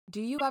Do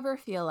you ever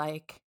feel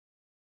like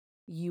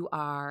you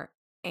are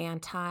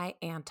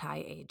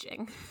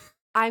anti-aging?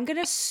 I'm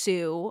gonna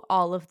sue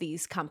all of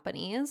these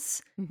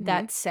companies Mhm.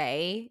 that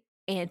say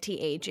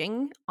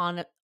anti-aging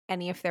on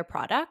any of their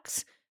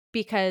products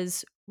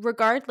because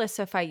regardless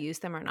if I use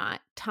them or not,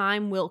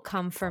 time will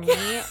come for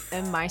me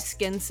and my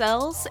skin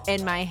cells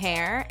and my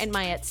hair and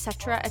my et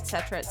cetera, et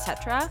cetera, et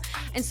cetera.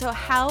 And so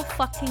how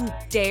fucking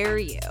dare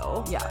you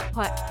Yeah.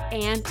 put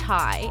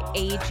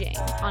anti-aging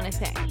on a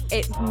thing?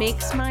 It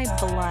makes my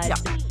blood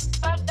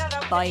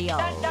boil.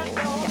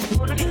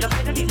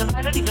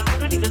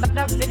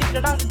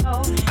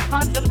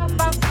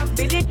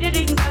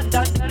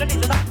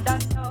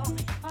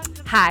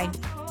 Hi,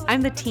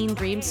 I'm the teen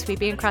dream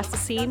sweeping across the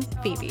scene,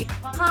 Phoebe.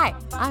 Hi,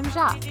 I'm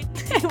Jacques,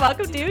 And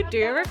welcome to Do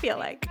You Ever Feel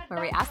Like?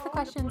 where we ask the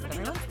questions that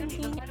everyone's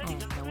thinking and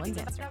no one's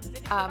answering.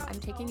 I'm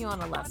taking you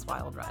on a less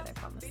wild ride, I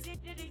promise.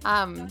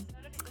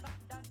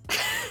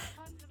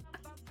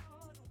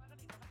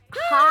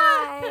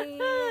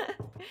 Hi.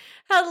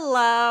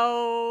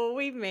 Hello,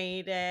 we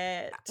made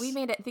it. We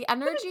made it. The What a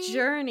energy,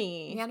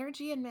 journey.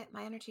 and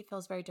my energy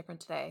feels very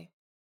different today.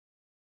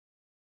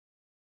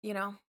 You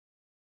know?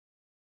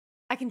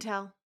 I can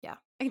tell. Yeah.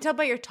 I can tell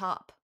by your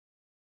top.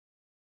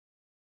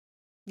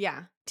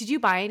 Yeah. Did you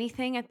buy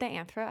anything at the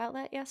Anthro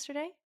outlet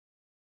yesterday?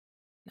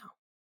 No.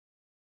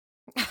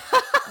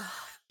 Ugh,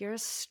 you're a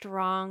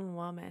strong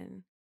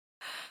woman.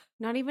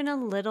 Not even a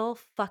little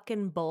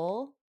fucking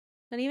bowl?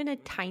 Not even a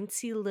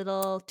tiny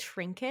little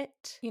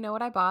trinket? You know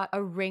what I bought?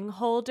 A ring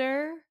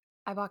holder?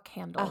 I bought A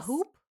candles.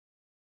 hoop?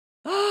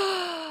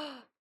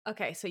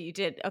 Okay, so you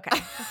did. Okay.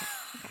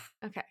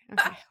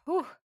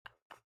 Whew.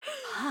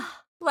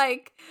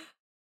 Like,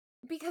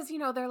 because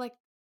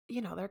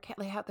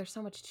they're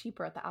so much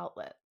cheaper at the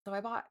outlet. So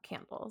I bought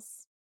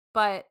candles.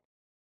 But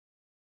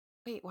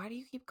wait, why do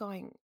you keep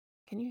going?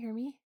 Can you hear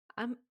me?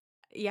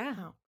 Yeah.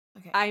 Oh,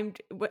 okay.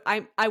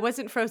 I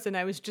wasn't frozen.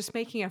 I was just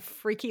making a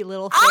freaky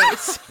little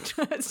face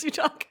as you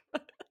talk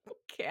about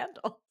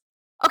candle.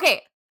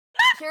 Okay.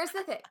 Here's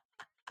the thing.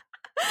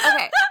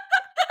 Okay.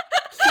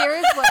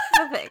 Here's what's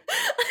the thing.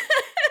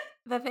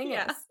 The thing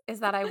Yeah. is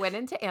that I went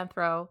into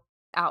Anthro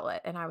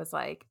outlet and I was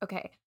like,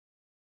 okay,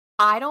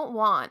 I don't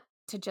want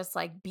to just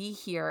like be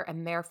here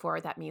and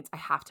therefore that means I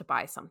have to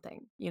buy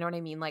something. You know what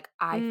I mean?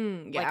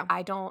 Yeah.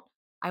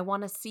 I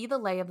want to see the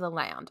lay of the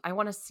land. I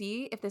want to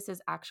see if this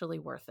is actually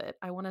worth it.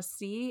 I want to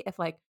see if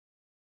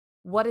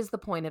what is the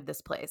point of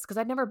this place? Because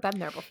I've never been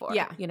there before,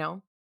 Yeah.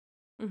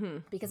 Mm-hmm.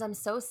 Because I'm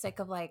so sick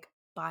of like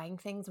buying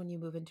things when you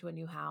move into a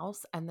new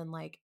house and then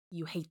like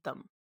you hate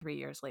them 3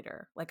 years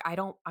later. Like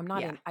I'm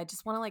not Yeah. in I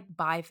just want to like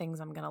buy things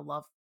I'm going to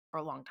love for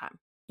a long time,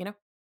 you know?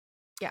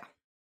 Yeah.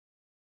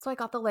 So I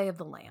got the lay of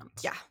the land.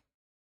 Yeah.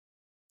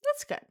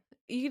 That's good.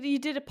 You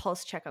did a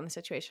pulse check on the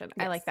situation.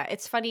 I like Yes. that.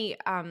 It's funny.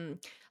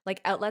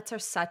 Like outlets are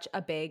such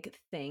a big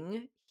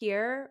thing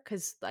here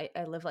because I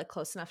live like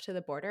close enough to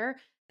the border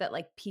that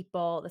like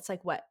people. That's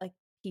like what like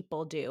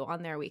people do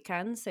on their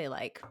weekends. They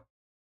like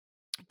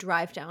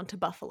drive down to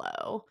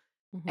Buffalo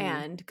Mhm.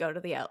 and go to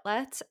the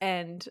outlets.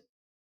 And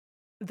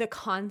the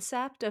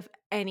concept of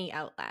any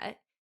outlet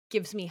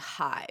gives me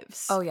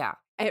hives. Oh yeah.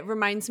 It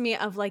reminds me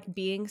of like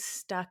being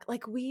stuck.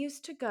 Like we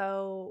used to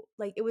go,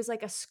 like it was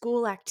like a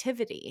school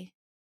activity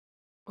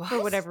for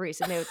What? whatever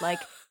reason. They would like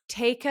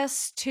take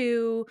us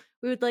to,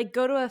 we would like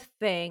go to a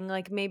thing,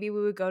 like maybe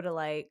we would go to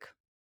like,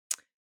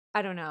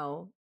 I don't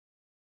know,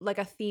 like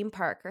a theme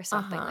park or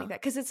something like Uh-huh.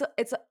 that. Cause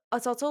it's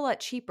also a lot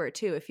cheaper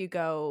too if you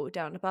go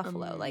down to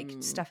Buffalo. Like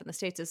Mm, stuff in the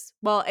States is,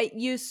 well, it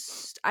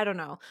used, I don't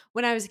know.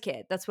 When I was a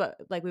kid, that's what,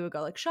 like we would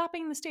go like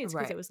shopping in the States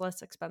because right. it was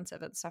less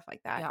expensive and stuff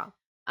like that. Yeah.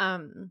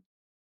 Um,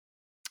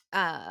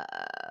 uh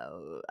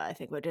I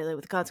think we're dealing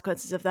with the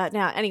consequences of that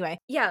now. Anyway,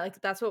 yeah, like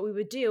that's what we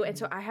would do. And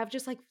so Mhm. I have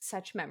just like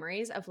such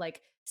memories of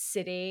like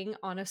sitting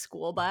on a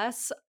school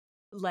bus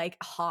like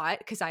hot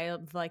because I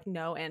have like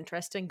no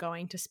interest in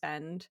going to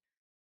spend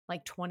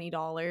like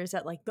 $20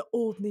 at like the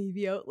Old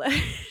Navy outlet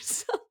or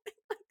something.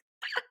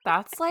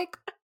 That's like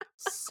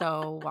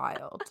so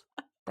wild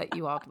that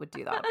you all would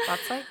do that.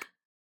 That's like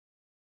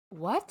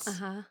what?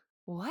 Uh-huh.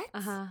 What?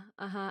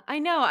 Uh-huh. I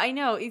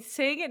know. It's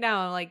saying it now.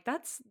 I'm like,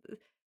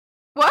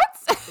 What?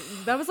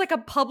 that was like a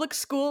public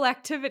school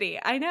activity.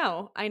 I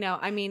know.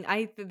 I mean,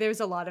 there's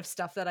a lot of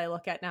stuff that I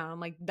look at now. I'm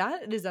like,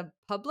 that is a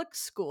public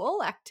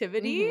school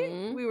activity.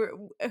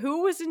 Mhm.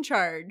 Who was in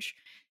charge?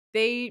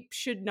 They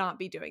should not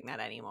be doing that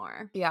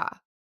anymore. Yeah.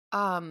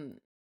 Um,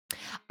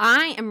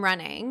 I am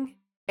running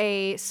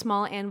a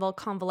small animal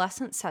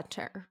convalescent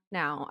center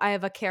now. I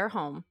have a care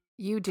home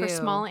you for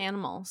small do.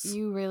 animals.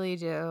 You really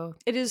do.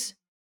 It is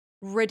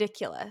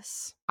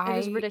ridiculous. It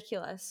is I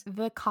ridiculous.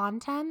 The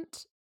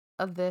content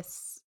of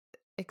this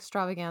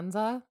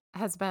extravaganza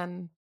has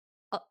been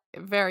I'll,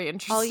 very I'll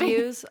interesting.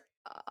 use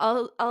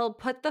I'll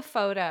put the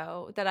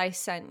photo that I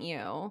sent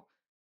you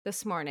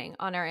this morning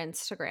on our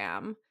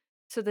Instagram.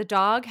 So the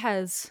dog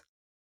has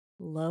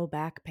low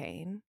back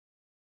pain,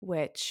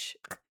 which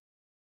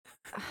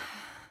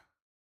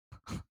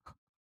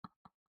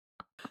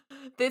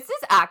This is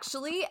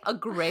actually a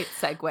great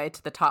segue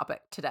to the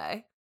topic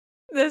today.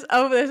 This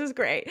is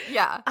great.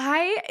 Yeah.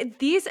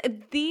 These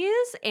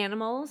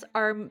animals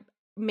are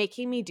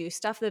making me do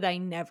stuff that I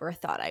never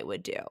thought I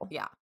would do.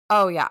 Yeah.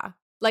 Oh, yeah.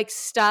 Like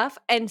stuff,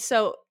 and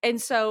so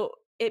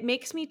it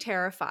makes me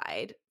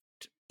terrified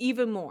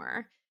even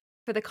more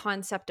for the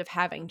concept of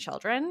having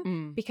children,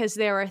 Mm. because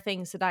there are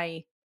things that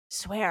I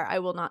swear I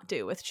will not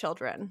do with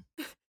children.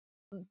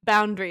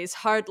 Boundaries,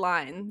 hard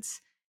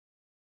lines.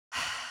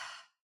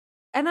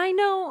 And I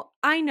know,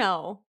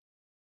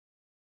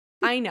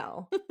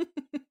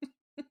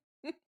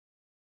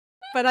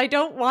 but I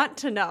don't want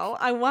to know.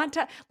 I want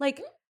to,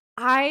 like,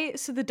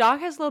 so the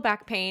dog has low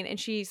back pain, and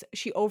she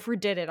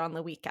overdid it on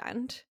the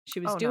weekend. She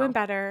was Oh, doing no.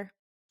 better.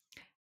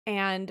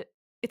 And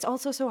it's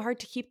also so hard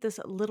to keep this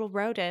little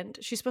rodent.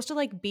 She's supposed to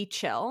like be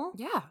chill.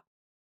 Yeah.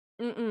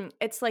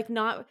 It's like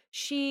not,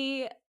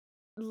 she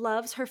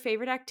loves her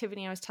favorite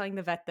activity. I was telling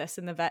the vet this,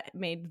 and the vet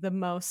made the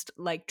most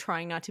like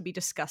trying not to be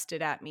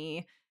disgusted at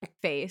me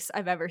face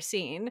I've ever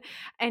seen.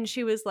 And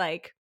she was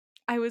like,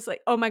 I was like,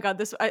 oh my God,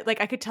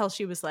 I could tell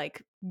she was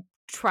like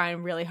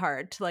trying really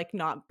hard to like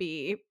not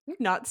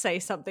say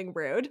something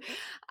rude.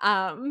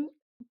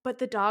 But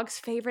the dog's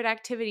favorite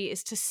activity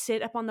is to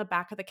sit up on the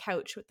back of the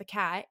couch with the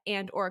cat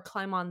and or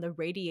climb on the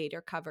radiator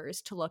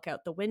covers to look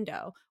out the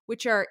window,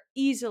 which are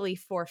easily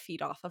 4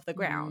 feet off of the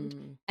ground.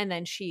 Mm. And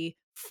then she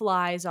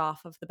flies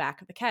off of the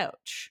back of the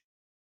couch.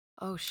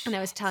 Oh, And I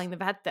was shit. telling the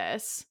vet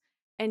this,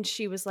 and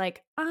she was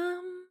like,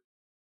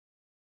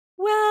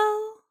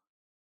 well,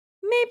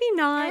 maybe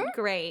not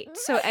great.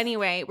 So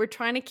anyway, we're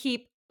trying to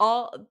keep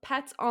all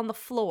pets on the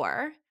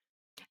floor,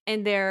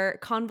 and they're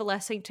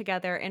convalescing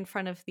together in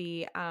front of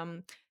the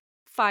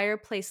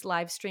fireplace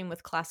live stream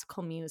with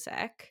classical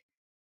music,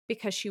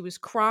 because she was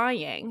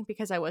crying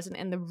because I wasn't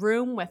in the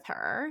room with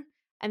her.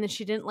 And then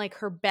she didn't like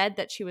her bed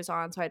that she was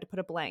on, so I had to put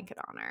a blanket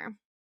on her.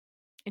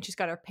 And she's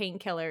got her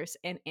painkillers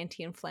and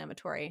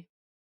anti-inflammatory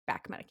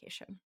back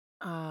medication.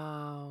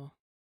 Oh.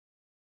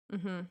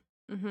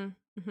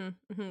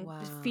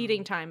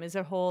 Feeding Wow. time is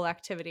a whole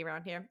activity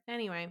around here.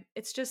 Anyway,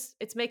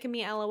 it's making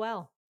me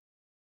LOL.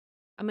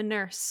 I'm a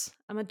nurse.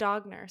 I'm a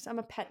dog nurse. I'm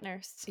a pet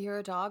nurse. You're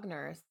a dog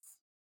nurse.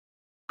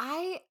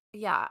 I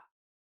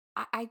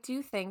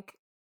do think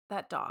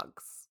that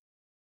dogs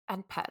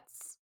and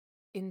pets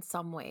in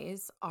some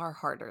ways are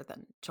harder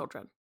than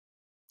children.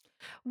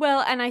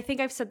 Well, and I think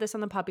I've said this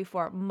on the pod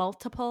before.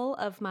 Multiple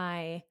of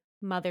my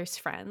mother's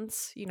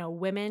friends,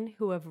 women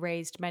who have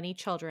raised many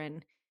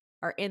children,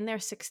 are in their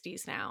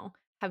 60s now,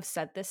 have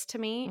said this to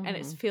me, and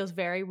it Mhm. feels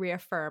very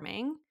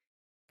reaffirming,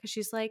 because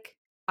she's like,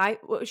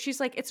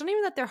 it's not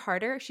even that they're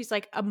harder. She's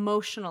like,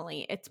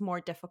 emotionally, it's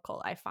more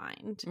difficult, I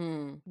find,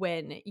 Mm.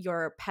 when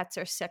your pets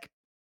are sick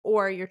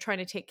or you're trying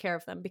to take care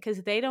of them,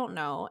 because they don't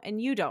know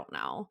and you don't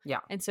know. Yeah.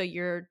 And so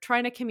you're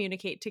trying to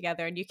communicate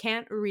together and you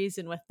can't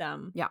reason with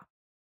them. Yeah.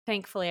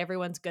 Thankfully,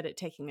 everyone's good at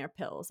taking their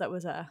pills. That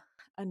was a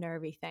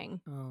nervy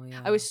thing. Oh,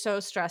 yeah. I was so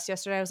stressed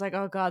yesterday. I was like,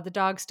 oh God, the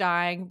dog's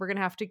dying.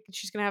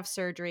 She's going to have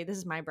surgery. This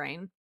is my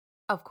brain.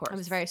 Of course. I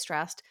was very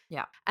stressed.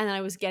 Yeah. And then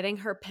I was getting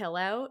her pill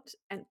out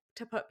and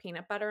to put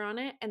peanut butter on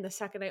it. And the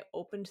second I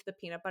opened the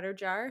peanut butter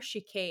jar,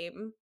 she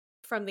came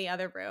from the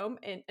other room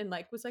and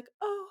like was like,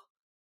 oh,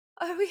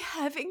 are we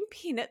having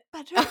peanut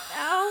butter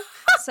now?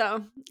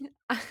 So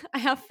I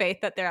have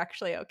faith that they're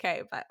actually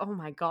okay. But oh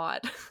my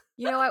God.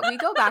 You know what? We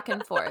go back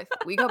and forth.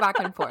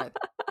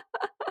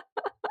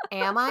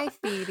 Am I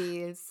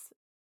Phoebe's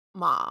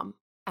mom?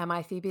 Am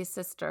I Phoebe's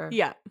sister?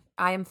 Yeah.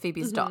 I am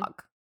Phoebe's Mhm.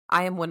 dog.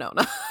 I am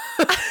Winona.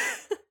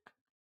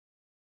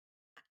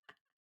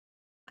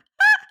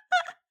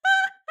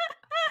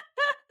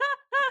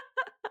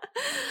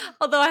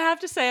 Although I have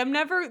to say, I'm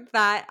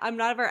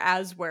never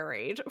as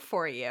worried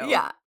for you.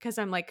 Yeah. Because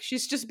I'm like,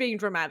 she's just being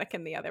dramatic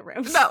in the other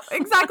room. No,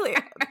 exactly.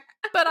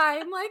 But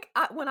I'm like,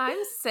 when I'm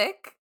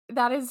sick,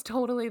 that is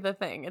totally the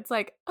thing. It's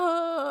like,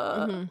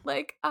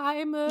 like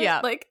I'm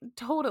like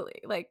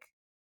totally, like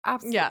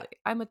absolutely. Yeah.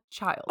 I'm a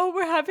child. Oh,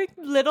 we're having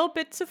little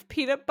bits of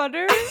peanut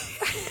butter.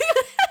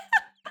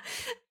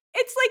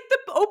 It's like the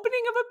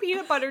opening of a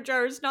peanut butter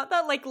jar is not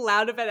that like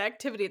loud of an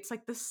activity. It's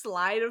like the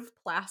slide of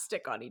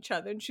plastic on each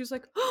other. And she's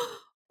like,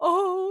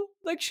 oh,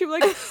 like she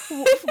like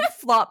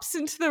flops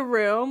into the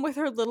room with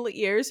her little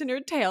ears and her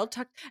tail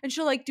tucked, and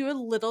she'll like do a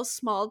little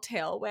small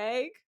tail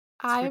wag.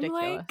 It's I'm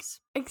ridiculous. like,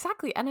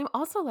 exactly. And I'm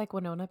also like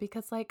Winona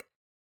because like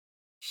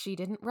she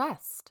didn't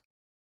rest.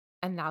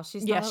 And now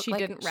she's Yes, not, she like,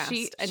 didn't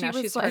rest, and she now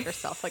was she's like, hurt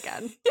herself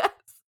again. Yes.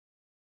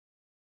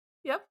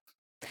 Yep.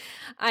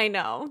 I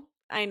know.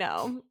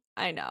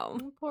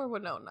 Poor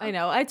Winona. I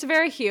know. It's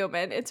very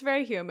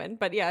human.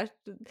 But yeah,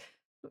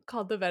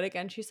 called the vet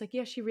again. She's like,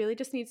 yeah, she really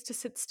just needs to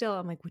sit still.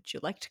 I'm like, would you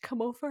like to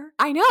come over?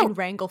 I know. And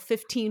wrangle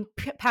 15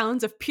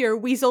 pounds of pure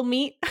weasel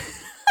meat?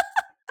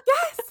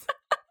 Yes.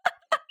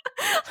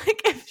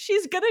 Like, if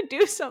she's gonna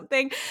do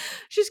something,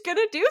 she's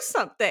gonna do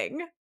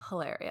something.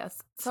 Hilarious.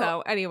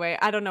 So anyway,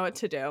 I don't know what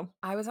to do.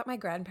 I was at my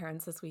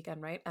grandparents this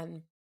weekend, right?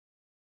 And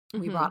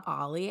we Mhm. brought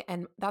Ollie,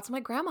 and that's what my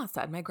grandma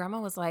said. My grandma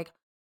was like,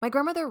 my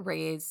grandmother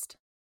raised,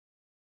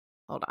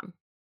 hold on,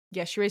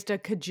 Yeah, she raised a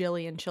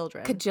cajillion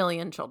children.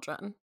 cajillion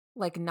children,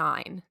 like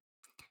 9.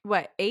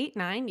 What, 8,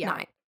 9? Yeah.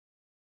 9.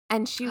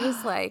 And she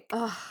was like,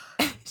 Ugh.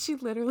 she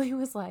literally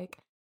was like,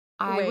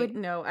 I Wait, would,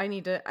 no, I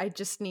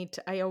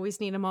always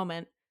need a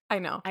moment. I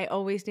know, I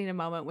always need a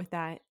moment with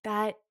that.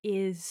 That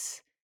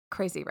is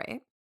crazy,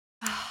 right?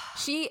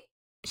 She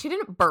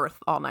didn't birth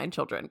all 9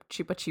 children,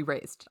 but she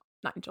raised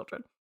 9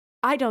 children.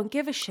 I don't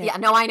give a shit. Yeah,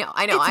 no, I know.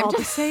 It's I'm all the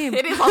just same.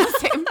 It is all the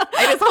same.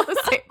 It is all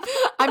the same.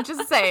 I'm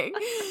just saying.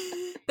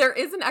 There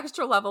is an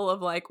extra level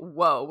of like,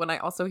 whoa, when I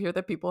also hear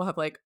that people have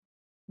like,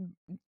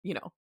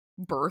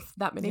 birthed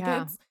that many Yeah.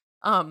 kids.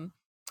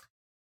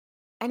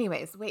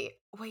 Anyways, wait,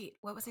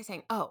 what was I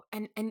saying? Oh,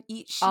 and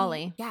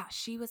Ollie. yeah,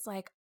 she was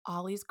like,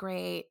 Ollie's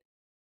great.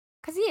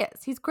 'Cause he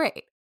is. He's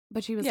great.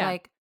 But she was Yeah.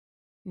 like,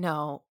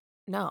 no,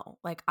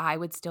 like I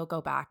would still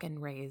go back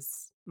and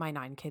raise my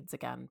 9 kids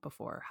again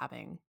before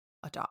having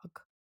a dog.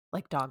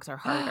 Like dogs are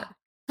harder.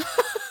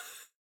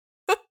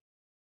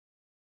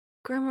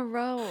 Grandma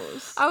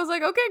Rose. I was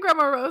like, okay,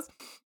 Grandma Rose.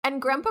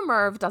 And Grandpa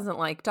Merv doesn't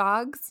like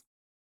dogs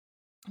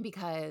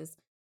because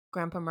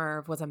Grandpa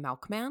Merv was a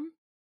milkman.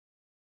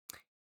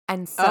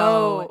 And so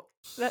Oh,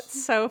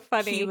 that's so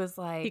funny. he was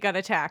like He got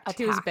attacked.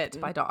 He was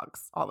bitten by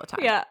dogs all the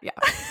time. Yeah. Yeah.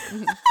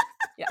 Mhm.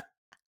 Yeah.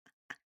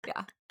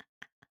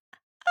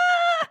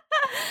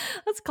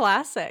 That's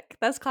classic.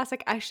 That's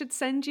classic. I should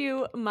send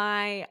you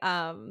my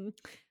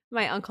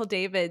my Uncle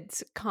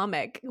David's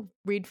comic,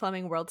 Reed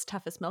Fleming, World's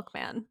Toughest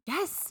Milkman,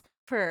 Yes.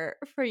 for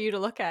you to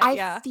look at.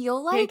 I feel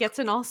He like gets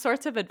in all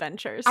sorts of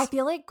adventures. I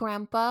feel like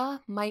Grandpa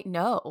might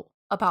know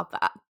about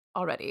that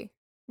already.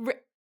 Re-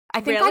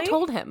 I think I Really?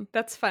 told him.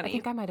 That's I funny.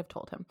 think I might have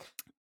told him.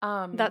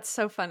 That's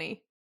so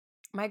funny.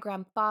 My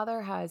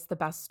grandfather has the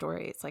best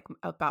stories like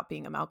about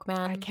being a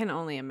milkman. I can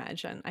only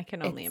imagine.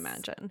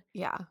 It's-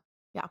 Yeah.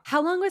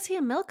 How long was he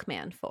a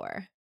milkman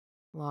for?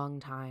 Long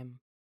time.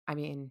 I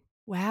mean,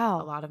 a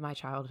Wow. lot of my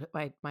childhood,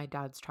 my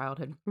dad's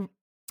childhood. Mm.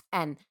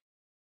 And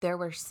there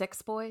were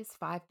 6 boys,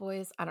 5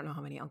 boys. I don't know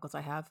how many uncles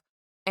I have.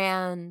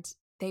 And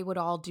they would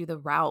all do the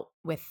route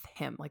with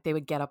him. Like they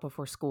would get up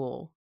before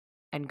school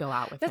and go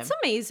out with That's him.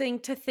 amazing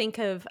to think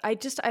of.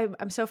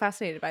 I'm so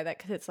fascinated by that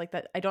because it's like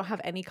that. I don't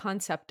have any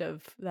concept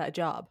of that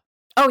job.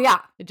 Oh,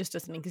 yeah. It just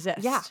doesn't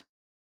exist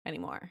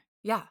anymore.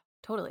 Yeah,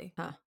 totally.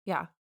 Huh.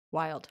 Yeah.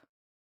 Wild.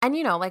 And,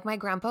 like my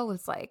grandpa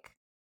was like,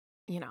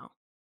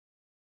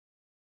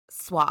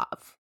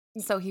 suave.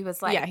 So he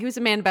was like, Yeah, he was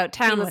a man about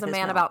town. he was with a his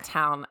man milk. about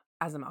town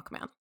as a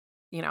milkman.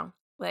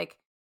 Like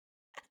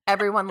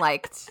everyone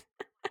liked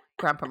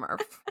Grandpa Merv.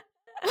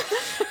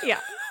 Yeah.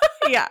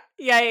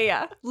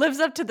 Lives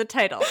up to the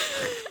title.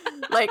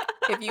 Like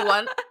if you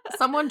want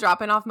someone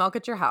dropping off milk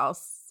at your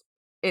house,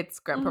 it's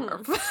Grandpa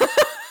Mhm.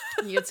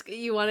 Merv.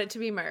 You want it to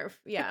be Merv.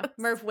 Yeah. Yes.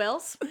 Merv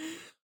Wills.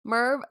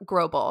 Merv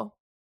Grobel.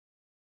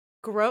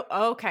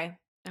 Okay.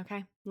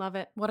 Love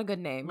it. What a good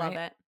name, Love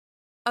right? it.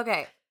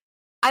 Okay.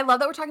 I love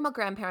that we're talking about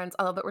grandparents.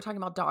 I love that we're talking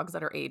about dogs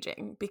that are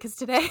aging because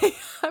today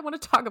I want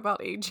to talk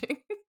about aging.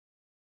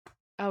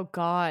 Oh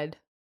God.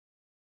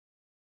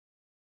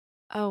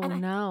 Oh And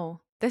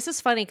no. This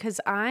is funny because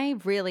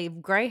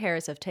gray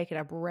hairs have taken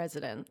up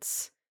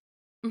residence.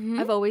 Mhm.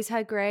 I've always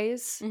had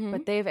grays, Mhm.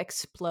 but they've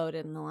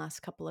exploded in the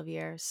last couple of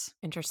years.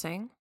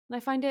 Interesting. And I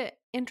find it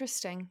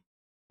interesting.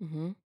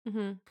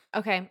 Mm-hmm.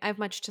 Okay, I have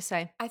much to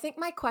say. I think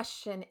my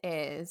question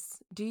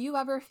is, do you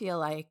ever feel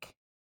like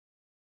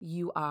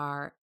you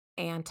are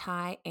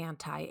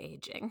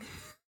anti-aging?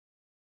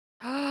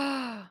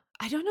 I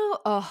don't know.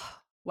 Oh,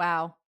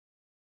 wow.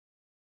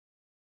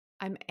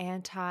 I'm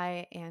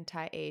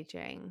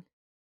anti-aging.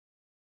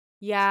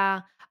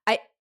 Yeah,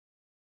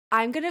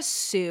 I'm going to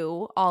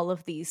sue all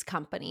of these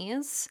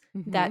companies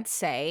that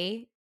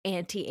say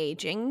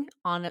anti-aging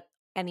on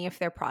any of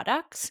their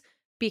products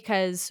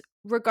because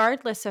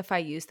regardless if I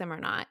use them or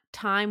not,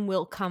 time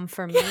will come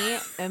for me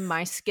and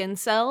my skin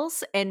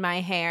cells and my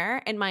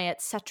hair and my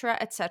et cetera.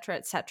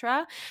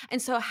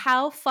 And so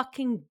how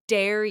fucking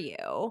dare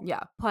you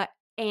Yeah. put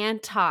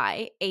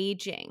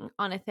anti-aging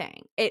on a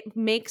thing? It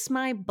makes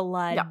my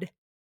blood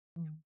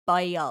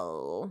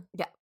boil.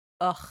 Yeah.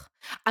 Ugh.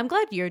 I'm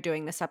glad you're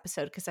doing this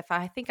episode because if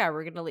I think I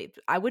were going to leave,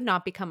 I would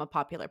not become a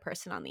popular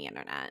person on the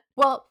internet.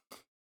 Well,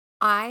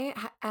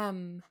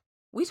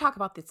 we talk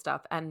about this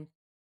stuff and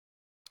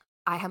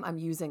I'm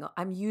using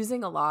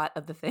a lot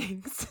of the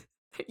things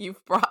that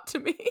you've brought to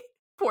me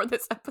for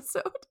this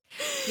episode.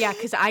 Yeah,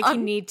 because I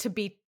need to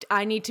be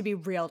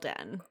reeled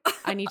in.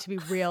 I need to be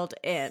reeled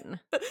in.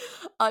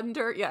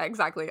 Under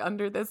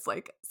this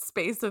like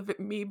space of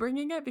me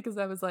bringing it because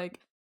I was like,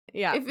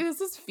 yeah, if this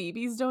is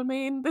Phoebe's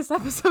domain, this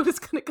episode is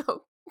gonna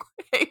go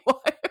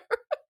haywire.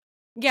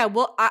 Yeah,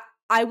 well,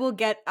 I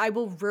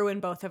will ruin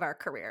both of our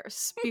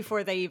careers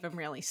before they even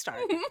really start.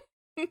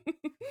 We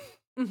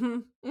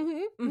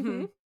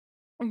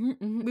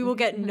will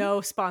get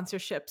no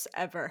sponsorships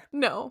ever.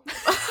 No.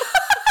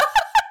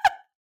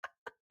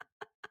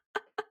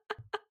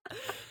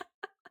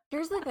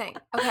 Here's the thing.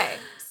 Okay,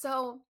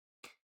 so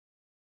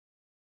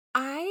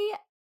I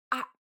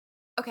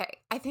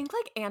think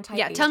like anti-aging.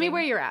 Yeah, tell me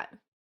where you're at.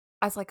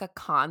 As like a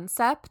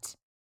concept,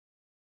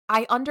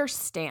 I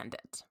understand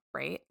it,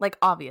 right? Like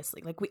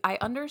obviously, like I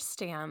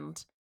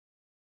understand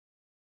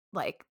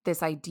like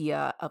this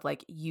idea of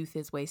like youth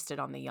is wasted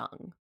on the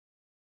young.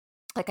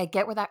 Like I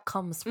get where that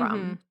comes Mhm.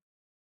 from.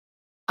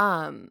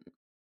 Um,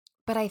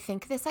 but I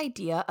think this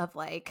idea of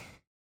like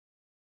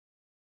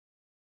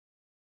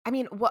I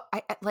mean, what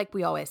like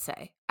we always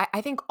say,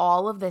 I think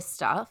all of this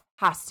stuff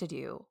has to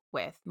do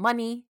with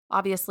money,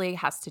 obviously,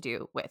 has to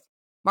do with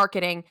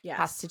marketing,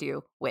 has to Yes.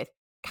 do with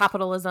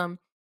capitalism,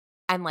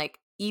 and like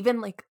even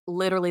like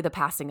literally the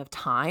passing of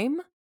time,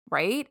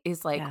 right?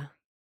 Is like Yeah.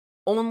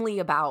 only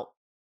about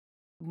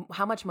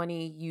how much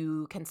money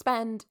you can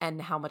spend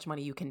and how much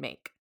money you can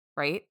make,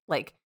 right?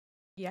 Like,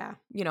 Yeah.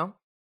 you know,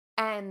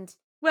 and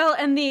Well,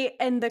 and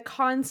the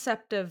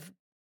concept of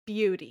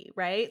beauty,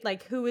 right?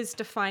 Like who is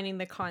defining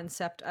the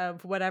concept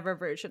of whatever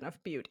version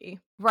of beauty?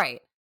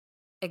 right,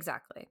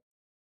 exactly.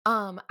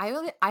 I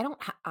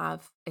don't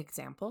have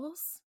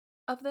examples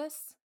of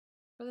this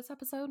for this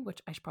episode,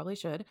 which I probably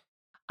should.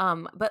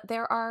 But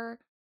there are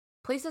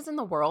places in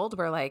the world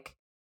where like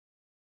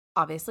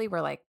obviously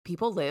where like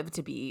people live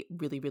to be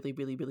really, really,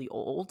 really, really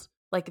old.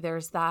 Like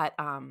there's that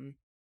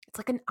it's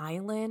like an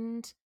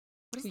island.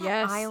 What is that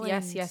Yes, yes, island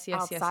yes, yes,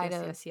 yes, outside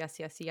yes, of yes, yes,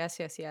 yes, yes,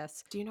 yes,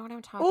 yes. do you know what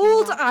I'm talking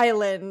Old about?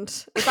 Island.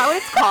 Is that what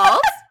it's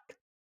called?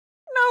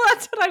 No,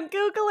 that's what I'm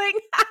Googling.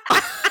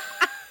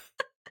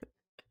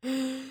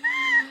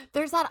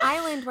 There's that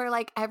island where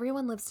like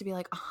everyone lives to be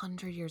like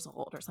 100 years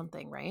old or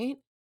something, right?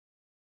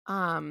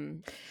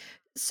 Um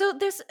So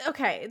this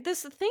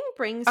thing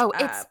brings oh,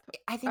 it's up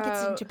I think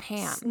it's in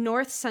Japan.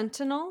 North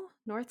Sentinel,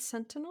 North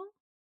Sentinel,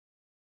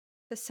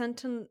 the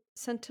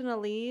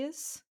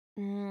Sentinelese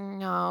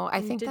No,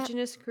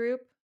 indigenous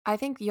group. I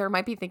think you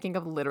might be thinking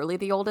of literally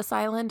the oldest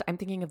island. I'm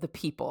thinking of the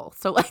people.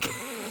 So like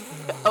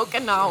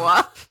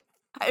Okinawa,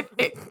 I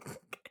think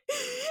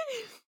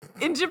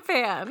in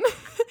Japan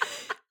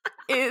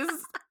is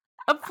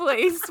a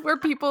place where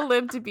people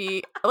live to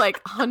be like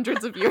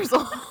hundreds of years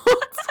old.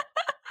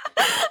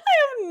 I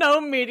have no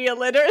media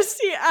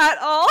literacy at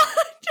all.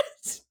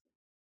 Just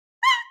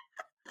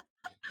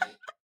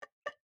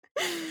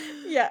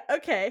yeah,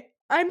 okay.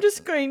 I'm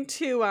just gonna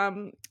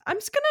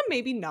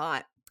maybe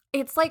not.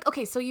 It's like,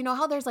 okay, so you know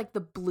how there's like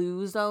the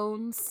blue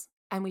zones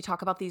and we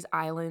talk about these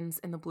islands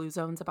in the blue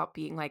zones about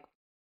being like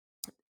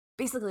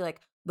basically like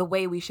the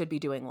way we should be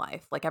doing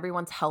life. Like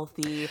everyone's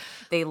healthy,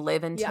 they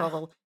live Yeah.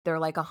 until they're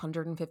like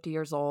 150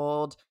 years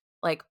old.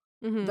 Like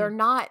they're Mhm.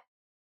 not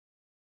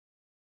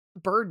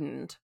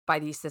burdened by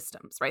these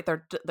systems, right?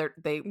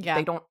 They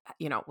Yeah. don't,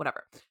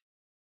 whatever.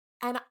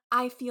 And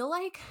I feel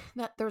like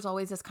that there's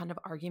always this kind of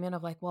argument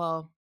of like,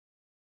 well,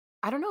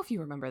 I don't know if you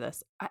remember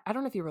this. I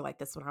don't know if you were like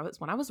this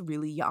when I was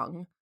really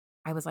young.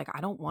 I was like, I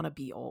don't want to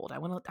be old. I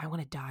want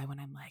to die when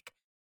I'm like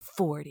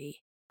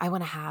 40. I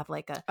want to have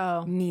like a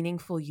Oh,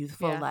 meaningful,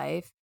 youthful yeah.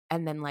 life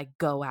and then like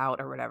go out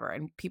or whatever.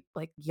 And people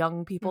like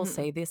young people Mhm.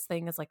 say this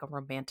thing is like a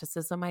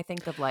romanticism, I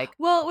think, of like,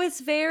 Well, it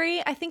was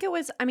very I think it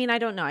was I mean, I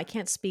don't know, I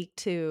can't speak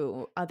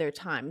to other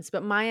times,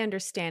 but my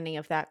understanding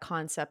of that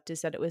concept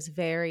is that it was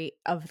very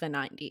of the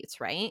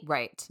 90s, right?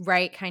 right.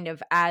 Right, kind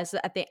of as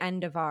at the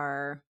end of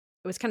our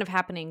it was kind of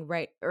happening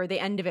right or the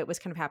end of it was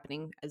kind of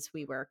happening as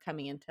we were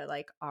coming into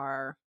like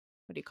our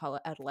what do you call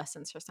it,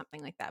 adolescence or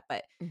something like that.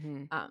 But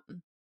Hmm.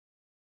 um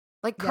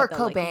Like yeah, Kurt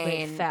the like live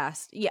Cobain,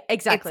 fast. Yeah, it's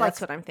exactly. like,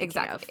 That's what I'm thinking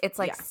exactly. of. It's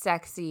like Yeah.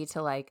 sexy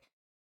to like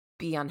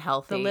be The live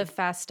unhealthy.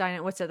 fast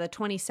dine what's it, the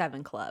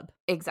 27 Club,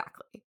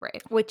 Exactly.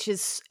 Right. which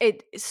is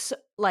it's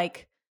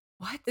like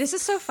What? this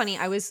is so funny.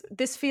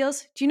 This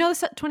feels do you know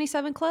the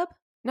 27 Club?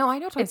 No, I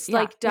know 20. It's Yeah.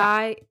 like Yeah.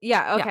 die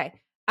yeah, Yeah.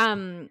 okay.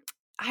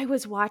 I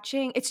was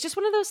watching it's just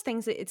one of those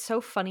things that it's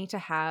so funny to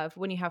have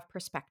when you have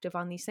perspective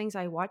on these things.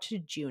 I watched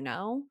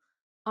Juno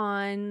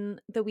on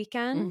the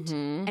weekend,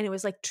 Hmm. and it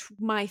was like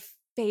my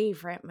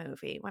favorite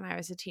movie when I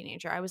was a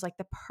teenager. I was like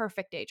the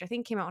perfect age. I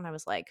think it came out when I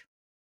was like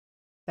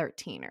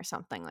 13 or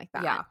something like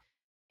that. Yeah.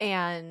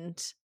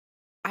 And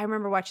I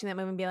remember watching that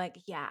movie and being like,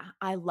 yeah,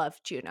 I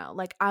love Juno.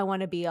 Like, I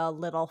want to be a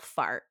little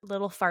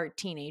fart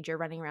teenager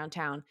running around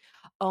town.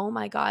 Oh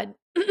my God.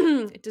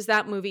 Does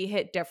that movie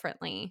hit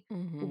differently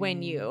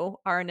when Mhm. you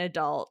are an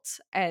adult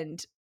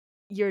and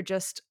you're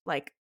just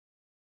like,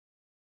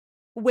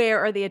 where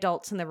are the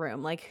adults in the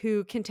room? Like,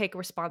 who can take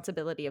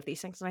responsibility of these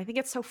things? And I think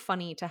it's so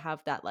funny to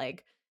have that,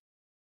 like,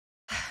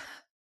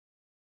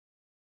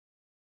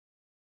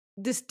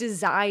 this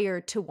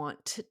desire to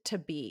want to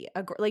be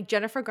like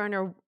Jennifer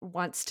Garner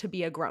wants to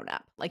be a grown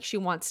up. Like she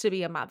wants to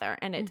be a mother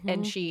and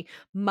Mhm. she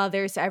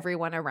mothers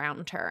everyone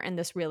around her in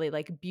this really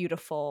like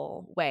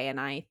beautiful way and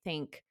I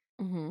think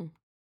Mhm.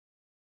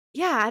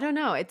 yeah, I don't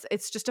know.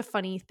 It's just a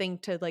funny thing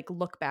to like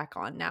look back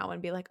on now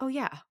and be like, "Oh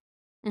yeah,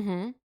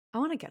 Mhm. I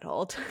want to get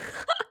old."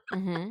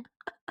 Mhm.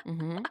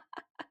 Mhm.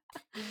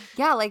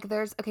 Yeah, like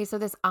there's okay, so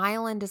this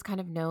island is kind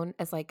of known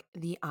as like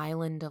the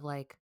island of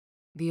like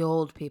the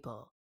old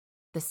people,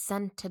 the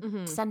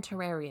Mhm.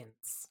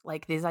 centenarians.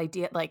 Like this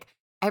idea like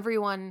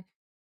everyone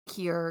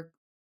here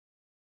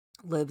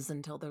lives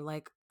until they're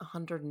like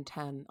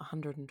 110,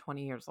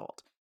 120 years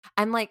old.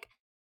 And like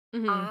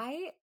Mhm.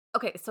 I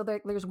okay, so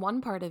there's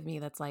one part of me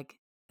that's like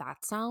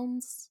that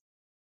sounds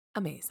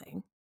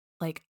amazing.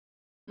 Like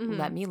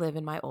let Mhm. me live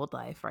in my old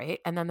life, right?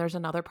 And then there's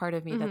another part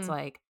of me that's Mhm.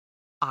 like,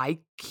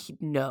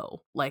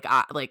 no,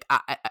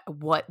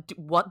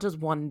 what does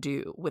one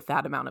do with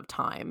that amount of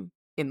time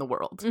in the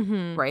world,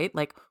 Mhm. right?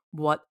 Like,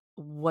 what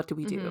do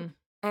we do? Mhm.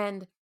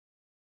 And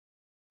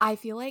I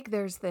feel like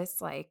there's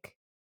this like,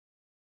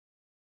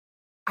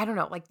 I don't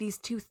know, like these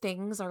two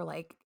things are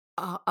like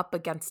up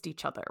against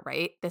each other,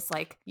 right? This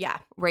like, Yeah.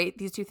 right?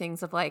 These two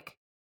things of like,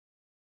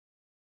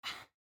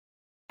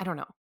 I don't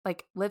know,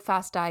 like live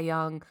fast, die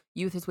young.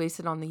 Youth is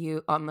wasted on the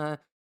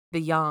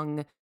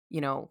young.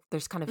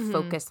 There's kind of Mhm.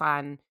 focus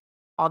on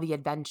all the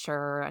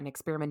adventure and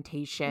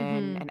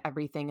experimentation Mhm. and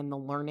everything and the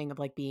learning of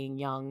like being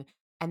young.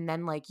 And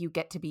then like you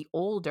get to be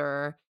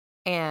older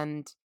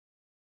and,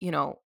 you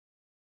know,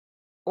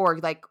 or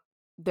like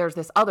there's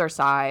this other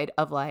side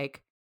of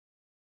like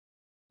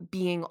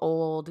being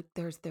old.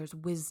 There's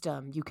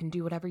wisdom. You can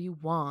do whatever you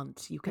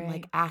want. You can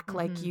like Right. act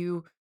like Mhm.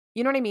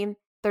 you know what I mean?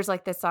 There's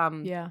like this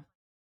Yeah.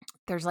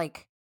 there's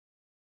like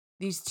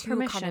these two kind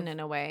Permission of in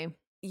a way.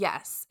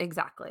 yes,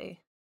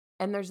 exactly.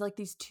 And there's like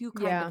these two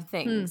kind of Yeah. Hmm.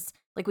 things.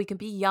 Like we can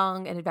be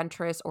young and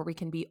adventurous or we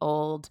can be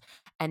old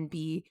and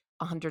be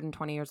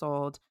 120 years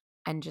old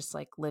and just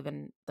like live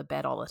in the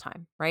bed all the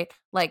time, right?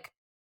 Like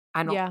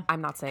I don't Yeah.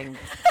 I'm not saying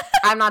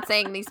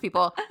these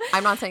people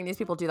I'm not saying these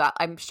people do that.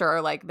 I'm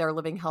sure like they're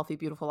living healthy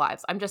beautiful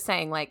lives. I'm just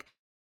saying like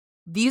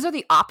these are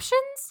the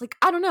options? Like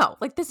I don't know.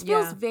 Like this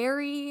feels Yeah.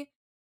 very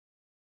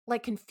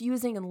like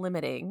confusing and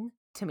limiting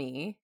to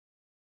me.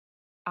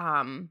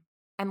 Um,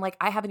 and, like,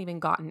 I haven't even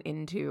gotten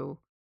into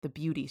the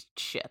beauty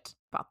shit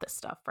about this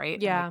stuff, right?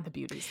 And, like, Yeah. the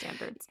beauty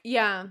standards.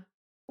 Yeah.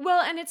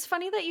 Well, and it's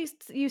funny that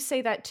you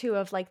say that too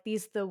of like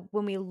these the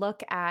when we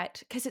look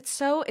at cuz it's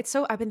so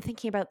I've been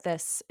thinking about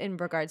this in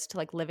regards to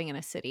like living in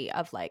a city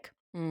of like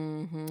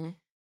Mhm.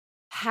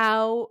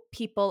 how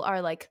people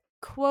are like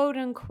quote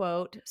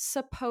unquote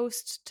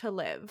supposed to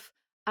live,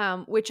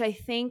 which I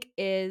think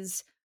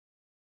is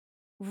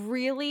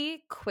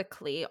really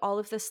quickly all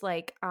of this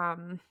like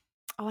oh,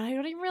 and I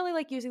don't even really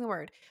like using the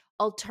word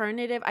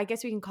alternative. I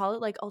guess we can call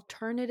it like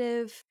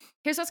alternative.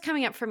 Here's what's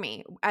coming up for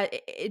me,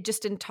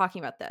 just in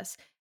talking about this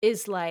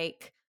is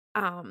like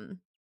um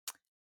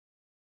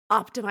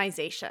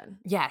optimization of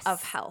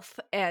Yes. health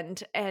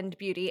and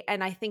beauty,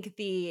 and I think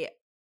the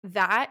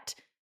that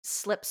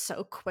slips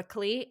so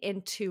quickly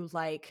into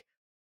like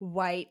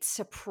white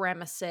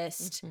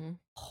supremacist Mhm.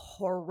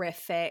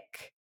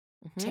 horrific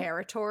Mhm.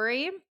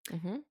 territory.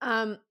 Mhm.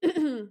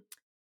 um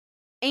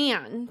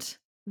and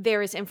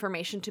there is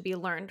information to be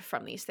learned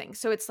from these things,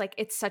 so it's like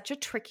it's such a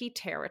tricky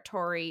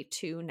territory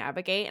to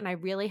navigate, and I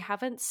really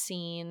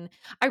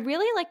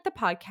like the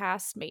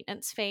podcast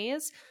maintenance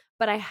phase,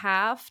 but I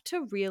have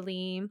to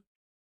really,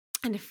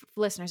 and if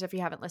listeners, if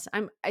you haven't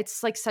listened,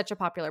 it's like such a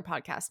popular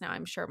podcast now.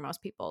 I'm sure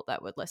most people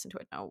that would listen to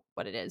it know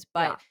what it is.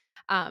 But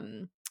Yeah.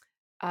 um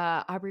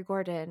Aubrey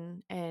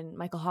Gordon and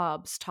Michael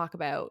Hobbs talk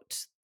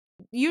about,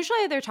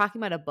 usually they're talking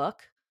about a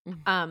book,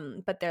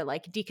 Mhm. but they're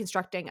like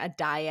deconstructing a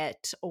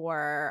diet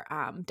or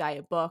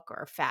diet book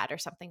or fad or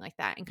something like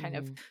that and kind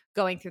of Mhm.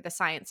 going through the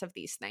science of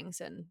these things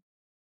and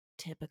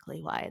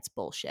typically why it's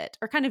bullshit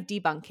or kind of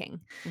debunking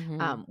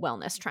Mhm.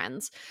 wellness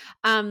trends.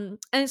 And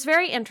it's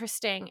very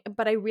interesting,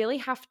 but I really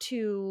have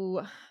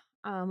to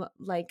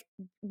like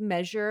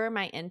measure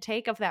my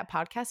intake of that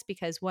podcast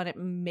because one, it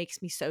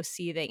makes me so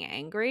seething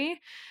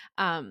angry.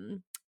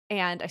 Um,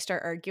 and I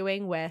start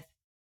arguing with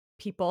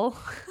people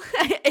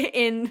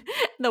in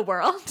the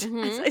world as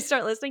Mhm. I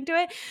start listening to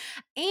it.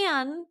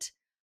 And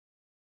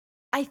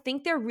I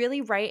think they're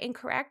really right and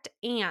correct.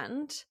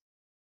 And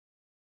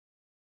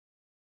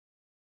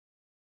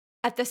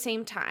at the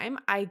same time,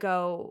 I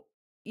go,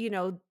 you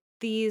know,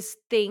 these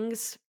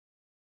things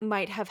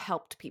might have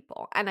helped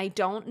people. And I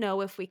don't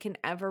know if we can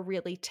ever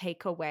really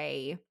take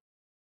away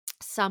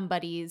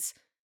somebody's,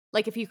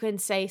 like, if you can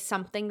say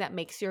something that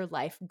makes your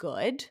life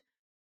good,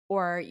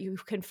 or you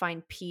can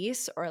find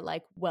peace or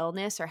like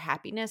wellness or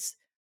happiness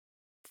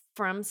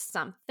from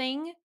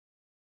something,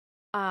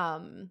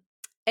 um,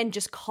 and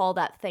just call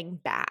that thing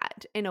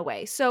bad in a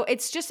way. So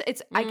it's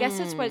I guess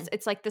it's what Mm.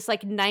 it's like this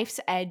like knife's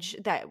edge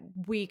that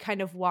we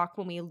kind of walk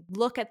when we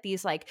look at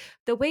these, like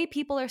the way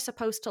people are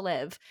supposed to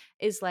live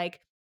is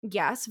like,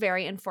 yes,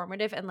 very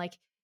informative, and like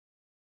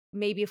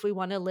maybe if we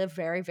want to live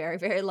very, very,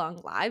 very long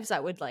lives, I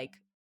would like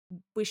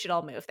we should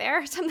all move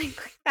there or something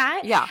like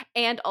that. Yeah.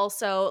 And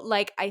also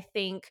like I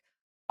think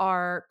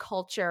our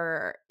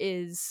culture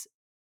is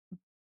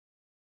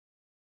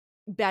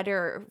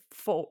better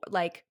for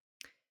like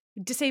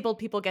disabled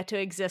people get to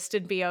exist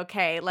and be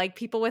okay. Like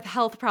people with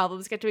health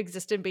problems get to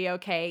exist and be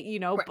okay, you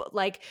know, Right. but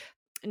like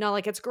not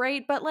like it's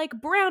great, but like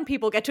brown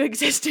people get to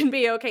exist and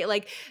be okay.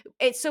 Like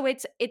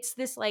it's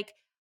this like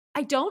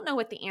I don't know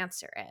what the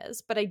answer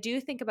is, but I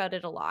do think about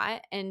it a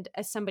lot. And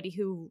as somebody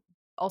who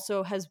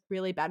also has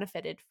really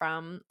benefited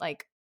from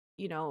like,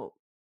 you know,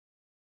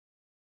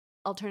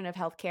 alternative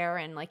healthcare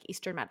and like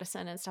Eastern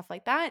medicine and stuff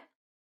like that.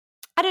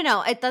 I don't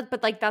know.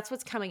 But like that's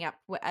what's coming up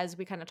as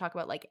we kind of talk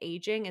about like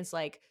aging is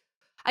like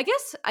I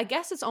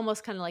guess it's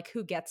almost kind of like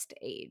who gets to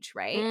age,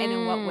 right? And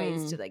in what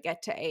ways do Mm. they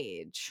get to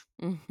age?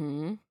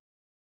 Mhm.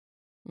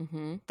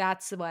 Mhm.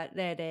 That's what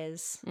it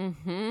is.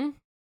 Mhm.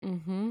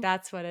 Mhm.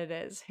 That's what it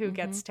is. Who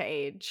gets Mhm. to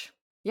age?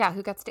 Yeah,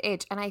 who gets to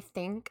age? And I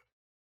think,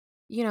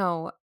 you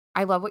know,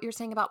 I love what you're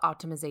saying about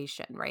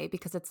optimization, right?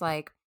 Because it's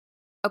like,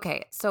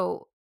 okay,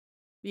 so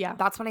Yeah.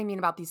 that's what I mean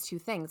about these two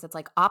things. It's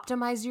like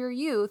optimize your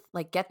youth,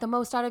 like get the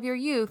most out of your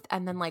youth,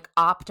 and then like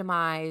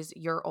optimize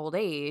your old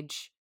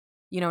age.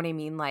 You know what I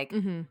mean? Like,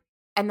 Mhm.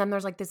 and then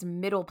there's like this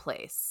middle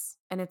place.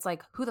 And it's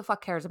like, who the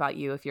fuck cares about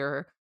you if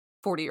you're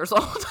 40 years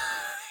old?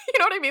 You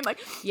know what I mean? Like,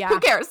 who Yeah.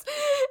 cares?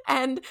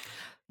 And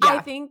I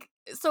Yeah. think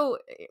so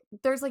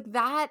there's like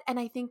that. And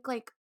I think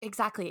like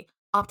exactly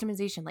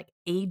optimization, like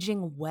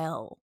aging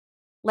well.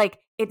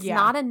 Like it's Yeah.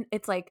 not an,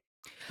 it's like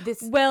this.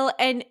 Well,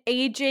 and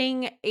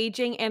aging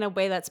in a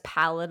way that's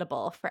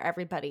palatable for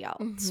everybody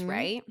else, Mhm.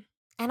 right?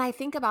 And I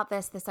think about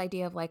this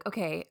idea of like,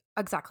 okay,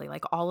 exactly,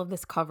 like all of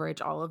this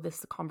coverage, all of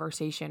this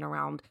conversation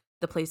around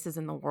the places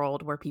in the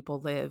world where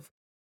people live,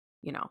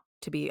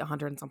 to be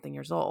 100 and something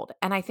years old.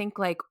 And I think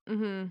like,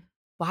 Mhm.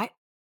 why?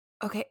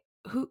 Okay,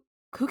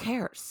 who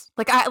cares?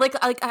 Like Yeah.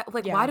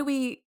 why do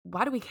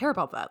we care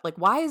about that? Like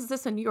why is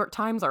this a New York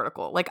Times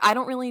article? Like I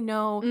don't really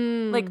know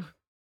like Mm.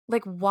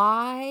 like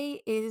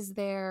why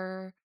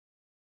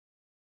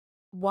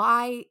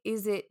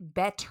is it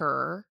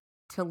better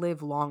to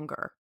live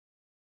longer?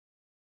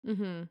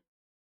 Mhm.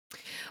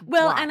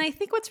 Well, and Why? I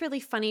think what's really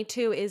funny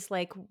too is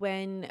like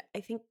when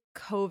I think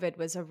COVID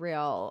was a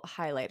real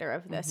highlighter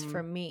of this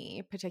for Mhm.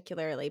 me,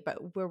 particularly,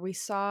 but where we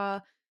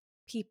saw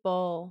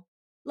people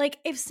like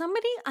if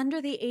somebody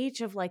under the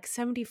age of like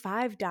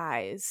 75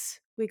 dies,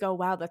 we go,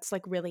 wow, that's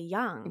like really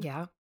young.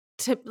 Yeah.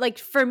 To like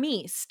for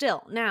me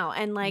still now.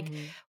 And like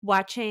Mhm.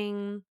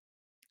 watching,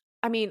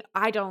 I mean,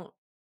 I don't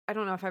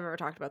know if I've ever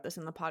talked about this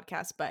in the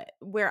podcast, but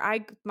where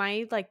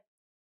my like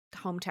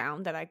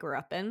hometown that I grew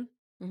up in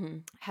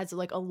Mhm. has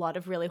like a lot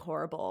of really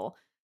horrible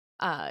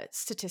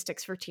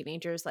statistics for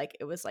teenagers. Like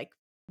it was like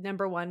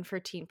number one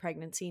for teen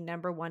pregnancy,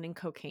 number one in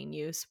cocaine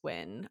use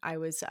when I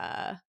was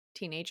a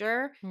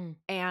teenager, Mm.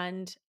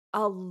 and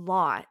a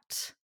lot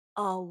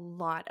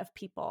of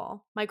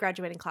people. My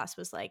graduating class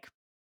was like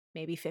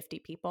maybe 50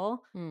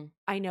 people. Mm.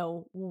 I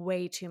know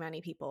way too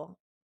many people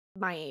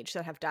my age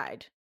that have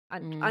died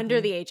under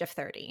Mhm. the age of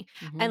 30.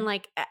 And Mhm.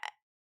 like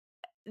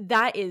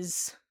that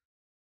is,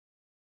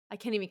 I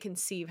can't even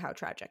conceive how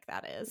tragic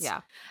that is.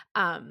 Yeah.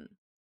 Um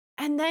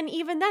and then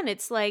even then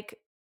it's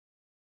like,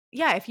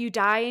 yeah, if you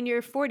die in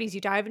your 40s,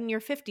 you die in your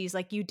 50s,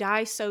 like you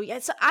die so yeah,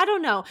 so I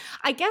don't know.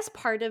 I guess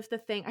part of the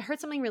thing, I heard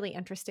something really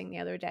interesting the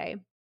other day,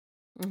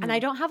 and I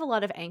Mhm. don't have a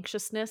lot of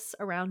anxiousness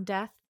around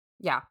death.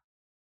 Yeah.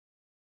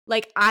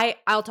 Like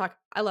I'll talk,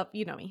 I love,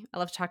 you know me. I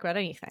love to talk about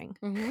anything.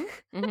 Mhm.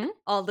 Mhm.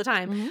 All the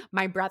time. Mhm.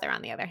 My brother,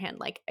 on the other hand,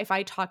 like if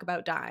I talk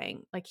about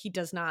dying, like he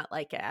does not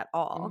like it at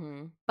all.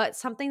 Mhm. But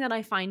something that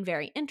I find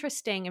very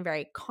interesting and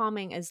very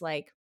calming is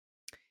like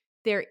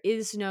there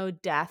is no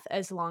death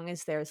as long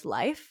as there's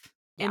life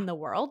Yeah. in the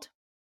world,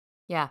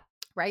 Yeah.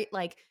 right?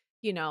 Like,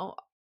 you know,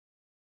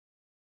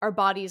 our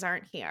bodies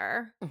aren't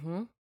here,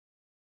 Mhm.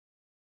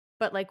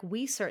 but like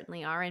we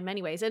certainly are in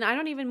many ways. And I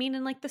don't even mean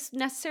in like this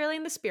necessarily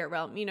in the spirit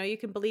realm. You know, you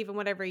can believe in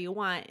whatever you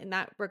want in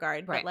that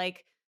regard, but Right.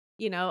 like,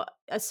 you know,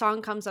 a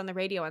song comes on the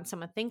radio and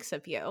someone thinks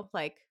of you.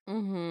 Like,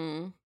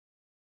 Mhm.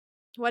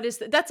 what is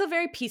that's a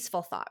very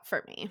peaceful thought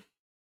for me.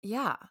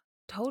 Yeah.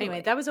 Anyway,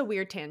 Totally. that was a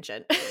weird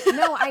tangent.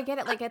 No, I get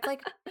it. Like it's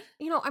like,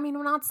 I mean,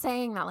 we're not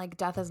saying that like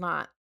death is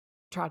not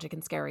tragic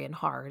and scary and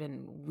hard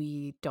and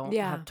we don't have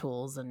Yeah.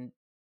 tools and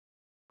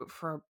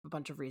for a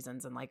bunch of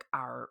reasons and like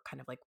our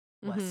kind of like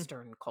Mhm.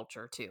 Western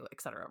culture too,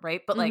 et cetera.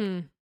 Right. But like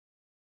Mhm.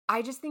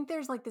 I just think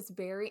there's like this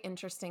very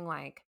interesting,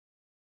 like,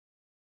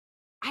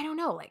 I don't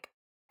know, like,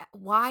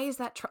 why is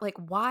that like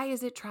why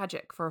is it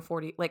tragic for a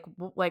 40 like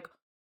like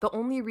the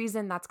only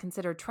reason that's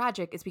considered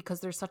tragic is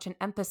because there's such an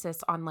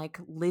emphasis on like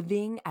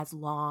living as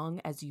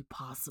long as you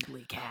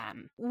possibly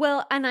can.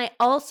 Well, and I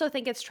also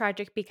think it's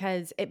tragic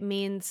because it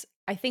means,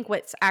 I think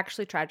what's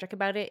actually tragic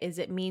about it is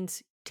it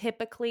means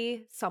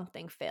typically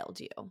something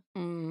failed you,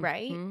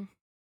 right? Mhm.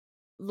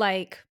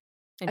 Like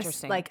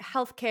Interesting. like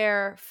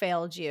healthcare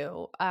failed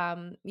you,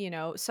 you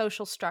know,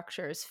 social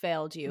structures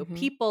failed you, Mhm.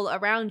 people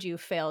around you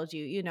failed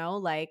you, you know,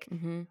 like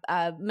Mhm.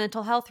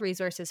 mental health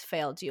resources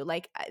failed you.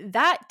 Like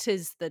that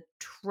is the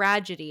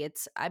tragedy.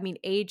 It's, I mean,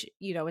 age,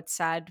 you know, it's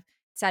sad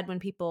when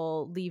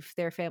people leave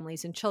their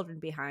families and children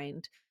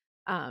behind.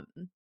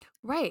 Um,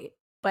 Right.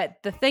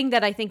 but the thing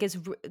that I think is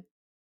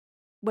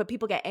what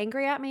people get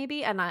angry at,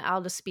 maybe, and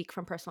I'll just speak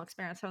from personal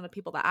experience from the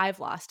people that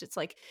I've lost. It's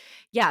like,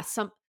 yeah,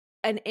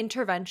 an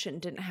intervention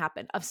didn't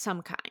happen of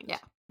some kind, Yeah.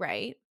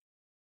 right?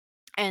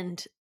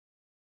 And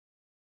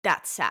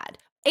that's sad.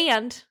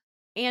 And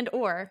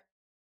or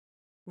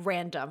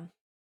random.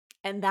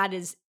 And that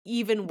is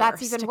even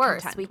That's worse even to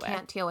worse. We contend with.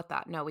 can't deal with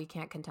that. No, we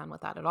can't contend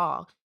with that at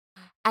all.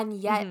 And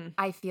yet Mhm.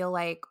 I feel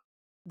like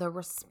the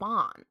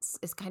response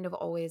is kind of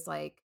always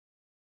like,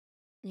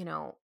 you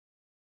know,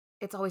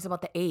 it's always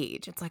about the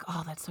age. It's like,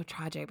 "Oh, that's so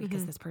tragic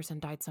because Mhm. this person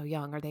died so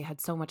young, or they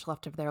had so much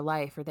left of their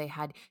life, or they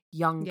had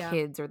young Yeah.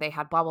 kids, or they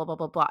had blah, blah, blah,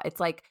 blah, blah." It's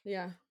like,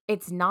 Yeah.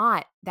 it's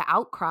not the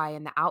outcry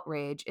and the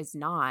outrage is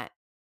not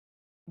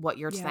what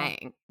you're Yeah.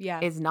 saying, Yeah.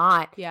 is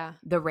not Yeah.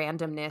 the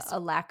randomness A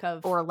lack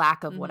of or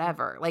lack of Mhm.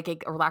 whatever,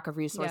 like, or lack of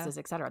Yeah. resources,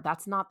 etcetera.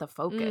 That's not the Mm.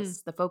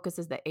 focus. The focus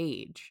is the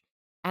age.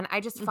 And I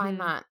just find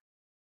Mhm. that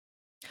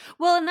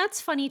Well, and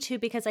that's funny too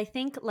because I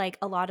think, like,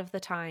 a lot of the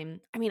time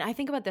I mean, I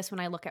think about this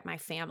when I look at my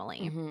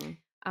family. Mhm.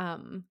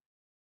 Um,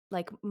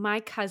 like, my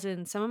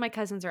cousins some of my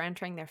cousins are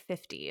entering their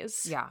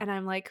 50s, Yeah. and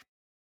I'm like,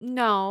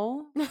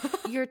 "No,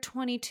 you're Yeah.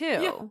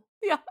 22.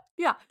 Yeah.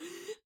 Yeah.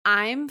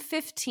 I'm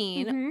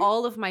 15. Mhm.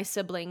 All of my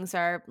siblings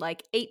are,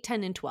 like, 8,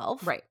 10, and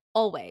 12, Right.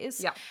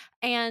 always." Yeah.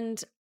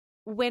 And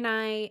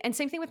and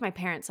same thing with my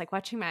parents, like,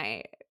 watching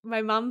my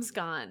mom's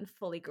gone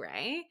fully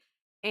gray,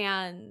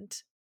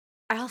 and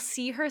I'll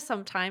see her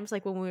sometimes,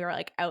 like, when we were,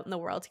 like, out in the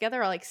world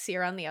together, I'll, like, see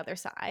her on the other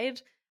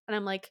side, and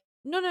I'm like,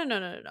 "No, no, no,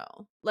 no, no,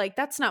 no. Like,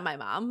 that's not my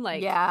mom."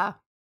 Like, Yeah.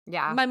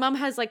 Yeah. my mom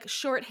has, like,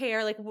 short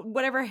hair, like,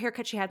 whatever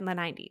haircut she had in the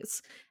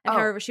 '90s, and Oh,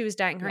 however she was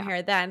dyeing her yeah.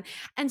 hair then.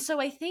 And so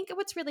I think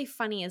what's really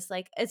funny is,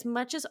 like, as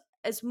much as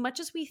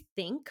we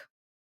think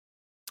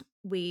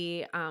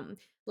we,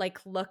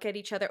 like, look at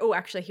each other. Oh,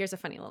 actually, here's a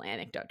funny little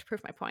anecdote to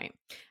prove my point.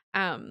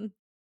 Um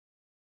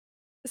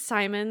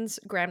Simon's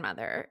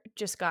grandmother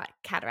just got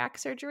cataract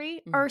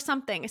surgery Mm. or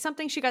something.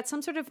 She got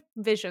some sort of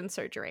vision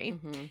surgery.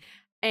 Mhm.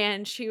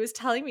 And she was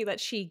telling me that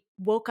she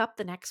woke up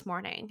the next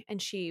morning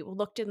and she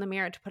looked in the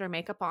mirror to put her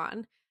makeup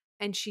on.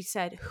 And she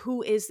said,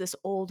 "Who is this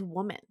old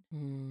woman?"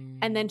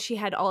 And then Mm. she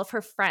had all of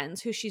her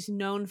friends who she's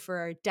known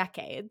for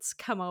decades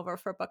come over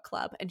for book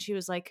club. And she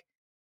was like,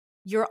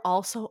 "You're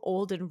also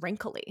old and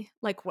wrinkly.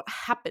 Like, what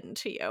happened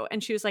to you?"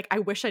 And she was like, "I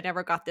wish I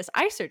never got this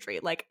eye surgery.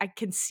 Like, I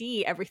can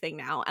see everything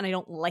now and I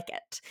don't like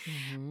it."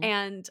 Mhm.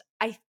 And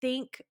I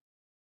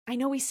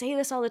know we say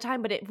this all the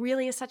time, but it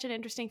really is such an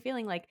interesting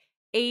feeling. Like,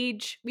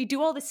 age, we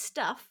do all this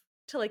stuff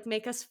to, like,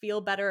 make us feel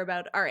better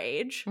about our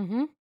age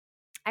Mhm.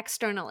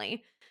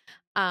 externally,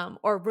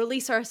 or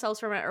release ourselves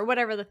from it or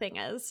whatever the thing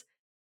is.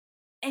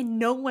 And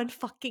no one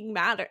fucking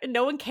matter.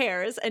 No one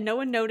cares and no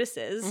one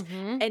notices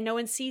Mhm. and no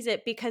one sees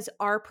it because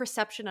our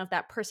perception of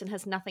that person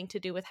has nothing to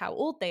do with how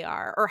old they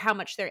are or how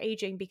much they're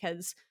aging,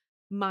 because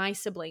my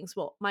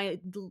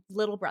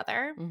little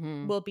brother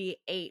Mhm. will be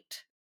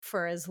 8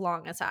 for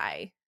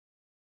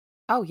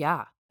Oh,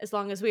 yeah. as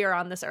long as we are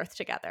on this earth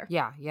together.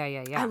 Yeah. Yeah,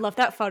 yeah, I yeah. love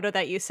that photo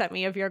that you sent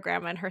me of your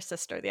grandma and her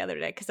sister the other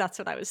day because that's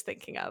what I was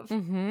thinking of.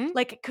 Mhm.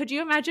 Like, could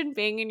you imagine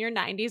being in your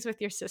 90s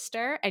with your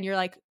sister and you're,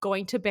 like,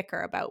 going to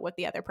bicker about what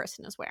the other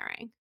person is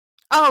wearing?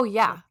 Oh, Like,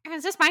 yeah.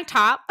 "Is this my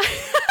top?"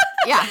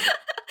 Yeah.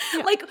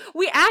 Yeah. Like,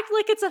 we act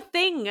like it's a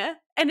thing,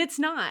 and it's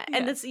not,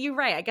 and Yeah. it's you're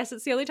right, I guess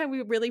it's the only time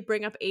we really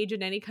bring up age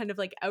in any kind of,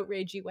 like,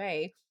 outragey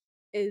way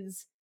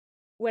is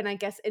when, I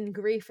guess, in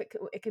grief,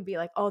 it could be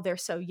like, "Oh, they're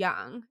so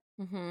young."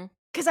 Mhm.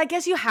 Because I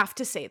guess you have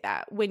to say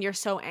that when you're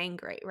so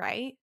angry,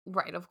 right?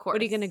 Right, of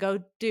What are you gonna course.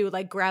 go do,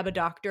 like, grab a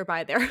doctor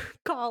by their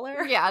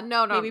collar? Yeah.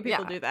 No, no. Maybe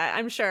people Yeah. do that,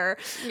 I'm sure,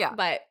 Yeah.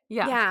 but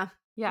Yeah. yeah,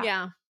 Yeah.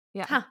 yeah.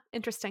 Yeah. Huh,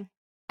 interesting.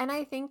 And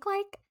I think,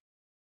 like,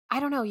 I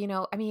don't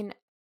know, I mean,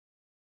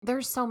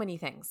 there's so many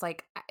things.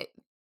 Like,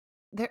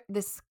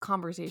 this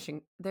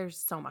conversation, there's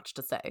so much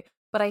to say.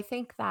 But I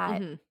think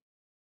that Mhm.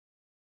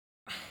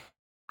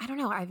 I don't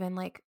know,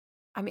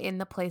 I'm in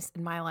the place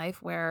in my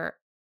life where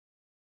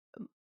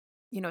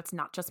it's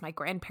not just my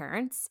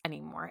grandparents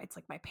anymore. It's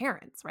like my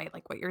parents, right?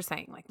 Like what you're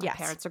saying, like my Yes.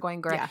 parents are going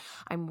gray. Yeah.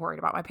 I'm worried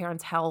about my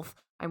parents' health.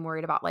 I'm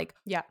worried about like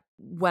Yeah.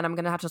 when I'm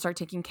going to have to start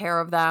taking care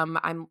of them.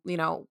 I'm,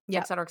 et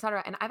Yeah. cetera, et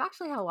cetera. And I've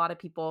actually had a lot of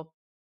people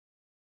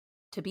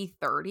to be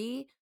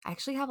 30. I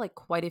actually have like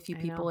quite a few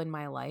I know. people in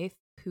my life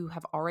who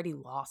have already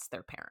lost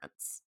their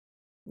parents.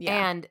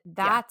 Yeah. And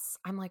Yeah.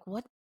 I'm like,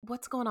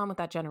 what's going on with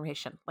that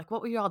generation? Like,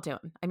 what were you all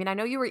doing? I mean, I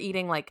know you were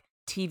eating like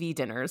TV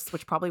dinners,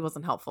 which probably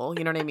wasn't helpful.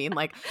 You know what I mean?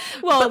 Like,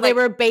 Well, but they like,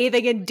 were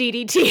bathing in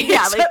DDT.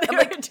 yeah, Is what they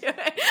were like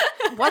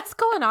doing. what's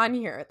going on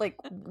here? Like,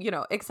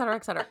 et cetera,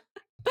 et cetera.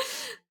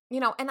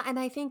 And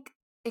I think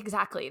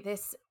exactly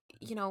this,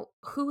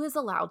 who is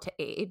allowed to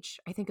age,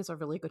 I think is a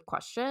really good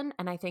question.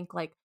 And I think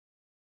like,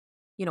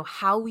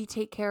 how we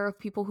take care of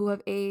people who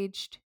have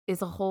aged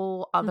is a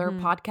whole other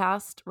Mhm.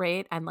 podcast,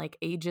 right? And like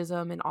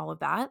ageism and all of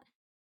that.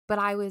 But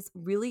I was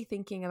really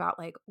thinking about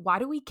like, why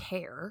do we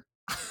care?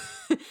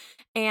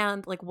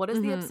 And like, what is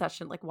the Mhm.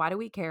 obsession? Like, why do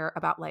we care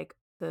about like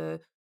the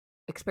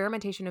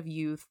experimentation of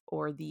youth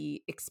or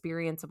the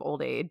experience of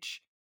old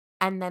age?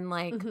 And then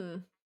like,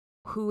 Mhm.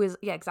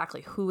 yeah,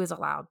 exactly. Who is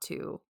allowed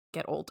to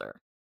get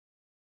older?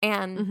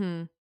 And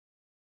Mhm.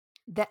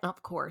 then,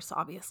 of course,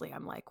 obviously,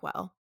 I'm like,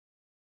 well,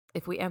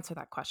 if we answer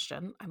that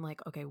question, I'm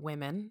like, okay,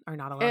 women are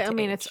not allowed I to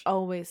mean, it's age.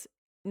 always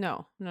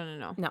no. No, no,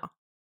 no. No,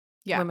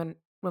 Yeah.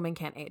 women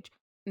can't age.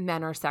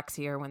 Men are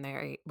sexier when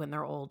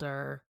they're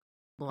older.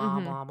 Blah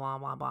Mhm. blah blah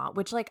blah blah.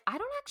 Which like I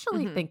don't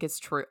actually Mhm. think is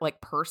true. Like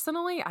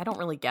personally, I don't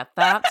really get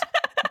that.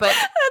 But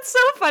That's so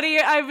funny.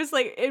 I was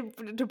like,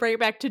 to bring it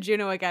back to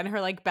Juno again, her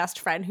like best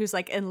friend who's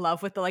like in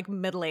love with the like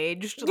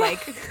middle-aged, like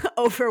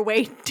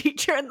overweight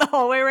teacher in the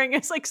hallway wearing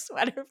his like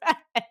sweater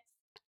vest.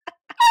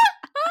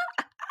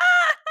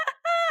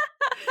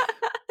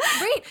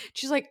 right.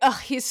 She's like, oh,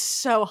 he's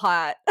so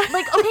hot.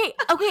 Like,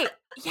 okay.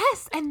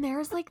 Yes. And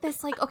there's like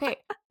this, like, okay.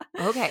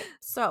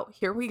 So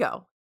here we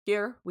go.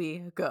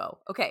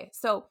 Okay.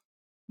 So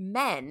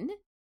men,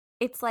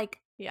 it's like,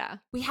 Yeah.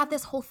 we had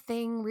this whole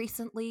thing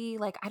recently,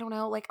 like, I don't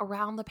know, like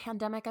around the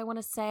pandemic, I want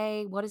to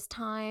say, what is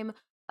time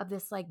of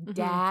this like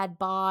dad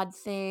bod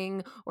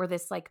thing, or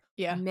this like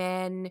Yeah.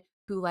 men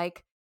who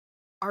like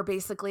are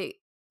basically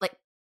like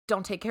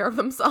don't take care of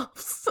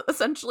themselves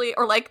essentially,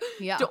 or like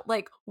Yeah. don't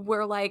like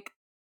we're like,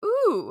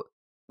 ooh,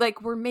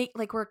 like we're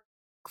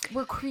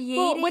creating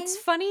Well, what's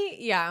funny,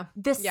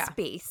 this yeah.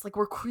 space, like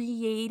we're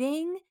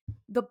creating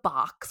the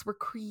box, we're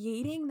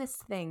creating this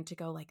thing to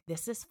go like,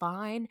 this is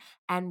fine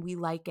and we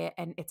like it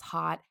and it's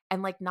hot,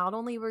 and like not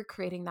only we're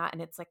creating that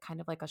and it's like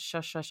kind of like a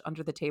shush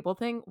under the table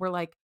thing, we're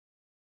like,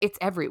 it's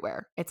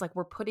everywhere. It's like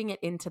we're putting it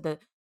into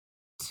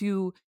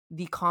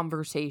the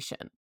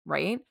conversation,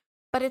 right?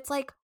 But it's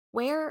like,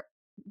 where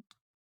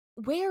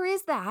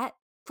is that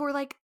for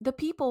like the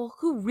people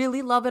who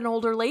really love an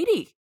older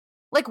lady?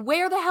 Like,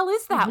 where the hell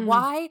is that?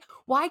 Mhm.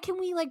 Why can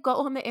we like go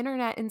on the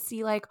internet and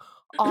see like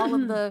all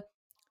of the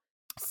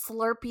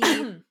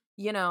Slurpee,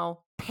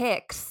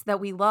 pics that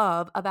we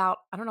love about,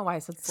 I don't know why I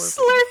said Slurpee.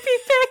 Slurpee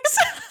pics.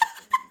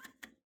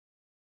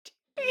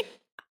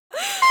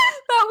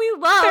 That we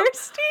love.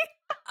 Thirsty?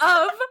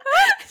 Of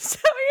So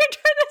you're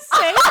trying to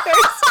say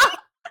thirsty?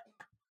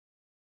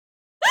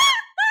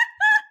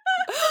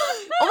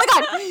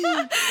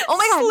 Oh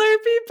my god.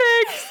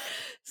 Slurpee pics.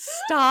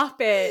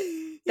 Stop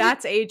it.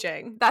 That's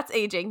aging. That's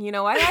aging. You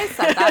know why I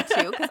said that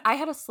too? Because I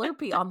had a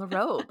Slurpee on the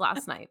road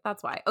last night.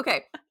 That's why.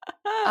 Okay.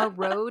 A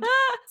road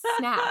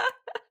snack.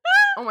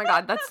 Oh my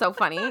god, that's so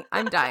funny.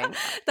 I'm dying.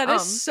 That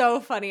is so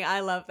funny.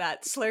 I love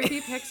that.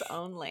 Slurpee pics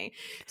only.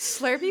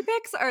 Slurpee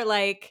pics are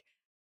like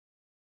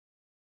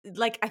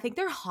I think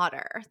they're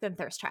hotter than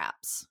thirst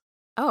traps.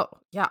 Oh,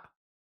 yeah.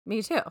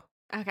 Me too.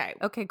 Okay.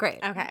 Okay, great.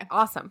 Okay.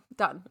 Awesome.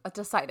 Done.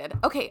 Decided.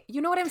 Okay, you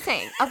know what I'm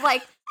saying? Of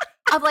like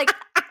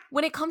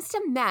when it comes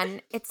to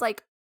men, it's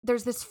like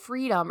there's this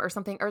freedom or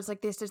something, or it's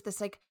like there's just this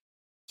like,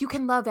 you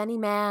can love any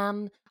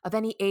man of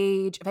any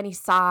age, of any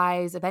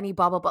size, of any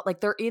blah blah blah. Like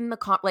they're in the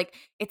like,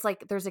 it's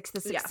like there's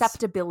this Yes.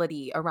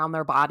 acceptability around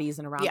their bodies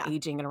and around Yeah.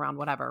 aging and around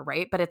whatever,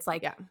 right? But it's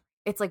like, Yeah.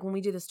 it's like when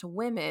we do this to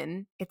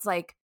women, it's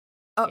like,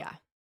 oh, Yeah.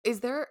 is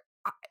there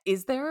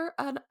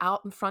an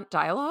out in front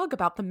dialogue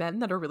about the men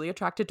that are really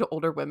attracted to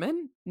older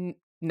women?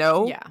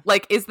 No. Yeah.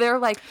 Like, is there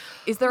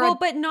Well,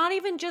 but not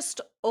even just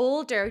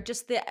older,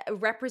 just the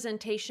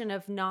representation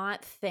of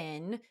not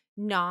thin,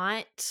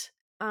 not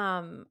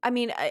I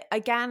mean,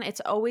 again, it's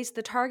always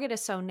the target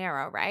is so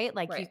narrow, right?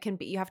 Like Right.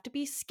 you have to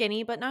be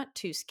skinny but not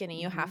too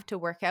skinny. You Mhm. have to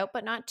work out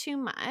but not too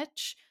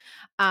much.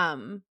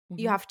 Mhm.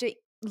 You have to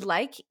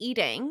like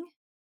eating,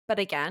 but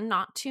again,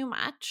 not too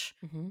much.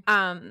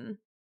 Mhm.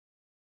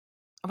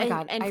 Oh my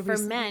god, And I for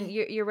men,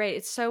 recently you're right.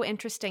 It's so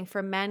interesting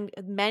for men.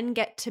 Men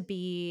get to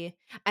be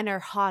and are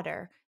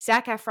hotter.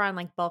 Zac Efron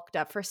like bulked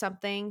up for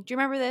something. Do you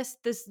remember this?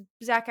 This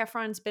Zac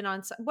Efron's been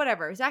on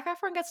whatever. Zac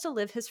Efron gets to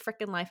live his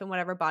freaking life in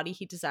whatever body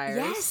he desires.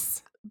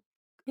 Yes.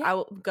 Yeah. I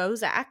will go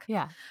Zac.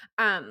 Yeah.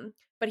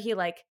 But he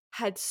like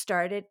had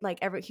started like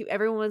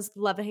everyone was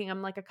loving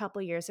him like a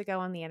couple years ago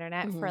on the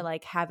internet for Mhm.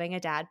 like having a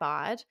dad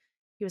bod.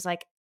 He was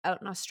like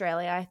out in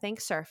Australia, I think,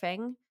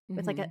 surfing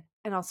with like Mhm.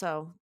 and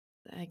also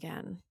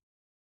again,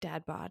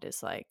 dad bod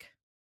is like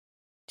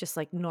just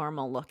like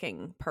normal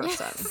looking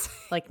person. Yes.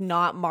 Like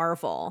not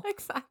Marvel.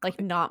 Exactly. Like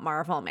not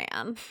Marvel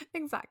man.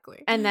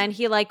 Exactly. And then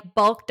he like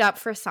bulked up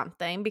for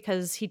something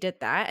because he did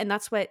that. And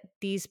that's what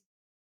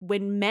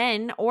when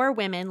men or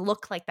women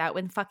look like that,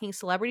 when fucking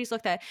celebrities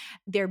look that,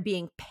 they're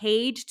being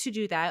paid to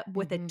do that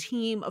with a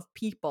team of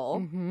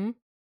people. Mhm.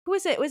 Who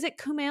is it? Was it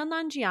Kumail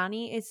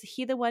Nanjiani? Is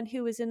he the one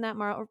who was in that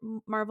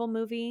Marvel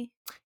movie?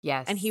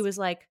 Yes. And he was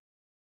like,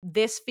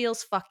 this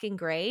feels fucking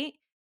great.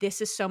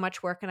 This is so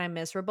much work and I'm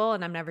miserable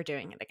and I'm never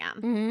doing it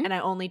again. Mhm. And I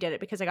only did it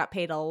because I got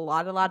paid a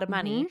lot of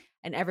money Mhm.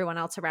 and everyone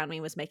else around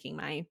me was making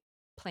my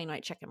plain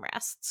white chicken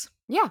breasts.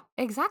 Yeah,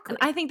 exactly.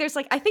 And I think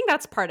I think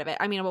that's part of it.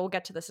 I mean, we'll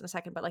get to this in a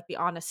second, but like the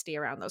honesty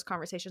around those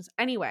conversations.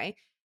 Anyway,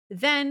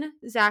 then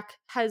Zac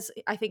has,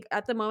 I think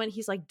at the moment,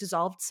 he's like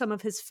dissolved some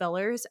of his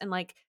fillers and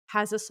like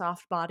has a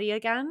soft body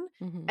again.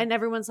 Mhm. And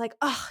everyone's like,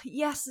 oh,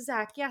 yes,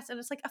 Zac, yes. And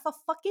it's like, if a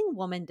fucking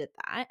woman did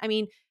that, I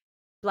mean,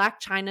 Black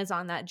China's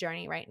on that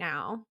journey right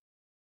now.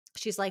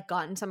 She's like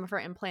gotten some of her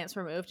implants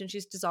removed and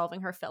she's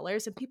dissolving her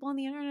fillers. And people on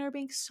the internet are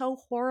being so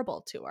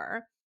horrible to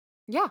her.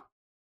 Yeah.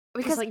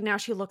 Because like now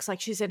she looks like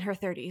she's in her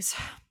 30s.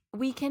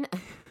 We can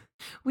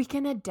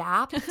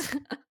adapt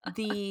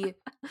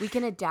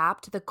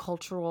the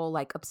cultural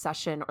like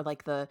obsession or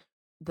like the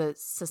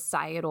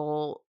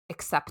societal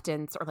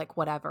acceptance or like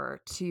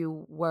whatever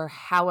to where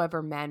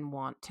however men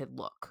want to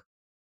look.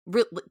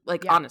 Really,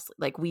 like honestly,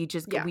 like we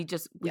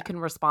can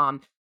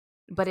respond.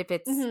 But if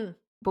it's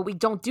but we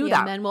don't do Yeah,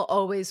 that. men will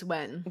always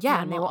win. Yeah,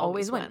 Men and they will will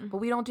always win. But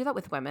we don't do that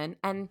with women.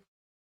 And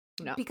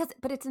No.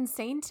 but it's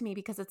insane to me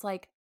because it's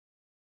like,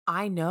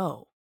 I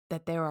know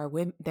that there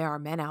are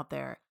men out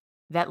there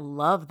that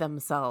love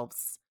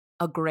themselves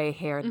a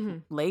gray-haired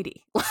Mhm.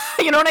 lady.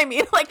 You know what I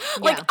mean? Like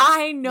Yeah.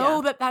 I know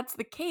Yeah. that that's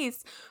the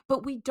case,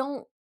 but we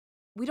don't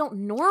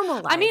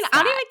normalize I mean, I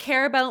don't that. even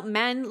care about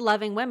men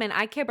loving women.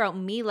 I care about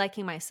me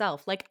liking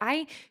myself. Like,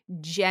 I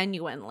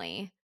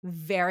genuinely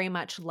very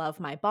much love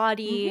my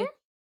body. Mhm.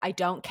 I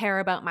don't care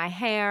about my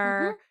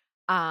hair.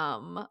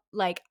 Mhm.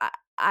 Like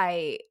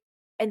I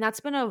and that's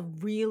been a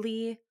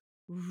really,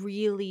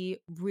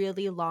 really,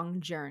 really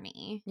long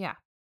journey. Yeah.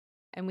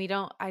 And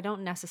I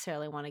don't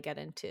necessarily want to get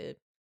into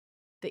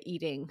the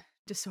eating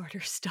disorder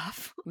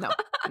stuff. No.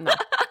 No.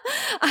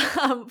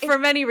 For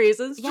many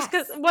reasons. Just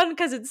Yes.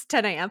 because it's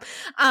 10 a.m.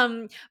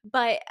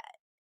 But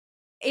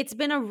it's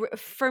been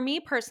for me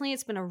personally,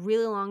 it's been a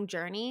really long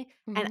journey,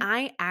 and Mhm.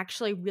 I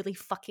actually really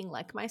fucking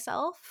like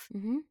myself,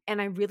 Mhm.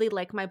 and I really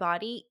like my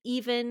body,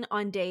 even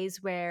on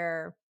days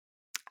where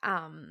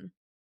um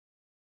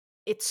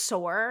it's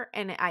sore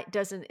and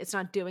it's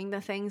not doing the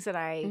things that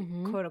I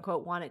Mhm. quote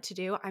unquote want it to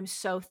do. I'm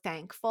so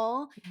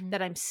thankful Mhm.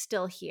 that I'm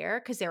still here,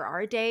 because there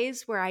are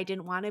days where I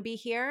didn't want to be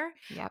here.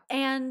 Yep.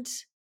 And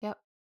Yep.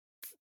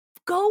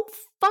 go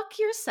fuck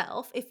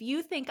yourself if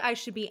you think I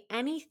should be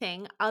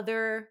anything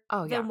other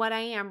Oh, yeah. than what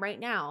I am right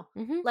now.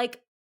 Mhm.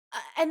 Like,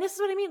 and this is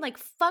what I mean. Like,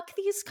 fuck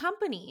these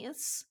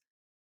companies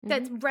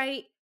that Mhm.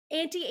 write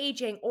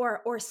anti-aging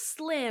or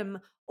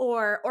slim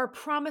or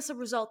promise a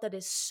result that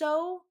is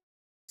so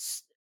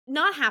s-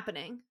 not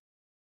happening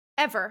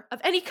ever of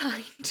any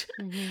kind,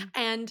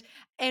 Mhm.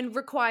 and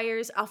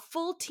requires a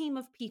full team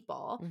of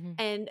people Mhm.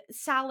 and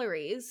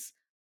salaries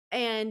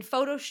and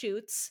photo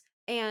shoots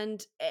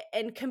and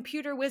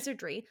computer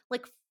wizardry.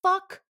 Like,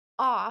 fuck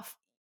off.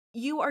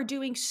 You are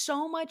doing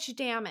so much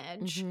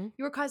damage. Mhm.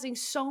 You are causing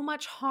so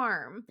much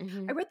harm. I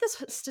Mhm. read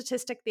this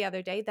statistic the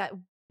other day that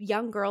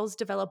young girls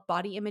develop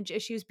body image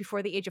issues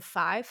before the age of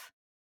 5.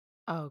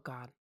 Oh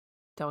god.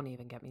 Don't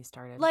even get me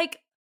started. Like,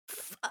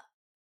 f- uh,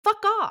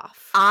 fuck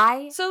off.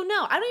 I So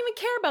no, I don't even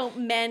care about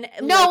men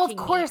No, of liking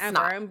me course ever.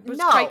 not. And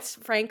quite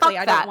No. frankly,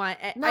 Fuck I don't that. want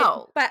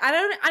No. but I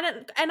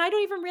don't, and I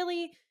don't even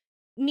really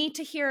need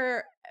to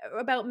hear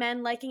about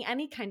men liking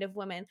any kind of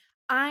women.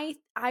 I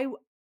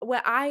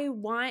what I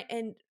want,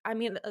 and I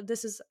mean,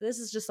 this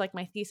is just like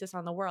my thesis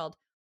on the world.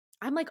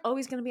 I'm like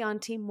always going to be on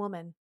team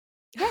woman.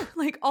 Yeah.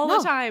 Like, all the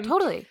No. time.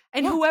 Totally.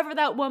 And Yeah. whoever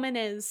that woman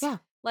is, Yeah.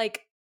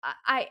 like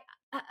I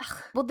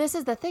Well, this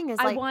is the thing is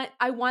like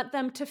I want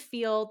them to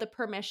feel the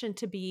permission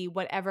to be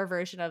whatever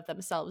version of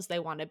themselves they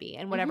want to be,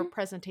 and whatever Mhm.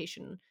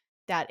 presentation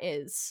that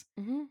is.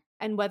 Mhm.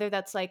 And whether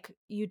that's like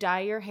you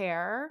dye your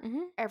hair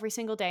Mhm. every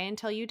single day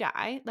until you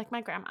die, like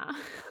my grandma,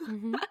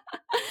 Mhm.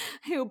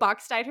 who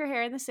box dyed her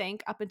hair in the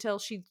sink up until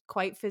she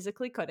quite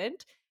physically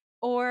couldn't,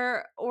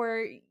 or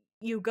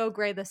you go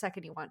gray the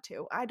second you want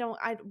to.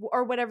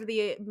 Or whatever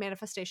the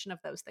manifestation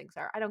of those things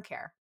are. I don't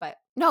care. But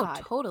No, God.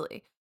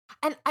 totally.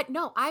 And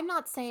I'm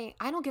not saying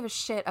I don't give a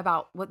shit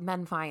about what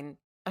men find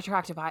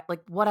attractive.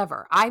 Like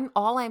whatever.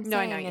 All I'm No,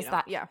 I know saying you is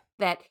don't. Yeah.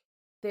 that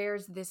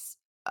there's this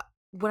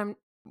when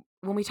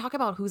we talk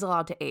about who's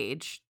allowed to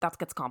age, that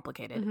gets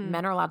complicated. Mhm.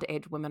 Men are allowed to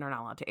age, women are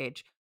not allowed to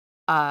age.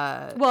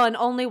 Well, and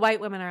only white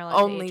women are allowed to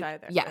age Only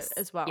either yes.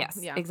 as well. Yes,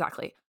 Yeah.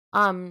 exactly.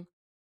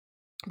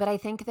 But I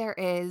think there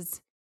is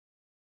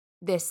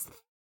this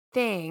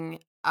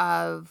thing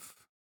of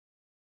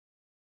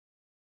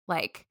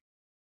like,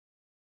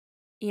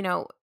 you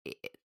know,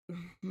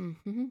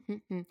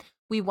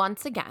 we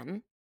once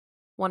again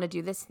want to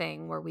do this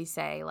thing where we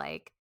say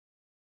like,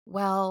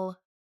 well,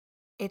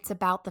 it's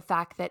about the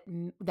fact that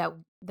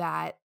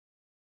that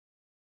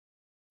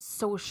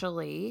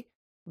socially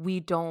we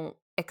don't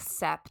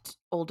accept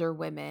older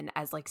women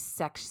as like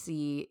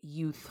sexy,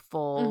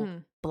 youthful,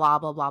 Mhm. blah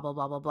blah blah blah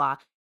blah blah blah.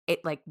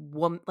 It like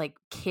like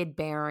kid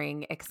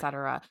bearing,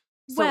 etc.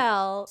 So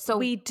Well, so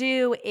we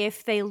do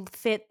if they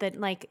fit that,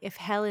 like if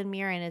Helen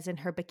Mirren is in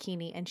her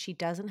bikini and she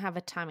doesn't have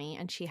a tummy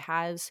and she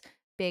has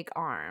big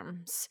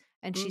arms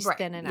and she's right,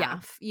 thin yeah,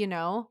 enough, you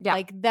know? yeah.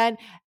 Like then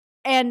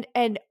and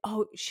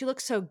oh, she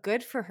looks so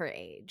good for her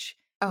age.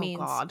 Oh Means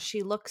God.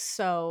 she looks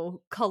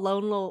so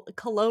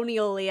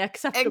colonially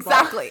acceptable.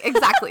 Exactly,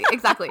 exactly,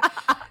 exactly.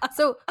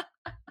 So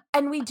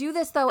and we do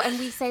this though, and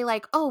we say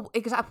like, oh,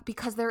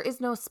 because there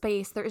is no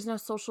space, there is no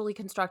socially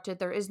constructed,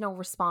 there is no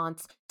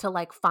response to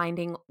like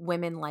finding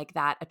women like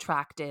that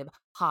attractive,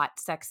 hot,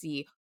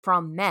 sexy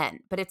from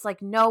men. But it's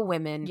like, no,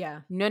 women,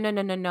 Yeah. no, no,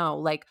 no, no, no.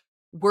 Like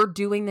we're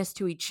doing this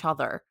to each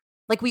other.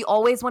 Like we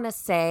always want to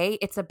say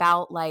it's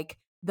about like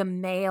the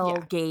male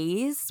Yeah.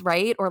 gaze,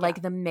 right? Or Yeah.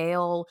 like the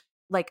male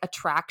like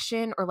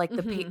attraction, or like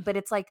Mhm. but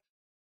it's like,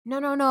 no,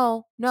 no,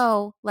 no,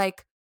 no.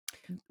 Like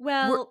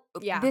we're Well,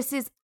 yeah. this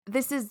is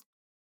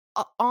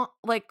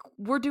like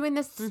we're doing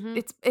this, Mhm.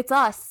 it's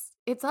us,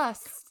 it's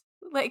us,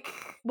 like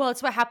Well,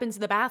 it's what happens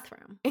in the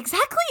bathroom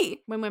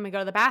exactly. when women go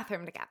to the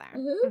bathroom together.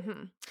 Mhm.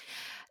 Mhm.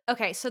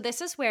 Okay, so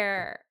this is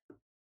where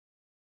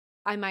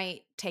I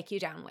might take you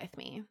down with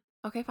me.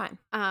 Okay, fine.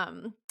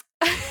 Um,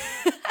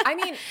 I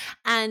mean,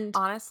 And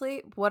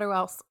honestly, what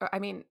else? I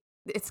mean,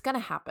 it's gonna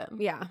happen.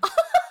 yeah.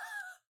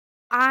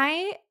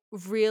 I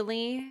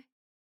really,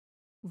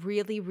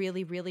 really,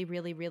 really, really,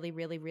 really, really,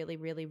 really, really,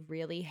 really,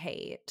 really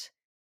hate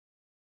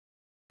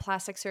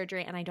plastic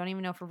surgery, and I don't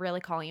even know if we're really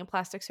calling it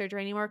plastic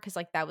surgery anymore because,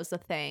 like, that was the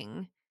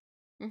thing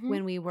Mhm,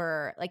 when we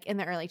were, like, in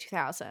the early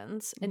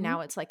 2000s, and mhm, now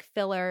it's, like,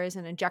 fillers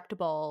and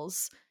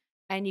injectables,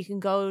 and you can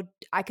go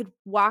I could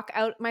walk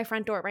out my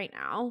front door right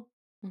now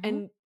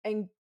mhm,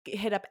 and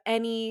hit up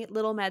any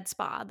little med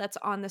spa that's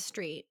on the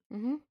street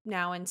mhm,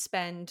 now and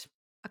spend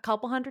a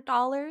couple $100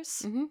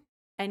 mhm,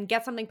 and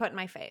get something put in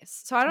my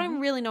face. So I don't even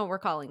mhm, really know what we're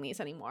calling these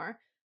anymore,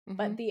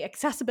 but mhm, the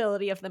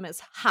accessibility of them is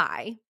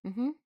high.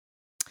 mhm.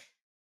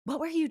 What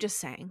were you just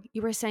saying?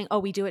 You were saying, "Oh,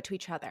 we do it to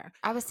each other."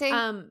 I was saying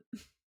Um,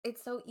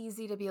 it's so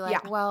easy to be like,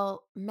 yeah.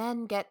 well,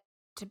 men get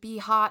to be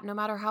hot no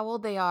matter how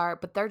old they are,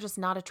 but they're just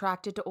not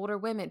attracted to older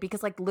women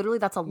because, like, literally,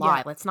 that's a Yeah.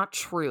 lie. That's not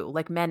true.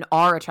 Like, men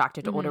are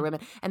attracted to older Mhm.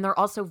 women, and they're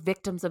also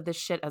victims of this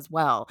shit as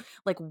well.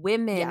 Like,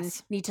 women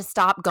Yes. need to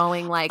stop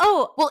going, like,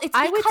 Oh, well, it's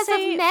I would because of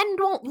say men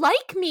won't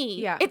like me.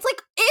 yeah. It's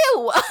like,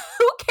 ew,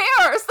 who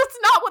cares? That's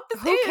not what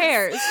this Who is.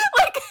 cares?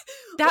 Like,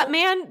 That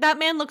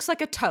man looks like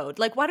a toad.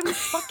 Like, why do we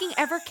fucking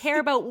ever care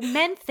about what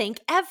men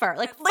think ever?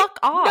 Like, like, fuck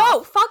no,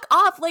 off. fuck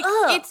off. Like,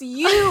 Ugh. it's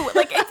you.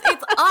 Like,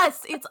 it's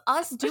us. It's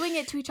us doing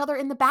it to each other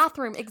in the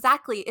bathroom.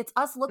 Exactly. It's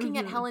us looking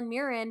at Mhm. Helen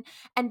Mirren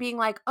and being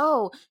like,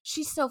 oh,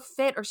 she's so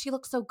fit or she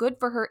looks so good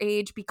for her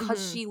age because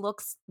Mhm. she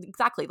looks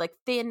exactly like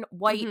thin,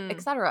 white, Mhm.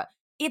 etc.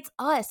 It's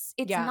us.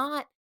 It's Yeah.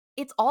 not,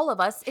 it's all of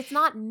us. It's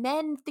not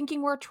men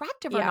thinking we're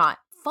attractive or Yeah. not.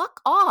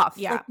 Fuck off.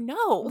 Yeah. Like,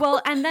 no. Well,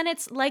 and then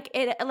it's like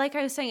I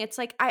was saying, it's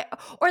like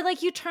or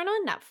like you turn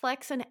on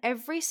Netflix and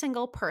every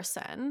single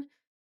person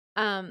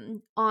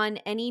on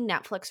any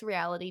Netflix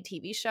reality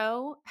TV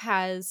show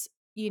has,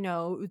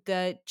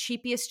 the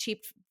cheapest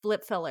cheap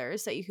lip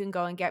fillers that you can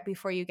go and get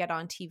before you get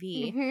on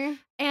TV. Mm-hmm.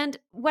 And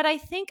what I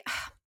think,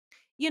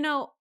 you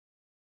know,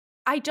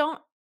 I don't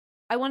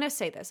I want to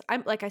say this.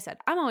 I'm like I said,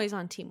 I'm always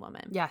on team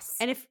woman. Yes.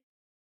 And if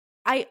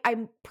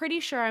I'm pretty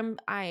sure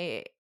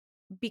I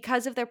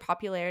because of their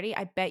popularity,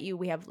 I bet you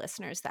we have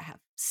listeners that have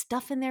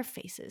stuff in their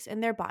faces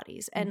and their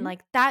bodies. And Mm-hmm.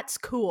 like that's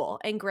cool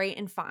and great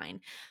and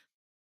fine.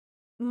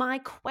 My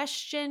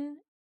question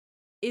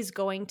is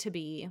going to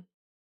be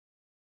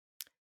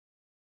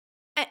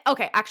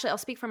okay, actually, I'll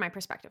speak from my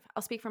perspective.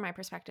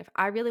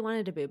 I really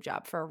wanted a boob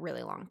job for a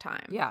really long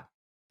time. Yeah.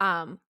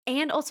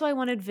 And also I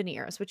wanted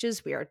veneers, which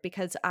is weird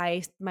because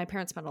my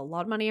parents spent a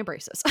lot of money on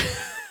braces.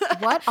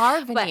 What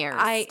are But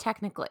veneers,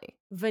 technically?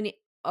 vene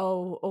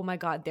oh my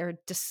god,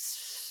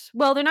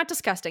 well, they're not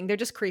disgusting. They're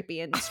just creepy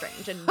and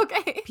strange and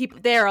Okay. people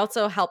there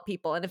also help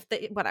people and if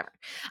they whatever.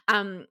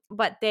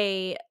 But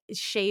they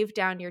shave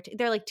down your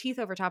they're like teeth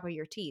over top of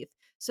your teeth.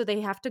 So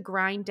they have to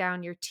grind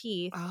down your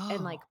teeth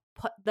and like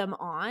Oh, put them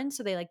on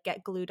so they like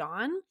get glued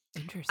on.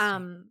 interesting.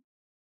 Um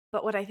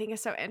but what I think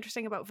is so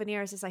interesting about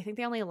veneers is I think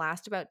they only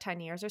last about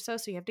 10 years or so.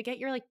 So you have to get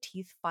your like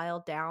teeth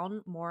filed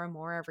down more and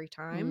more every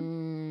time.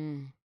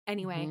 Mm.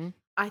 Anyway, Mhm.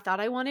 I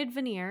thought I wanted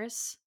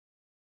veneers.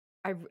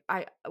 I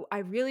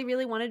really,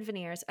 really wanted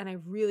veneers and I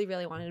really,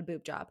 really wanted a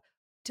boob job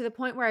to the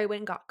point where I went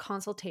and got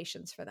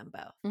consultations for them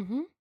both.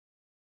 Mhm.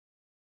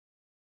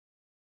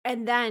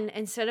 And then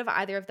instead of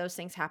either of those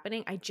things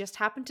happening, I just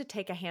happened to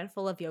take a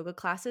handful of yoga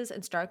classes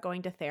and start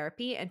going to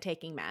therapy and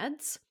taking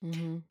meds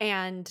Mhm.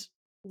 and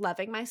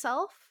loving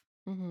myself.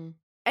 Mhm.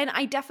 And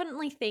I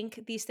definitely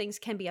think these things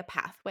can be a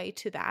pathway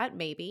to that,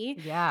 maybe.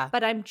 Yeah.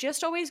 But I'm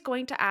just always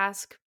going to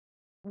ask,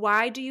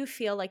 why do you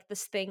feel like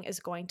this thing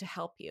is going to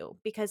help you?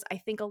 Because I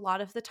think a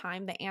lot of the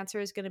time the answer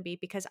is going to be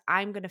because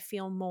I'm going to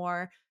feel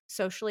more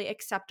socially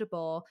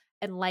acceptable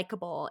and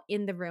likable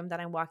in the room that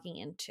I'm walking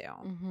into.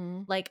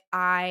 Mhm. Like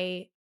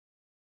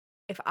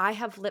if I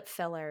have lip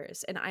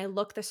fillers and I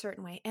look the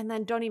certain way, and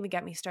then don't even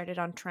get me started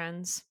on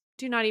trends.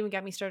 Do not even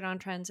get me started on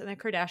trends and the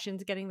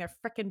Kardashians getting their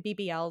freaking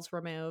BBLs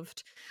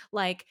removed.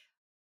 Like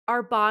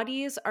our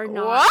bodies are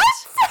not.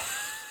 What?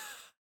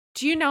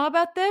 Do you know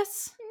about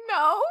this?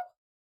 No.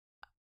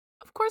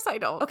 Of course I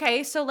don't.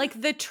 Okay, so like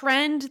the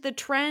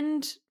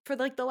trend for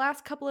like the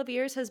last couple of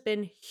years has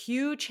been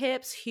huge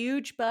hips,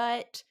 huge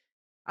butt.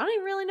 I don't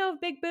even really know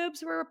if big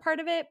boobs were a part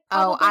of it.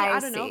 Oh, Probably, I I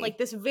don't know, like see.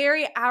 this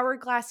very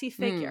hourglassy Mm.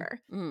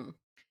 figure. Mm.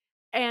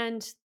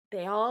 And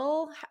they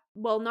all,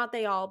 well, not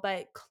they all,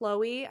 but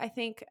Chloe, I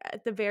think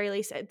at the very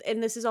least,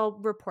 and this is all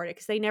reported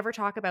because they never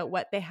talk about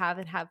what they have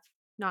and have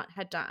not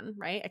had done,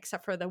 right?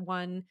 Except for the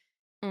one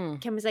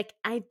Mm. Kim was like,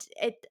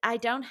 I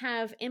don't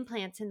have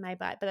implants in my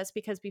butt, but that's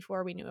because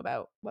before we knew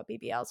about what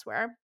BBLs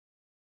were.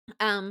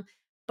 Um,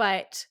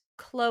 but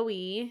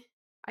Chloe,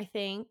 I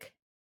think,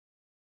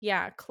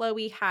 yeah,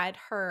 Chloe had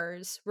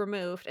hers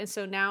removed, and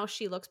so now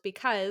she looks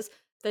because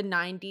the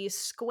 '90s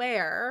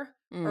square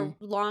Mm. or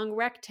long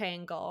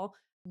rectangle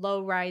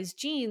low rise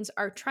jeans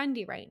are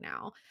trendy right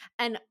now,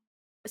 and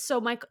so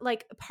my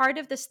like part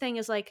of this thing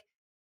is like,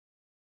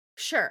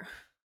 sure,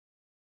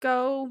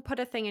 go put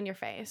a thing in your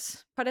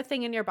face, put a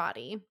thing in your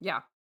body.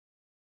 Yeah.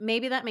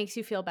 maybe that makes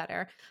you feel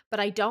better, but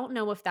I don't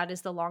know if that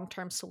is the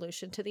long-term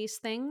solution to these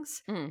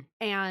things. Mm.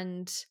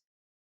 And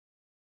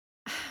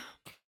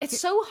it's Here-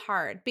 so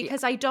hard Yeah.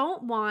 because I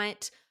don't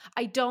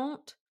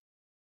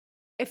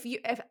if you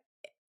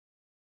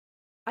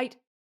I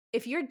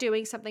if you're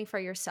doing something for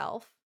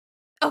yourself.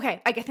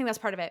 Okay, I think that's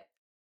part of it.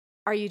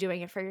 Are you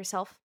doing it for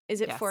yourself?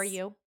 Is it for Yes.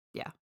 you?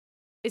 Yeah.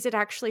 Is it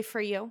actually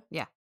for you?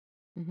 Yeah.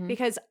 Hmm.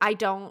 Because I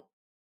do,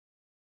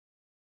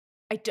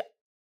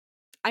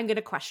 I'm going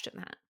to question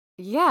that.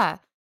 Yeah.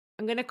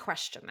 I'm going to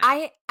question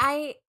that.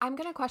 I'm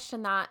gonna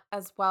question that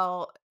as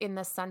well in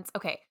the sense.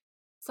 Okay,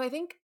 so I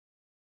think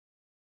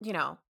you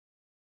know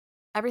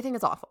everything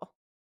is awful,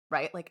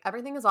 right? Like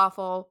everything is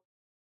awful.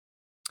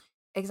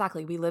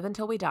 Exactly. We live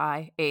until we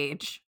die.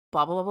 Age.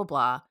 Blah blah blah blah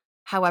blah.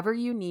 However,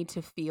 you need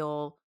to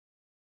feel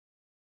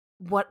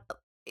what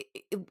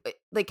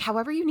like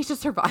however you need to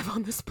survive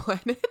on this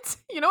planet.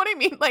 You know what I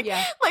mean? Like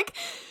Yeah. like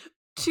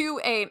to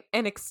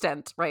an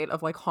extent, right,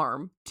 of like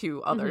harm to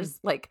Mhm. others.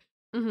 Like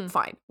Mhm.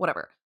 fine,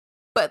 whatever.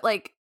 But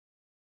like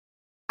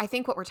I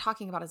think what we're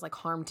talking about is like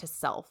harm to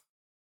self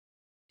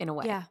in a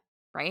way, Yeah.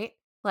 right?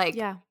 Like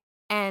Yeah.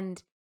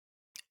 and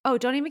Oh,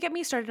 don't even get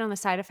me started on the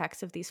side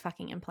effects of these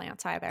fucking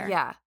implants either.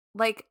 yeah,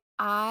 like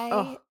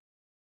Oh,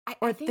 I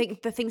or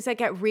think the things that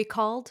get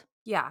recalled.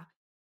 yeah.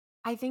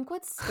 I think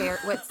what's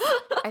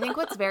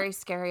very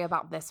scary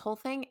about this whole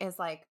thing is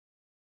like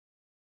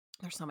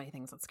there's so many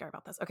things that scare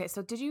about this. Okay,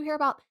 so did you hear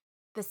about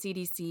the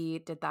CDC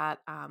did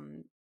that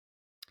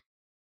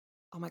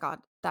oh my god,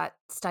 that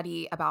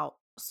study about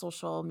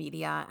social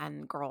media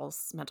and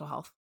girls' mental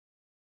health?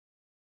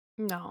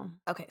 No.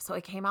 Okay, so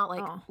it came out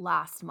like Oh.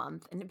 last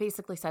month and it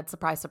basically said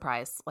surprise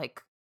surprise,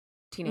 like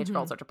teenage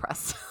girls Mhm. are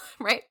depressed,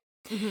 right?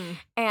 Mhm.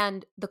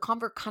 And the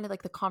kind of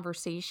like the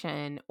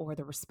conversation or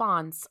the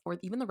response or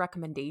even the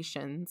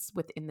recommendations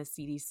within the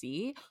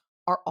CDC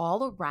are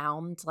all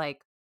around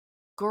like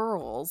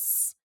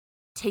girls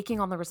taking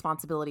on the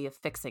responsibility of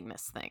fixing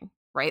this thing,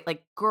 right? Like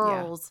Yeah.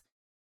 girls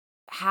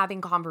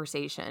having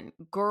conversation,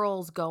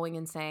 girls going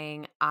and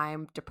saying,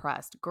 I'm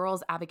depressed,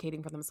 girls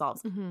advocating for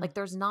themselves. Mhm. Like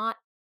there's not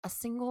a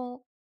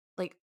single,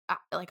 like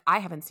I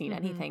haven't seen Mhm.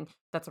 anything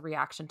that's a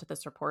reaction to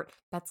this report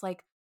that's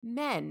like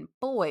men,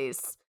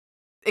 boys,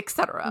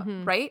 etc.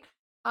 Mhm. Right?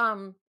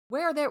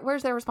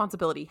 Where's their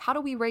responsibility? How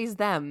do we raise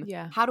them?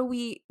 Yeah. How do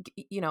we,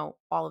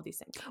 all of these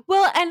things?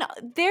 Well, and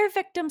they're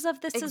victims of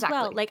this as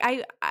well. Exactly. Like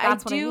I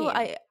That's what I do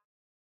mean.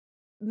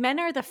 men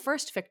are the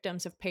first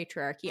victims of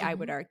patriarchy, I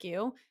would Mhm.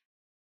 argue.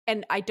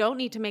 And I don't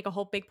need to make a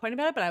whole big point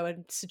about it, but I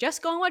would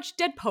suggest go and watch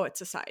Dead Poet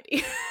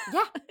Society.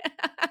 Yeah.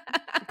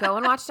 Go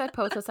and watch Dead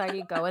Poet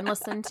Society. Go and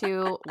listen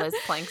to Liz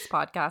Plank's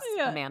podcast,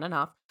 Yeah. Man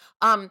Enough.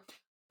 Um,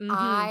 Mhm.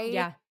 I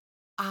Yeah.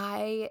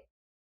 I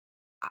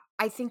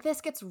I think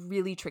this gets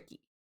really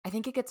tricky. I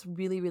think it gets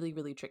really, really,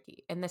 really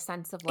tricky in the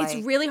sense of It's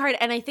like, really hard,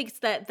 and I think it's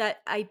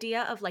that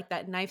idea of, like,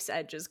 that knife's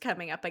edge is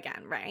coming up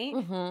again, right?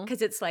 mhm,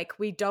 Because it's like,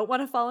 we don't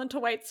wanna fall into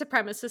white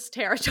supremacist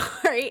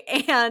territory,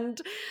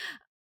 and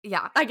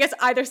yeah, I guess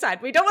either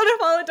side. We don't wanna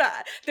fall into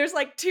there's,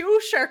 like, 2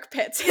 shark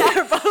pits, and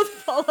they're yes, both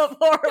full of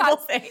horrible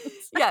yes,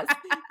 things. yes,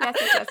 yes, yes,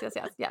 yes, yes,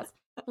 yes, yes.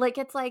 Like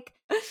it's like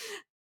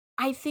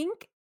I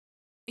think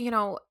you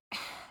know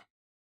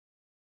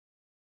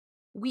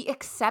we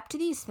accept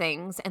these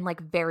things in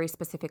like very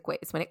specific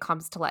ways when it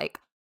comes to like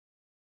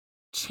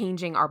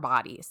changing our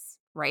bodies,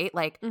 right?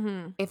 Like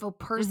Mhm. if a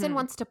person Mhm.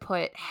 wants to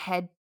put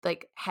head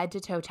to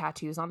toe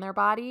tattoos on their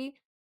body,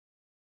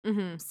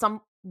 Mhm.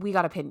 some we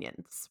got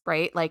opinions,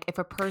 right? Like if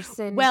a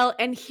person Well,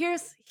 and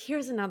here's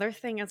another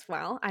thing as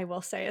well, I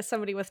will say as Mhm.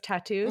 somebody with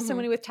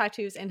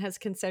tattoos and has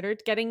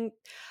considered getting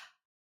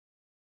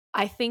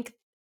I think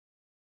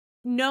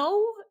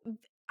no,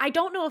 I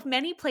don't know of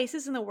many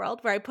places in the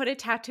world where I put a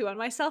tattoo on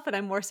myself and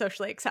I'm more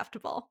socially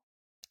acceptable.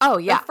 Oh,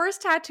 The yeah,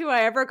 first tattoo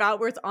I ever got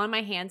where it's on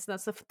my hands, and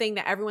that's the thing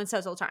that everyone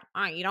says all the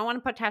time. You don't want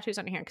to put tattoos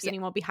on your hand because yeah, then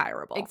you won't be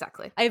hireable.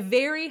 exactly. I have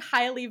very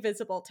highly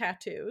visible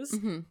tattoos,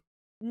 Mhm.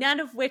 none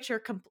of which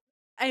are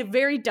I have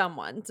very dumb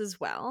ones as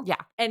well.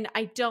 Yeah. And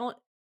I don't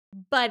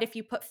but if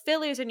you put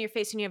fillers in your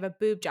face and you have a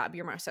boob job,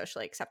 you're more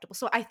socially acceptable.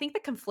 So I think the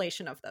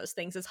conflation of those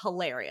things is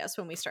hilarious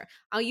when we start.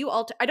 I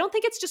don't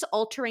think it's just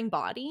altering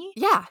body.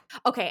 Yeah.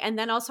 Okay, and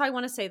then also I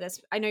want to say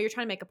this. I know you're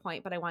trying to make a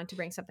point, but I wanted to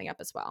bring something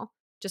up as well.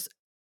 Just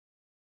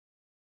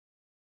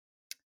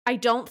I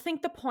don't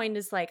think the point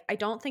is like I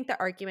don't think the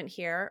argument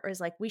here is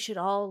like we should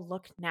all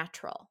look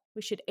natural.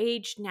 We should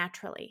age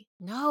naturally.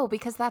 No,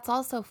 because that's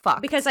also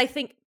Because fucked. I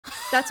think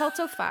that's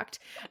also fucked.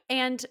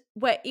 And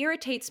what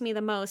irritates me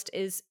the most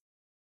is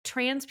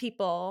trans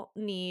people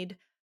need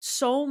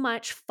so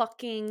much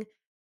fucking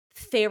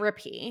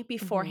therapy Mhm.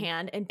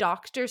 beforehand and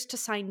doctors to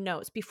sign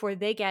notes before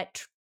they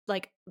get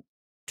like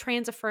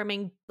trans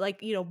affirming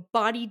like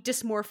body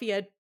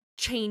dysmorphia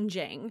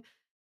changing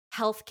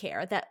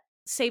healthcare that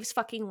saves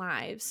fucking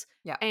lives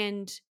Yeah.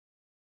 and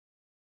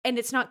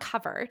it's not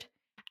covered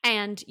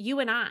and you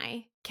and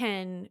I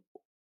can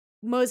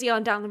mosey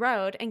on down the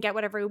road and get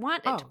whatever we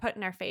want it to Oh. put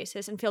in our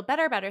faces and feel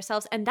better about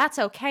ourselves and that's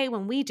okay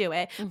when we do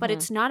it but Mhm.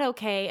 it's not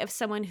okay if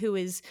someone who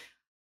is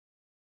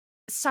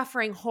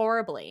suffering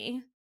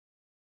horribly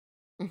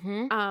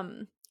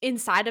Mhm.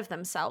 inside of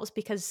themselves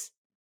because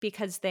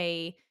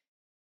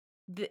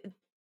th-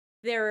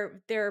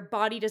 their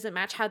body doesn't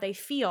match how they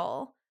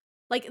feel.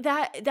 Like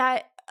that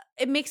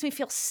it makes me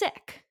feel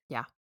sick.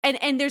 Yeah.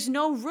 And there's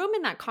no room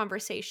in that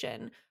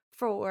conversation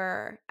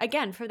for,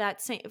 again, for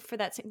that same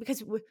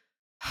because Mhm.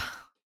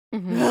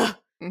 Ugh.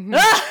 Mhm.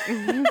 Ah!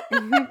 Mhm.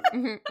 Mhm.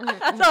 Mhm. Mhm.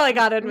 That's all I Mhm.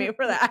 got in Mhm. me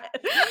for Mhm.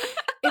 that.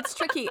 It's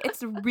tricky.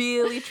 It's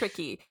really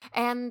tricky.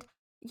 And,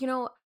 you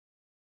know,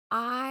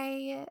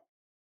 I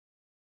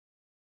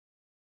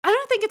I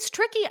don't think it's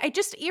tricky. It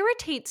just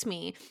irritates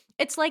me.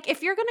 It's like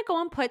if you're going to go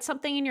and put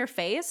something in your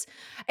face,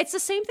 it's the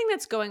same thing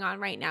that's going on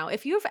right now.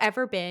 If you've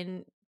ever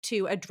been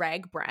to a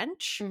drag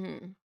brunch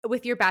Mhm.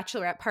 with your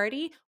bachelorette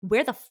party,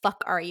 where the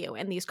fuck are you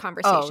in these Oh,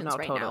 conversations no,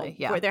 right now totally.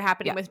 Yeah. where they're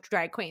happening Yeah. with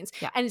drag queens?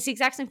 Yeah. And it's the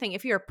exact same thing.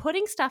 If you're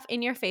putting stuff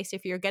in your face,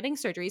 if you're getting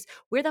surgeries,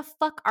 where the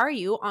fuck are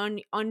you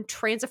on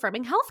trans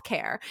affirming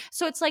healthcare?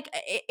 So it's like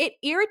it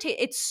irritates.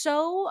 It's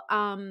so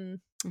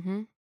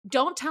Mhm.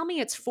 don't tell me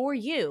it's for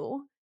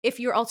you if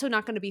you're also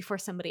not going to be for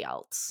somebody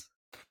else.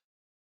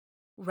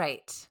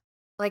 Right.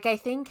 Like, I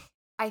think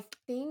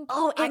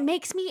Oh, it I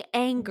makes me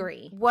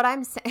angry. what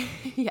I'm saying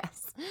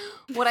yes.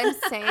 What I'm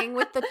saying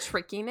with the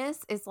trickiness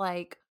is,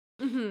 like,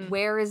 Mhm.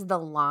 where is the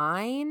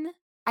line,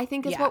 I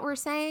think is what Yeah. we're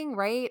saying,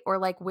 right? Or,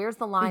 like, where's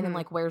the line and, Mhm.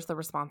 like, where's the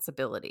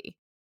responsibility?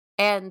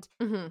 And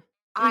Mhm.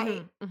 I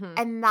Mhm. Mhm.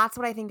 and that's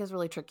what I think is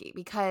really tricky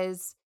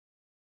because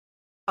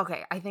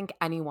okay, I think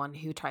anyone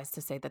who tries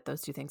to say that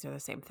those 2 things are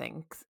the same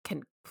thing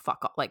can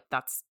fuck off, like,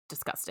 that's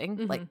disgusting,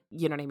 like, Mhm.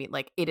 you know what I mean?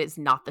 Like, it is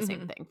not the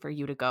same Mhm. thing for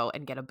you to go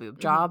and get a boob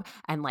Mhm. job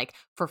and, like,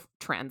 for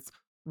trans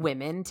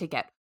women to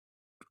get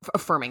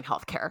affirming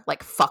healthcare,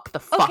 like, fuck the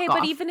Okay, fuck but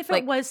off, even if it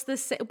like was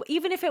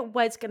even if it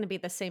was going to be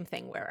the same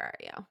thing, where are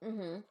you?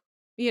 Mhm.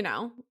 You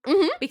know?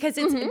 Mhm. Mhm. Because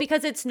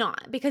it's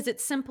not. Because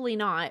it's simply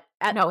not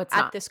No, it's at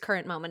not. this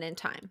current moment in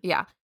time.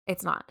 Yeah,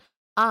 it's not.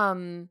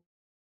 Um,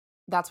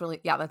 that's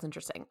really yeah, that's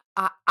interesting.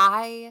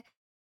 I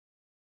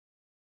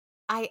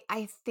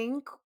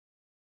think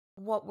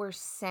what we're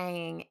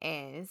saying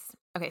is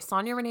okay,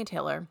 Sonia Renee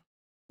Taylor,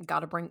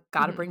 gotta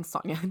Mhm. bring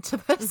Sonia into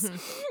this,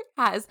 Mhm.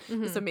 has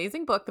this Mhm.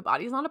 amazing book, The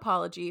Body's Not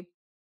Apology,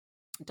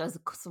 does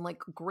some, like,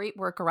 great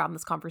work around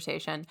this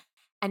conversation,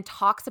 and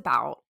talks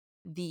about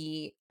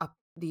the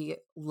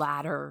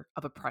ladder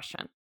of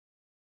oppression,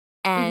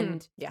 Mhm.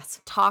 and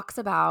Yes. talks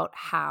about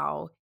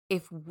how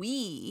if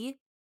we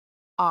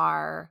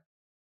are,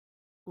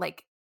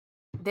 like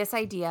this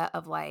idea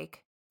of,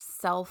 like,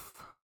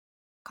 self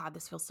God,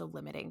 this feels so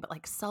limiting, but,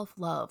 like,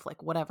 self-love,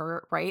 like,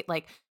 whatever, right?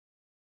 Like,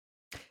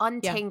 Yeah.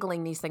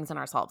 untangling these things in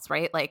ourselves,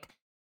 right? Like,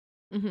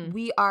 Mhm.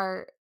 we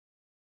are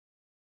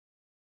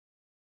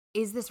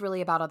is this really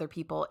about other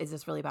people? Is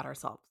this really about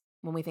ourselves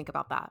when we think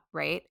about that,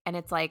 right? And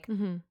it's like,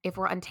 Mhm. if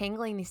we're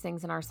untangling these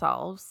things in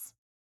ourselves,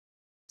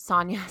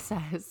 Sonia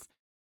says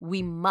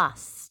we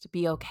must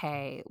be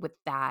okay with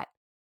that,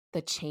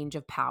 the change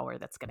of power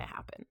that's going to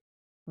happen.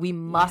 We Yeah.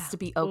 must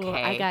be Oh,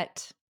 I okay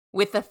got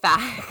with the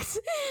fact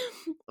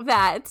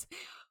that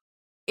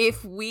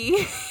if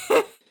we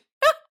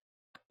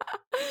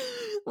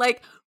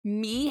like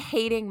me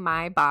hating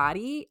my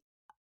body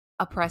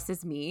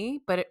oppresses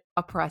me, but it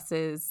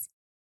oppresses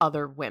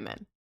other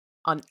women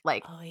on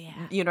like Oh,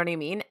 yeah. you know what I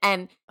mean?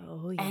 And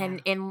Oh,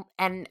 and yeah. and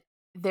and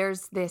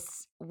there's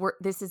this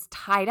is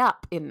tied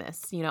up in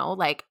this, you know,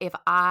 like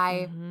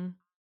Mhm.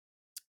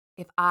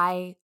 if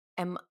I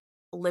am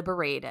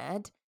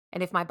liberated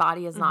and if my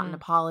body is not an Mhm.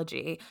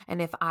 apology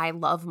and if I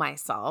love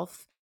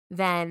myself,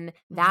 then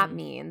that Mhm.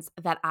 means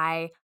that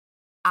I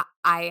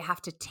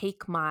have to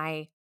take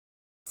my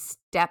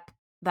step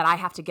that I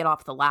have to get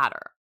off the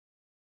ladder,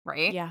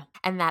 right? Yeah.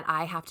 And that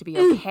I have to be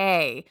Mm.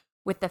 okay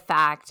with the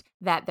fact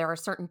that there are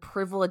certain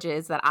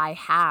privileges that I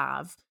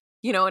have,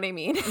 you know what I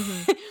mean?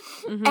 Mhm.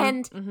 Mhm.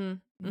 And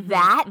Mhm. Mhm.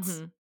 that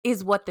Mhm.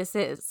 is what this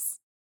is.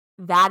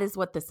 That is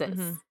what this is.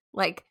 Mhm.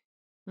 Like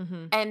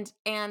Mhm.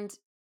 and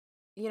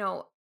you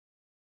know,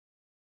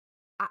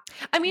 I,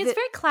 I mean, it's the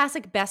very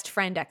classic best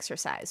friend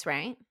exercise,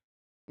 right?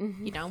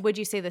 mhm. Would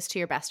you say this to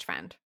your best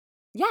friend?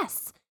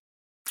 Yes.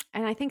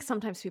 And I think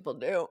sometimes people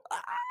do.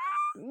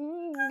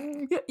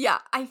 Yeah,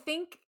 I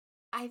think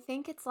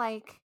it's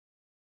like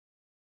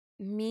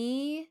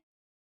me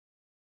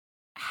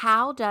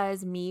how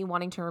does me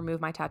wanting to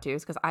remove my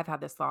tattoos because I've had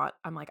this thought.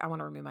 I'm like, I want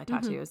to remove my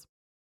Mhm. tattoos.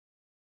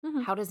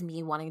 Mhm. How does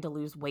me wanting to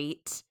lose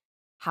weight?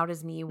 How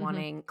does me Mhm.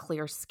 wanting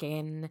clear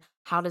skin?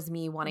 How does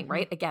me wanting, Mhm.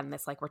 right? Again,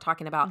 this like we're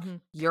talking about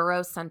Mhm.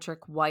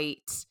 Eurocentric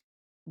white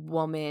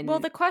Well,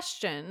 woman the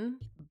question,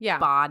 yeah.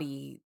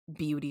 body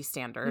beauty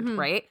standard, Mhm.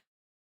 right?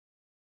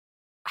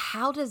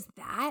 How does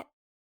that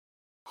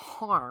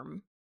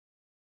harm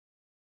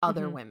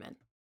other Mhm. women?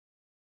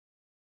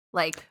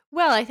 Like,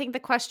 Well, I think the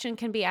question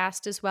can be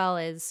asked as well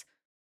as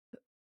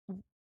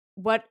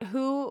what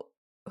who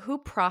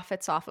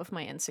profits off of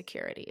my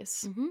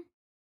insecurities? mhm,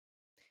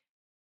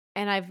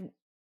 And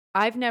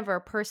I've never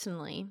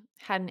personally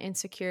had an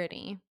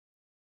insecurity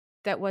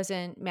that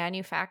wasn't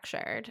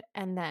manufactured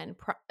and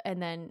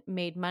then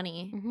made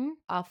money mhm,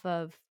 off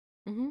of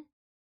mhm.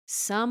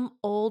 some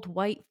old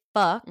white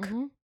fuck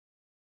Mhm.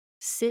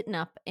 sitting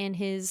up in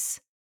his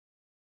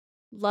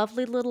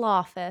lovely little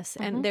office,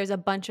 and Mhm. there's a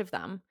bunch of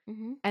them,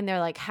 Mhm. and they're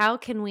like, how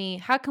can we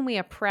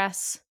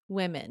oppress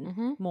women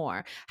Mhm.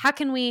 more? How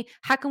can we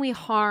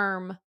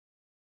harm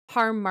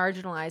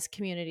marginalized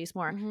communities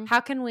more? Mhm.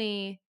 How can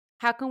we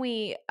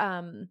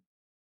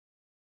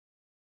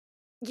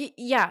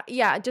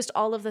yeah, just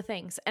all of the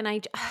things. And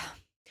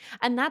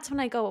and that's when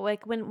I go,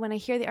 like, when I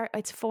hear the art,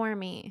 it's for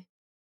me.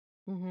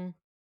 Mhm.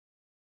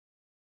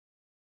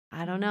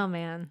 I don't Mhm. know,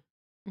 man.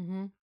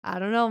 Mhm. I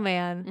don't know,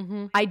 man.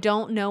 Mhm. I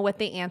don't know what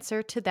the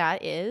answer to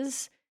that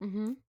is.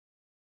 Mhm.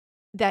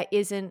 That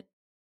isn't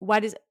why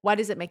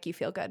does it make you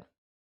feel good?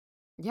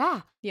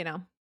 Yeah. You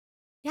know?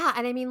 Yeah,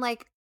 and I mean,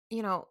 like,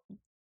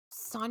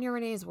 Sonia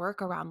Renee's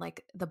work around,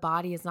 like, the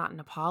body is not an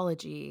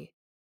apology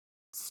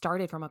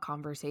started from a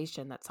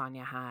conversation that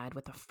Sonia had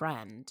with a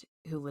friend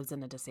who lives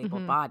in a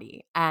disabled Mhm.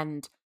 body,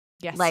 and,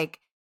 Yes.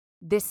 like,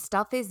 this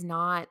stuff is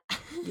not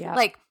Yep.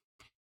 like,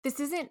 this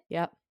isn't,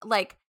 Yep.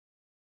 like,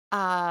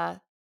 uh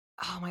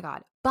oh my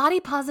god, body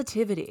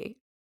positivity.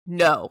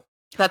 No.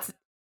 That's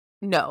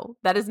no,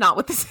 that is not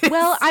what this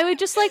Well, is. I would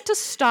just like to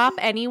stop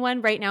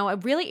anyone right now.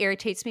 It really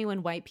irritates me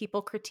when white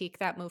people critique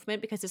that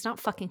movement because it's not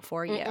fucking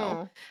for you.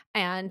 Mm-mm.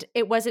 And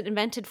it wasn't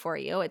invented for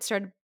you. It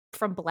started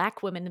from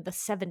black women in the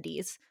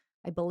 70s,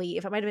 I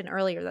believe. It might have been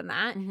earlier than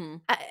that.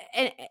 Mhm.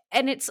 Uh,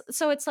 and it's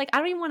like I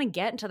don't even want to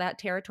get into that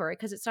territory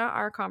because it's not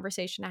our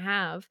conversation to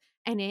have.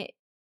 And it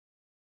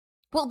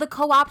Well, the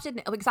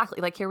co-opted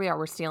exactly, like, here we are,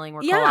 we're stealing,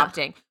 we're yeah.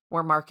 co-opting,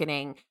 we're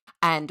marketing,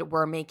 and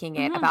we're making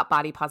it Mhm. about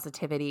body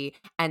positivity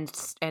and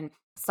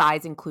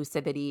size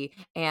inclusivity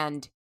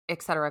and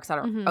et cetera, et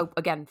cetera. Mhm. Oh,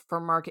 again,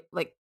 for market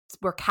like,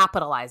 we're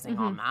capitalizing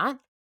on Mhm. that,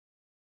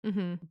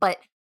 Mhm.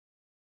 but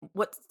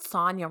what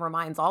Sonya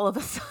reminds all of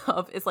us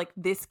of is, like,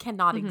 this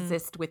cannot Mhm.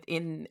 exist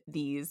within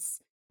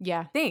these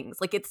Yeah. things,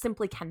 like, it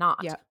simply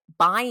cannot. Yeah.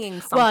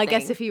 Buying Well, I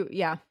guess something if you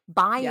yeah. Yeah.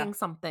 buying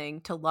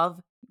something to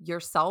love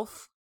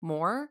yourself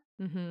more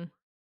Mhm.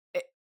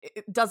 it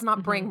it does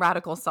not bring Mhm.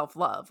 radical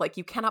self-love. Like,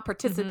 you cannot Mhm.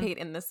 participate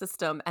in the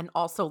system and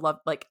also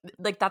love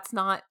that's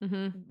not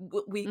Mhm.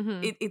 we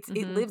Mhm. it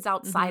Mhm. lives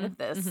outside Mhm. of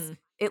this. Mhm.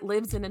 It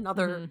lives in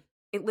another Mhm.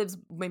 it lives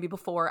maybe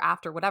before,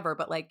 after, whatever,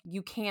 but, like,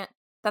 you can't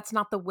that's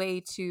not the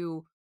way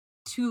to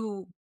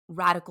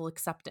radical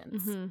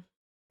acceptance. Mhm.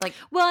 Like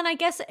Well, and I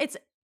guess it's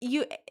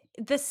you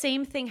the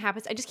same thing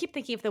happens. I just keep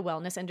thinking of the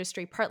wellness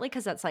industry partly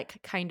because that's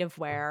like kind of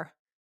where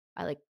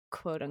I like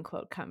quote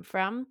unquote come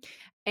from.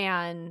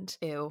 And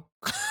ew.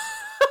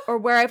 or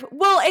where I've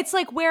well, it's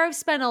like where I've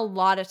spent a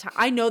lot of time.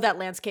 I know that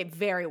landscape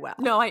very well.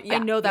 No, I yeah,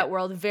 know yeah, that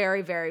world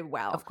very, very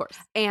well. of course.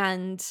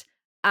 And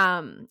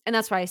and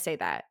that's why I say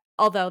that.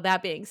 Although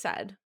that being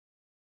said,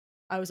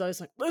 I was always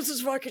like, this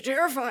is fucking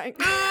terrifying.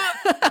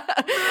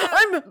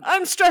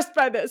 I'm stressed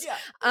by this. Yeah.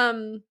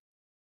 Um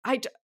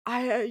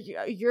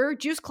your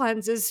juice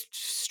cleanse is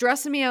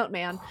stressing me out,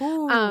 man.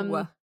 Who?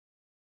 Um,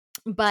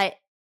 but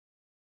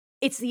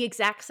it's the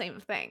exact same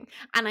thing.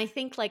 And I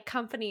think like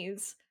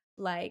companies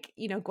like,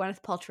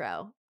 Gwyneth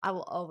Paltrow, I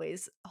will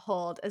always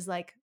hold as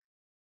like,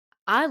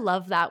 I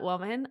love that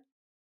woman.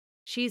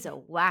 She's a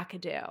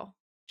wackadoo.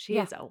 She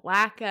Yeah. is a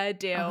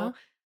wackadoo. Uh-huh.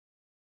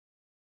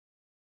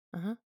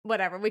 Uh-huh.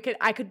 Whatever.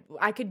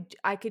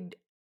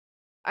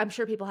 I'm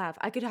sure people have.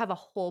 I could have a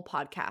whole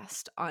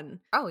podcast on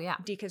Oh, yeah.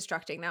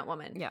 deconstructing that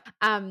woman. Yeah.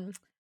 Um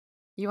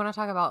You wanna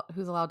talk about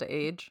who's allowed to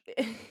age?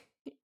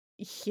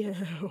 Yeah.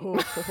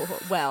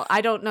 Well,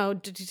 I don't know.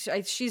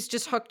 She's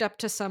just hooked up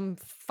to some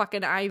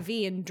fucking IV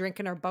and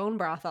drinking her bone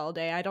broth all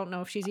day. I don't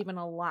know if she's even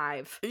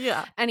alive.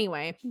 Yeah.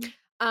 Anyway,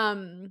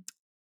 um,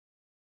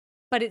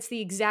 but it's the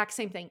exact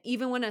same thing.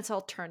 Even when it's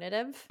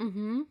alternative,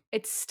 Mhm.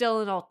 it's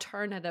still an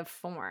alternative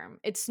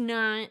form. It's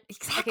not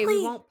okay.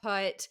 We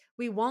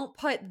Exactly. won't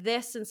put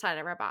this inside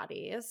of our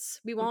bodies.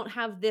 We won't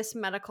have this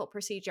medical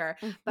procedure,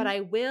 but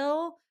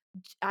Mhm.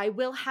 I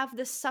will have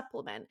this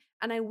supplement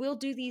and I will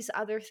do these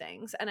other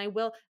things and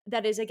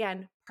that is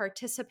again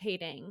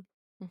participating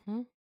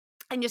Mhm.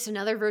 in just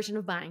another version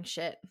of buying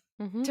shit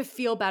Mhm. to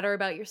feel better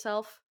about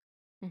yourself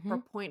for Mhm.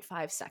 zero point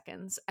 0.5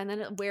 seconds and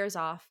then it wears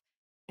off.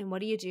 And what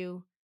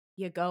do?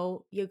 You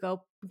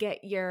go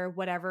get your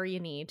whatever you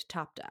need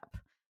topped up.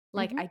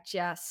 Like Mhm. I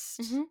just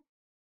Mhm.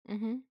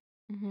 Mhm.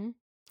 Mhm.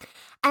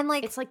 And,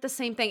 like, it's like the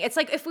same thing. It's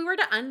like if we were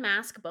to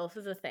unmask both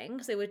of the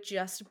things, they would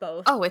just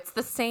both oh, it's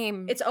the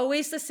same. it's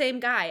always the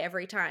same guy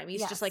every time.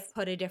 He's just like Yes.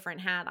 put a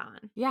different hat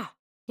on. Yeah.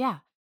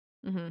 Yeah.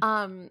 Mhm.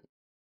 Um,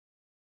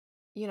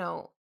 you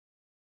know,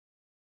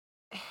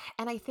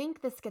 and I think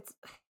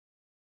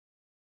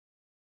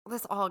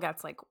this all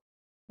gets, like,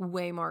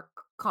 way more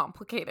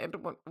complicated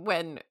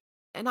when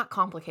and not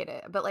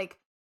complicated, but, like,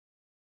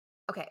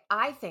 okay,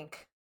 I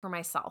think for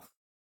myself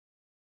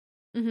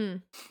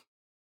Mhm.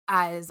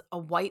 as a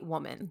white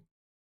woman,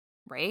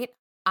 right?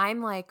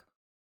 I'm like,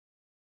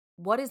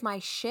 what is my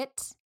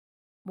shit?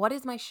 What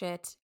is my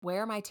shit?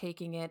 Where am I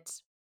taking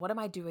it? What am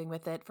I doing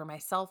with it for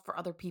myself, for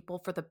other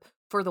people,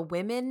 for the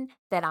women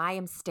that I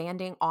am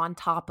standing on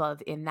top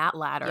of in that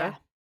ladder, Yeah.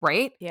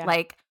 right? Yeah.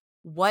 Like,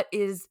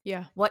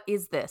 Yeah. what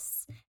is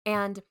this?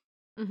 And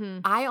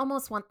Mhm. I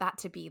almost want that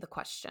to be the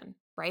question,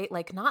 right?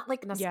 Like, not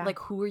like Yeah. like,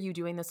 who are you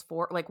doing this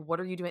for? Like, what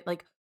are you doing?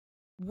 Like,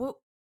 what,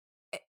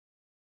 eh,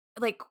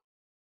 like,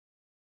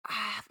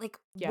 like,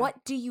 Yeah.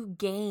 what do you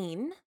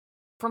gain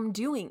from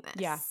doing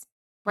Yeah. this?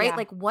 Right? Yeah.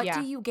 Like, what do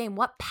Yeah. you gain?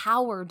 What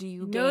power do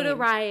you gain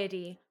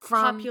Notoriety,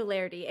 from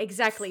popularity,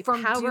 exactly. Power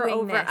doing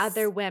over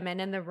other this? women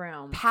in the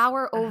room.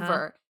 Power Uh-huh.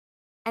 over.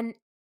 And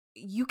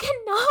you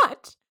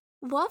cannot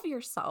love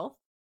yourself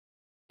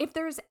if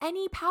there's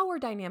any power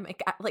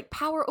dynamic, like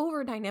power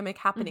over dynamic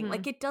happening. Mhm.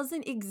 Like, it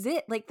doesn't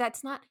exist. Like,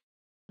 that's not,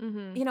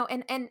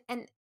 Mhm.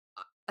 and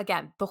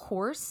again, the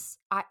horse,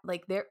 I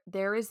like,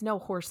 there is no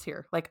horse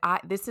here. Like,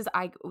 this is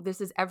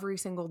every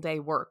single day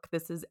work.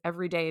 This is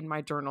every day in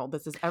my journal.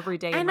 This is every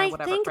day in And my I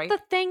whatever, think right? the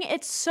thing,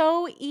 it's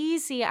so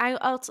easy.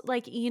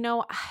 Like,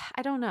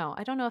 I don't know.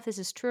 I don't know if this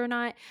is true or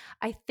not.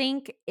 I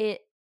think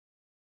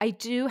I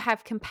do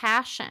have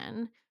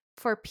compassion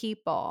for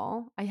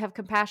people. I have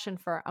compassion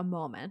for a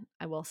moment,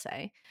 I will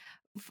say,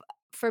 f-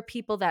 for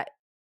people that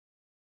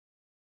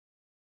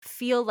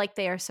feel like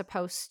they are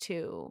supposed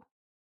to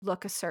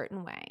look a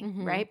certain way,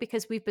 Mhm. right?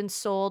 Because we've been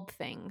sold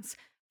things.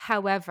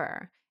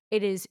 However,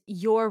 it is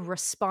your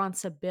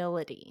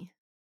responsibility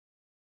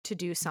to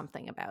do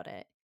something about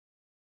it.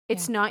 Yeah.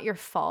 It's not your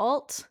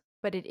fault,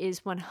 but it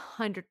is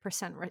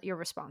 100% your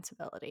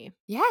responsibility.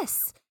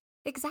 Yes.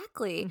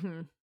 Exactly.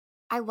 Mhm.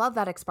 I love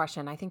that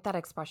expression. I think that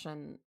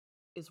expression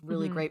is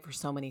really Mhm. great for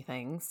so many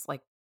things,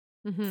 like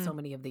so Mhm.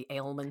 many of the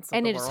ailments of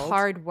And the it is world.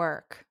 hard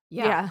work.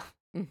 Yeah.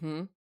 Yeah.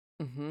 Mhm.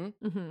 Mhm.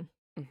 Mhm.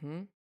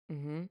 Mhm.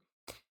 Mhm.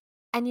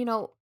 And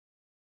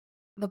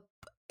the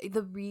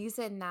the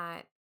reason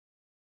that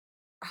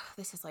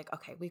this is like,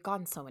 okay, we've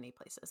gone so many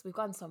places. We've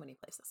gone so many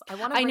places. I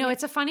want to I bring know it.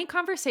 it's a funny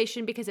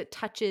conversation because it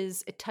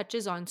touches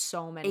on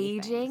so many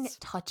Aging things.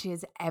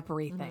 touches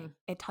everything. Mhm.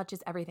 It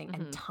touches everything.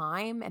 And Mhm.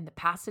 time and the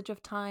passage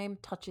of time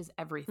touches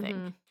everything.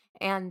 Mhm.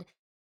 And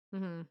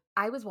Mhm.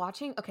 I was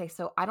watching, okay,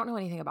 so I don't know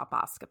anything about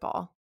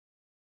basketball.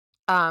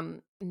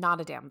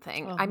 Not a damn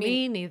thing. Well, I mean,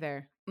 me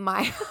neither.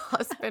 my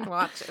husband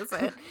watches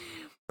it,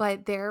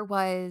 but there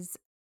was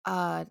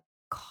a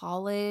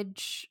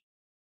college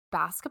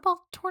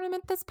basketball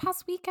tournament this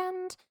past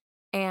weekend,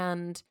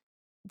 and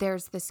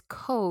there's this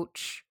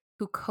coach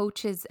who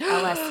coaches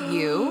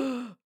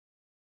LSU.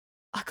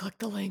 I clicked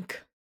the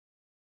link.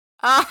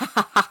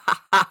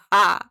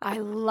 I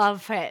So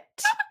love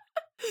it.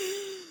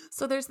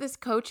 there's this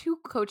coach who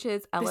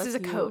coaches This is a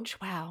LSU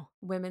coach. Wow.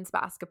 women's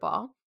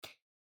basketball,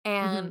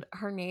 and Mhm.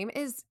 her name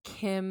is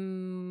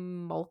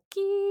Kim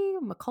Mulkey.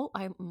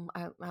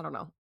 I don't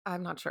know.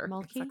 I'm not sure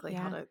Mulkey? exactly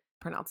how Yeah. to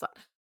pronounce that.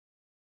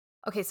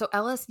 Okay, so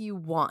LSU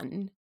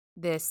won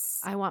this.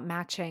 I want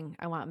matching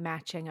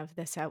of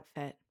this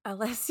outfit.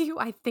 LSU,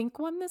 I think,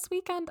 won this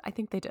weekend. I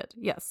think they did.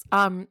 Yes.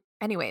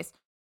 Anyways,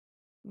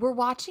 we're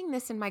watching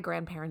this in my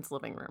grandparents'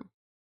 living room.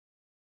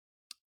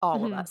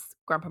 All of Mhm. us.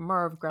 Grandpa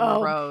Merv, Grandma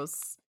Oh,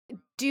 Rose.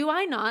 do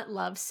I not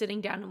love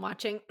sitting down and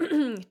watching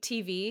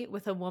TV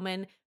with a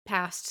woman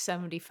past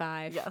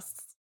 75?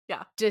 Yes.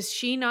 Yeah. Does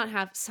she not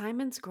have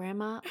Simon's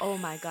grandma? Oh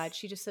my god,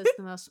 she just says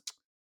the most.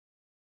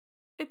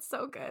 It's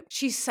so good.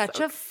 She's So such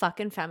a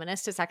fucking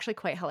feminist. It's actually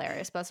quite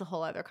hilarious, but that's a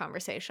whole other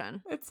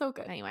conversation. It's so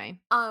good. Anyway,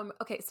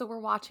 Okay, so we're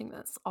watching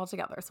this all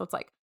together. So it's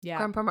like yeah.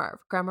 Grandpa Merv,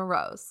 Grandma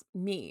Rose,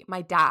 me, my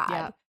Yeah.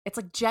 dad. It's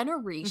like Mhm.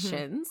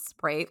 generations,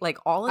 right? Like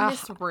all in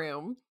this Ugh,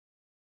 room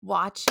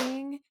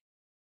watching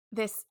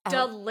this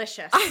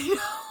delicious. I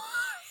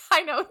know.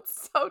 I know,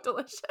 it's so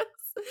delicious.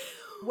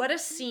 What a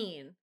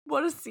scene.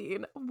 What a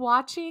scene.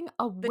 Watching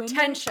a The women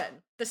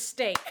tension, the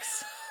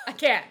stakes. I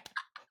can't.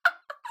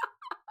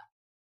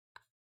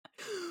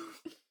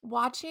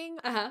 watching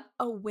Uh-huh.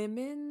 a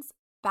women's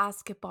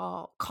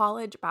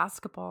college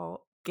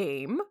basketball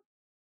game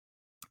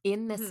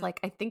in this, Mhm. like,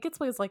 I think it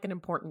was like an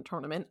important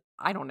tournament.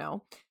 I don't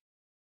know.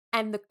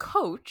 And the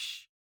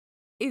coach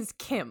is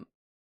Kim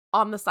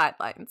on the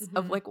sidelines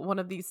of Mhm. like one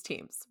of these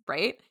teams,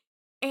 right?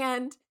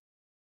 And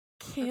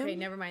Okay, Kim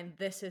never mind.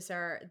 This is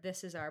our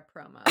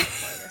promo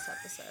for this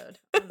episode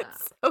on the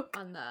it's so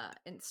good.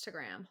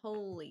 Instagram.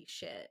 Holy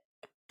shit.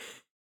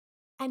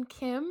 And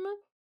Kim,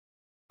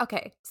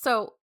 okay,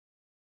 so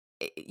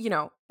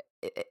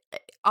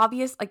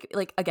obvious,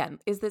 like again,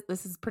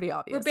 this is pretty We're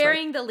obvious, right?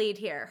 burying the lead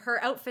here.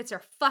 Her outfits are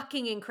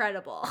fucking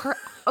incredible.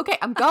 Okay,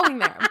 I'm going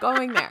there. I'm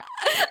going there.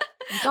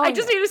 I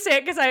just there. need to say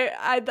it because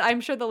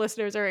I'm sure the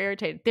listeners are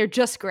irritated. They're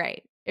just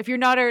great. If you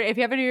haven't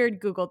already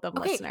Googled them,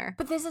 Okay, listener.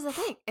 but this is the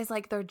thing. Is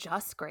like they're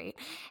just great.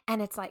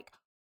 And it's like,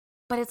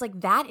 but it's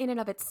like that in and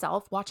of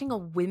itself, watching a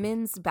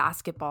women's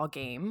basketball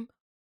game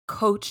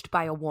coached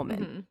by a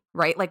woman, Mhm.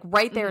 right? Like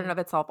right there in and Mhm. of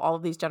itself, all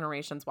of these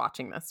generations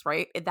watching this,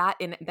 right? That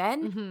and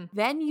Mhm.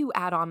 then you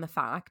add on the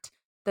fact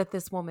that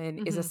this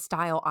woman is a Mhm.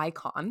 style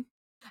icon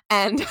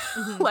and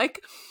Mhm.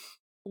 like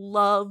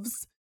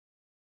loves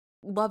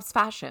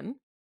fashion,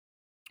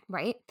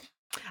 right?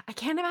 I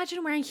can't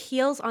imagine wearing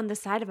heels on the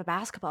side of a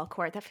basketball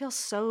court. That feels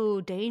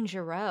so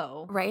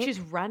dangerous. Right? She's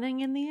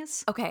running in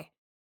these. Okay.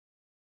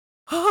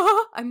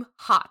 I'm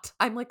hot.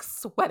 I'm like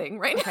sweating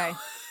right now. Okay.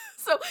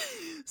 So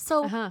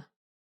so Uh-huh.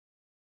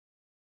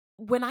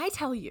 when I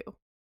tell you,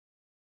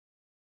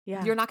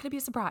 Yeah. you're not gonna be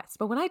surprised,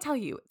 but when I tell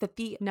you that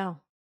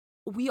No.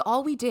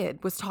 we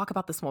did was talk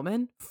about this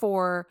woman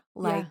for,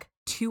 Yeah. like,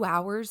 2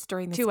 hours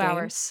during this 2 game,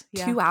 hours.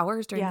 Yeah. 2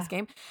 hours during this Yeah.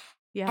 game,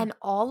 Yeah. and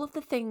all of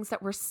the things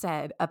that were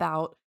said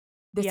about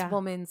this Yeah.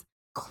 woman's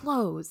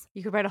clothes,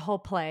 You could write a whole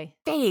play.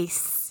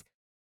 face,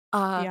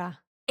 uh, Yeah.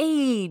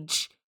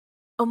 age,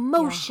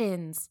 Yeah.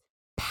 emotions,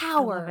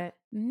 I love power, it.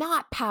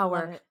 not I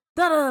love power, it.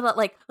 da da da da,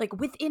 like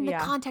within the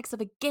Yeah. context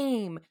of a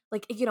game,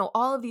 like,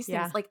 all of these things.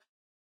 Yeah. Like,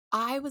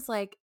 I was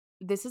like,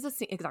 this is a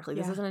scene exactly,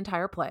 this is Yeah. an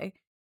entire play,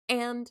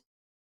 and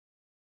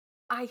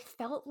I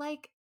felt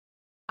like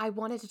I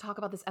wanted to talk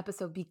about this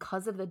episode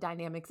because of the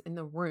dynamics in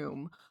the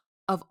room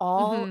of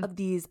all Mhm. of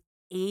these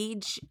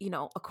age,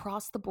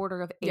 across the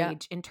border of Yeah.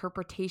 age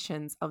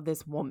interpretations of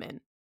this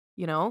woman,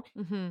 you know?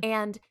 Mhm.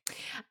 And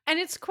And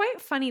it's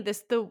quite funny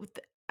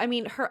I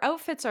mean, her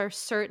outfits are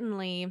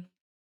certainly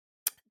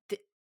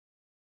th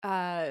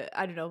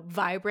I don't know,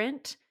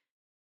 vibrant,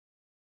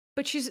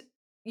 but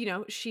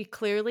she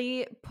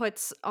clearly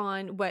puts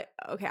on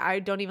okay, I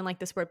don't even like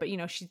this word, but,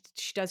 she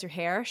does her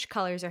hair, she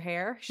colors her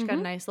hair, she's got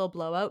a mhm, nice little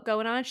blowout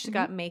going on, she's mhm,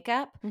 got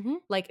makeup, mhm,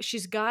 like,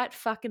 she's got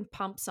fucking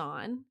pumps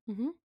on.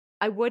 mhm.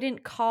 I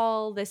wouldn't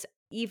call this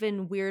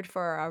even weird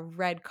for a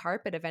red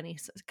carpet of any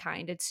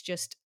kind, it's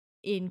just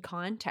in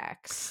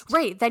context,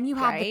 Right, then you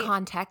have the right?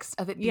 context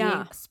of it being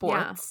Yeah, yeah.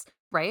 sports,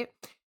 right?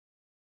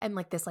 And,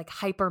 like, this, like,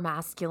 hyper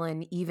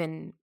masculine,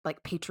 even,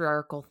 like,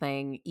 patriarchal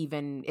thing,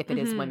 even if it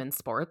is Mhm, women's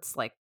sports,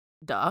 like,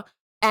 duh.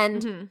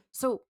 And mhm.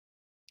 so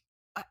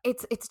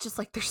it's just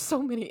like there's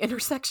so many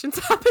intersections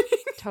happening.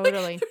 Like,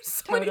 Totally, there's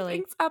so many totally,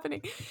 things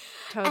happening.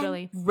 And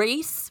totally.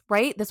 race,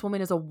 right? This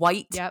woman is a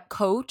white Yep,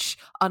 coach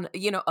on,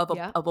 of a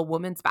yep, of a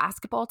women's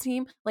basketball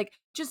team. Like,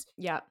 just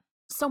yep.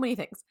 so many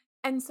things.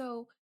 And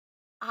so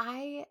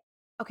I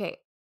okay,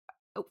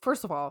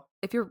 first of all,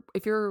 if you're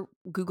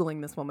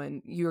googling this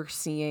woman, you're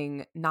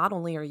seeing, not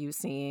only are you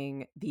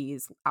seeing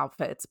these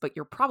outfits, but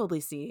you're probably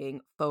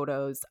seeing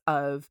photos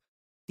of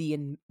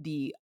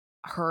the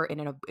her in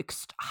an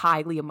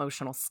highly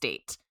emotional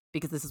state,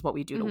 because this is what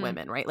we do to Mhm,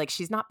 women, right? Like,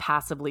 she's not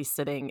passively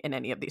sitting in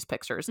any of these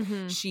pictures.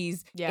 mhm.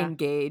 She's Yeah,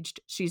 engaged,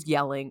 she's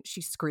yelling,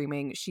 she's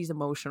screaming, she's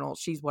emotional,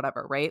 she's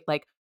whatever, right?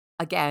 Like,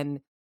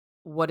 again,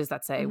 what does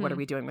that say? What are mhm.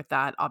 we doing with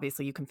that?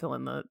 Obviously, you can fill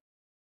in the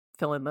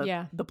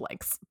Yeah, the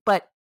blanks.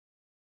 But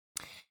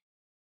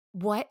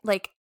what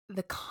like,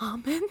 the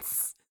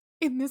comments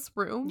in this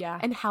room yeah.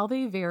 and how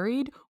they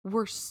varied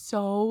were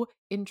so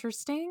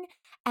interesting,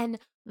 and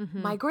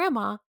my Mhm,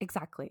 grandma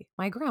exactly,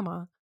 my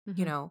grandma,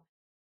 you mhm. know,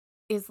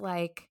 is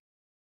like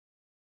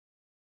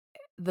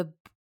the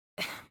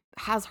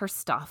has her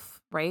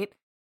stuff, right?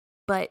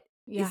 But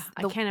Yeah,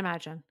 I can't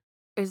imagine.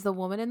 is the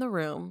woman in the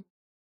room,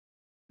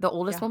 the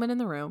oldest Yeah, woman in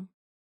the room,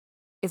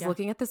 is yeah,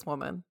 looking at this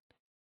woman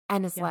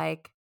and is yeah,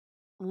 like,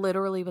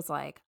 literally was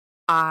like,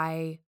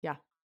 "I yeah.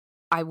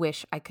 I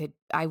wish I could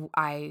I'm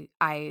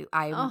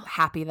Oh,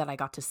 happy that I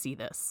got to see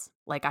this.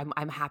 Like,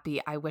 I'm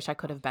happy. I wish I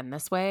could have been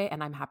this way,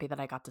 and I'm happy that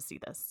I got to see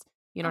this.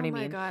 You know what oh I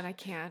my mean? god, I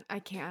can't, I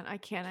can't, I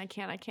can't, I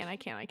can't, I can't, I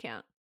can't, I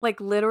can't. Like,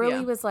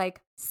 literally Yeah, was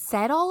like,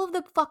 said all of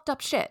the fucked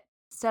up shit.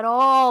 Said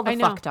all the I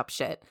know. fucked up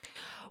shit.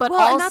 But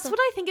Well, and that's also what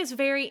I think is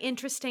very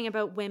interesting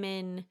about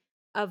women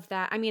of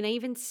that. I mean, I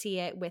even see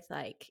it with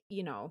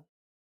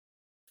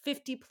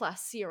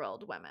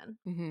 50-plus-year-old women,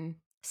 Mhm,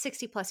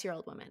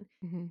 60-plus-year-old women.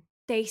 mhm.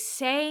 They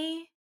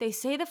say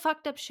the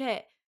fucked up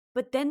shit,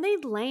 but then they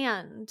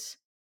land.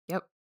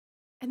 Yep.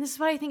 And this is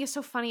what I think is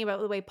so funny about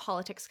the way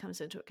politics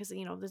comes into it, because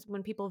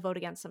when people vote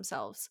against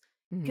themselves,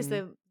 because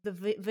Mhm,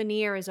 the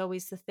veneer is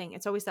always the thing.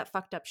 It's always that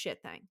fucked up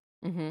shit thing.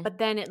 mhm. But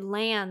then it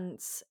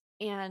lands,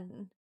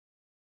 and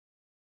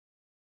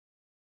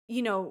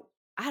you know,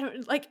 I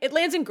don't like it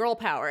lands in girl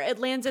power. It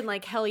lands in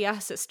like hell yeah,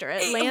 sister.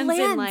 It It lands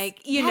in lands.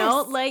 like,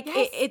 Yes, like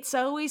yes. it's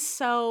always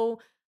so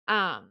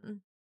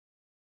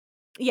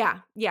yeah,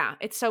 yeah,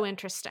 it's so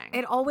interesting.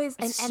 It always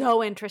It's and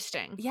so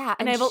interesting. yeah,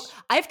 And and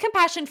I have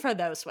compassion for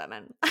those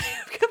women. I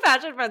have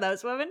compassion for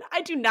those women.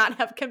 I do not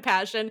have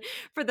compassion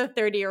for the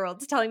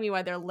 30-year-olds telling me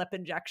why their lip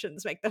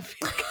injections make them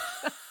feel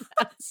good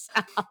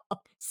themselves.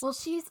 well,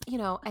 she's,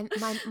 and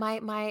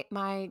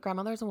my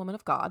grandmother's a woman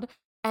of God,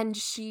 and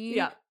she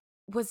Yeah,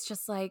 was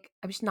just like,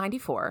 I mean, she's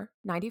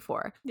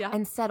 94, yeah,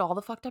 and said all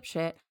the fucked up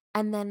shit,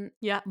 and then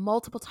yeah.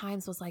 multiple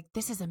times was like,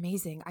 "This is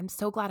amazing. I'm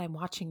so glad I'm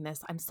watching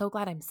this. I'm so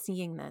glad I'm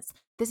seeing this.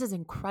 This is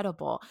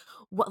incredible.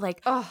 What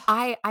like Oh,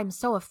 I'm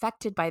so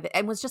affected by the,"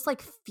 and was just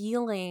like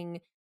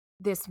feeling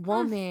this mm,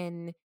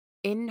 woman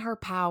in her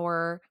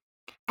power,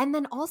 and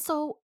then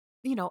also,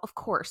 of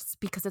course,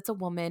 because it's a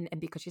woman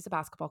and because she's a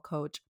basketball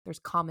coach, there's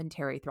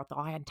commentary throughout the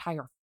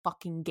entire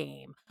fucking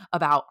game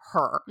about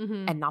her,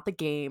 mhm, and not the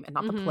game and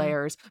not the mhm,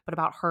 players, but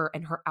about her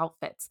and her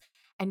outfits.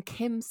 And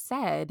Kim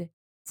said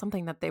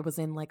something that there was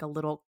in like a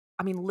little,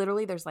 I mean,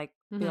 literally, there's like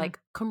the mhm, like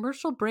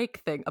commercial break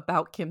thing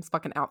about Kim's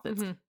fucking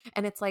outfits. mhm.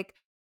 And it's like,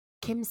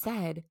 Kim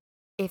said,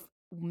 if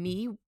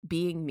me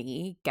being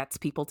me gets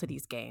people to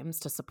these games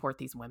to support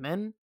these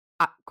women,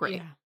 great.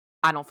 Yeah,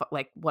 I don't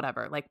like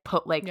whatever.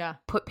 Yeah.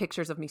 Put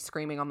pictures of me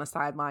screaming on the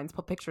sidelines.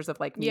 Put pictures of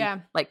like me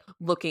Yeah. like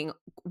looking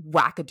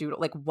wackadoodle,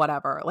 like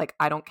whatever. Like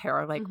I don't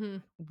care. Like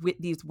Mhm.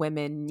 these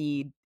women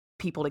need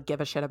people to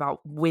give a shit about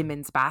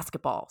women's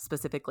basketball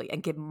specifically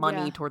and give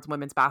money Yeah. towards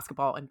women's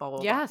basketball and blah blah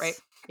blah. Right?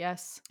 Yes.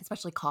 Yes.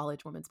 Especially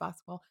college women's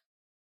basketball.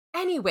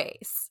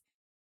 Anyways,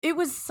 it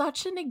was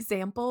such an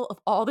example of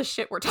all the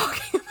shit we're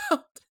talking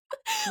about.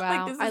 Like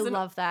Wow. this I is an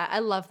love that. I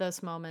love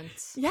those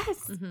moments.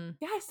 yes, Mhm.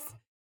 yes.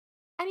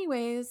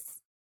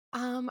 Anyways,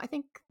 I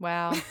think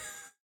Wow.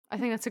 I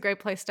think that's a great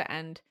place to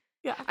end.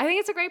 yeah. I think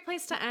it's a great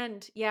place to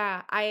end.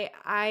 Yeah.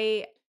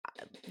 I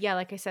yeah,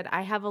 like I said,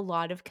 I have a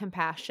lot of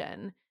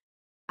compassion.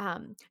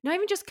 Not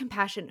even just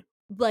compassion,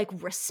 like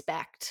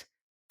respect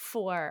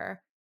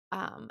for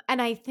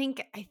and I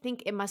think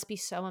it must be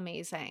so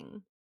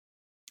amazing.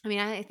 I mean,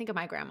 I think of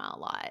my grandma a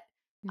lot.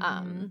 Mhm.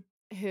 Um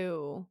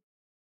who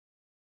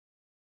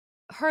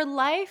her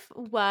life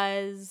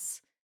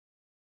was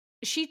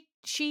she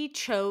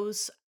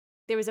chose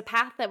there was a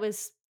path that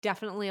was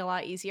definitely a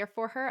lot easier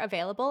for her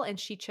available, and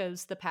she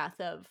chose the path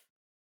of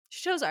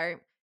she chose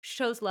art, she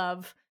chose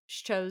love,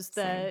 she chose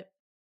Same.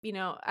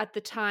 the at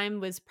the time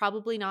was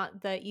probably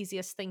not the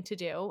easiest thing to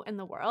do in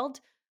the world.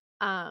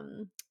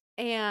 um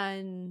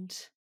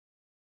and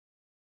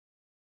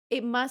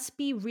it must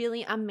be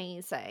really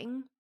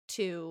amazing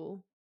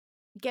to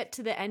get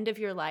to the end of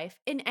your life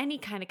in any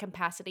kind of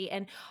capacity.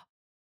 And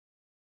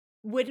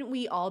wouldn't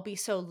we all be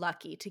so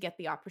lucky to get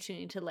the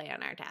opportunity to lay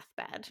on our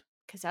deathbed?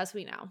 Because as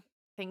we know,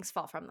 things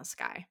fall from the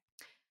sky.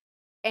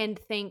 And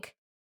think,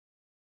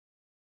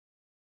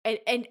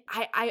 and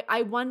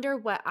I wonder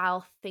what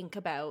I'll think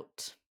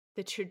about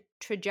the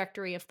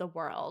trajectory of the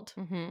world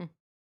Mhm.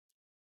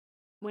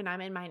 when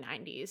I'm in my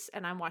 90s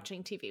and I'm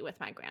watching TV with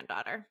my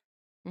granddaughter.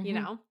 You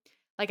Mhm. know,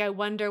 like I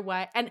wonder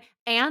what, and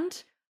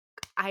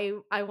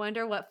I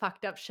wonder what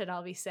fucked up shit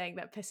I'll be saying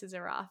that pisses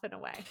her off in a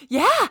way.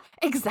 Yeah,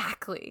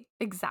 exactly.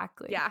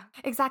 Exactly. Yeah,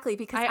 Exactly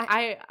because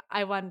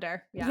I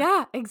wonder. Yeah,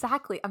 yeah,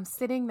 exactly. I'm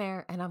sitting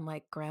there and I'm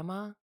like,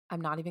 "Grandma,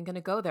 I'm not even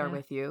gonna go there yeah,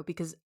 with you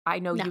because I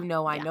know no, you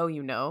know I yeah, know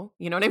you know."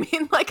 You know what I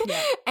mean? Like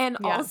yeah, and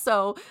yeah.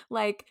 also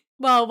like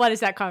Well, what does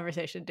that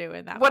conversation do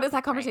in that what is moment, that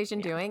right? conversation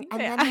Yeah. doing? And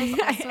then there's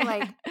also Yeah.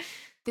 like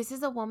this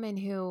is a woman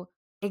who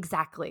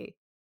exactly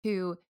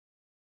who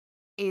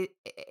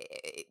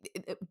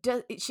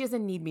does she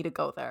doesn't need me to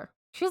go there.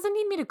 She doesn't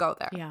need me to go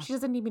there. Yeah. She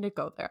doesn't need me to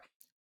go there.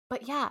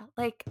 But yeah,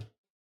 like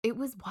it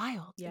was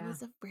wild. It Yeah.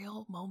 was a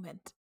real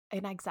moment.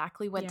 And I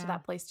exactly went to Yeah.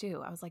 that place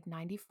too. I was like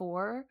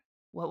 94.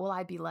 What will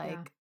I be Yeah.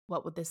 like?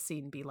 What would this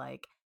scene be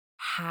like?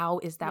 How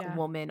is that Yeah.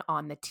 woman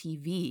on the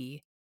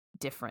TV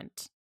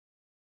different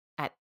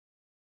at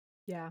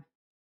Yeah.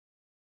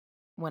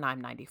 when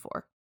I'm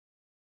 94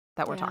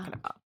 that we're Yeah. talking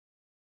about?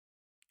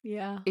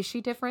 Yeah. Is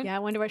she different? Yeah. I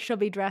wonder what she'll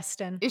be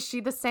dressed in. Is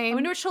she the I wonder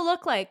same? what she'll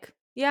look like.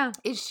 Yeah.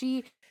 Is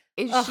she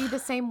the Ugh.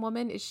 same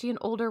woman? Is she an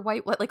older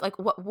white what like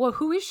what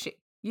who is she?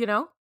 You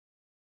know?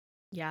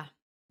 Yeah.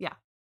 Yeah.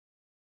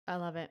 I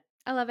love it.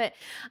 I love it.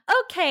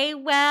 Okay.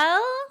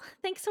 Well,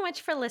 thanks so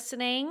much for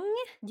listening.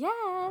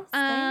 Yes,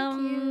 thank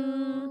Um,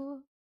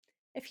 you.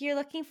 if you're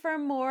looking for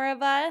more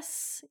of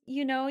us,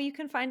 you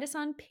can find us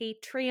on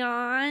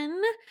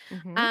Patreon,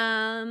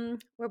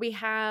 Mhm. where we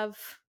have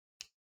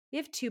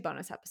 2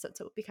 bonus episodes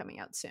that will be coming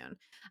out soon.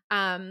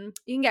 You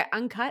can get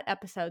uncut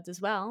episodes as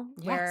well,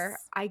 where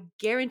Yes. I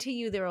guarantee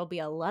you there will be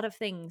a lot of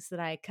things that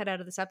I cut out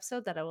of this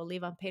episode that I will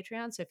leave on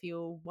Patreon. So if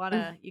you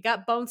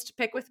got bones to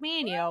pick with me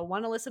and you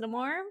want to listen to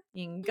more,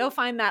 you can go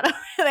find that over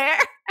there.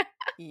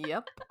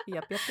 Yep.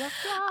 Yep, yep, yep,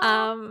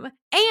 yep.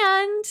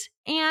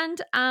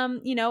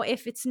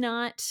 If it's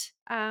not,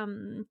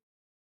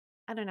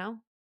 I don't know,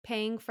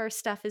 paying for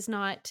stuff is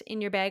not in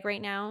your bag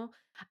right now,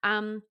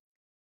 um,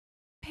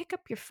 pick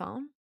up your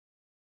phone.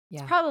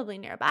 It's Yeah. probably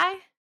nearby.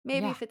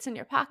 Maybe Yeah. if it's in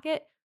your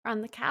pocket or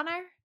on the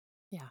counter,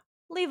 Yeah.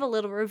 leave a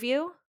little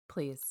review.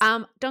 Please.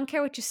 Don't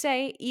care what you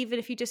say, even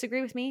if you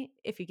disagree with me,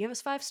 if you give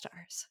us 5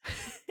 stars.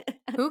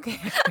 Who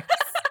cares?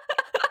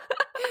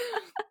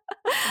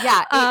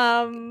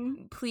 Yeah,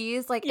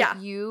 please like yeah.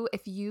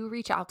 if you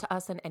reach out to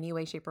us in any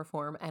way shape or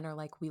form and are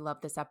like we love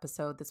this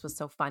episode, this was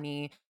so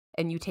funny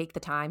and you take the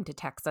time to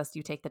text us,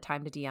 you take the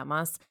time to DM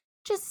us,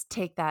 just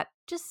take that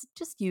just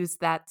use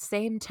that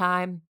same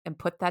time and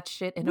put that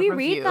shit in a We read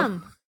review.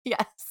 them.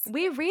 Yes.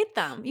 We read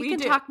them. You We can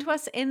do. talk to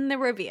us in the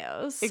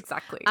reviews.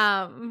 Exactly.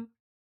 And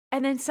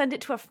then send it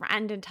to a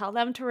friend and tell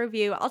them to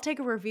review. I'll take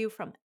a review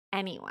from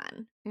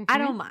anyone. I Mhm.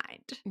 don't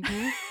mind.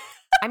 Mhm.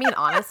 I mean,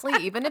 honestly,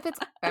 even if it's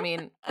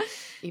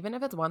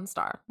 1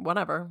 star,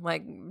 whatever,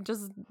 like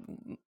just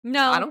I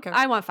No, don't care.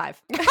 I want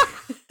 5.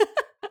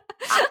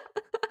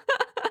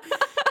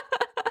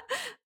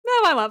 No,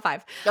 I want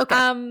 5.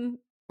 Okay.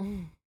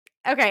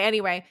 Okay,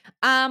 anyway.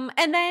 And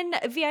then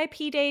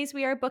VIP days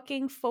we are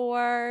booking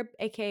for,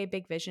 aka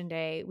Big Vision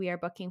Day. We are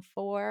booking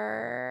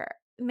for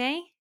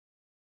May.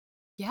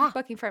 Yeah.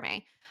 Booking for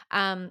May.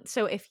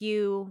 So if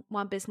you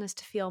want business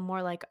to feel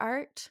more like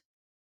art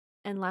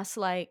and less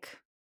like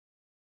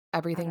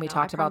everything we know,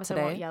 talked I about promise I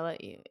won't today. yell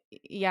at you.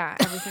 Yeah,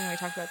 everything we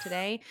talked about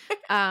today.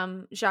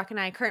 Jacques and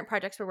I, current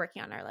projects we're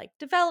working on are like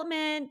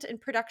development and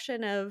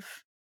production of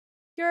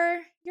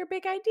your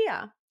big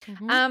idea.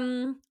 Mhm.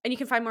 And you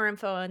can find more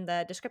info in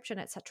the description,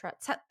 etc.,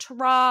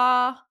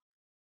 etc.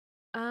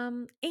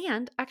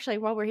 And actually,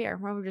 while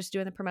we're just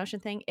doing the promotion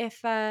thing,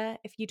 if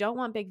you don't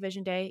want Big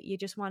Vision Day, you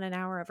just want an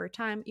hour of our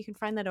time, you can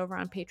find that over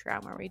on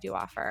Patreon, where we do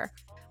offer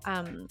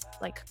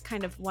like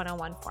kind of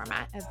one-on-one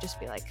format of just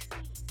be like,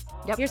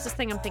 Yep. here's this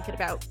thing I'm thinking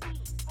about.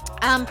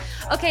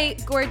 Okay,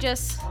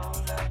 gorgeous.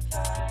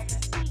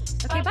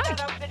 Okay, bye.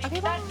 Okay,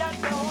 bye.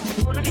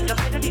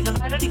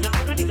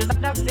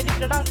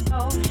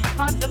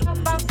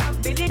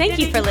 Thank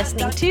you for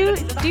listening to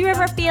Do You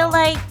Ever Feel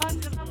Like?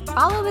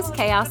 Follow this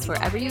chaos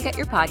wherever you get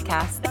your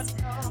podcasts.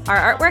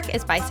 Our artwork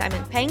is by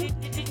Simon Peng.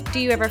 Do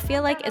You Ever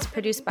Feel Like is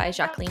produced by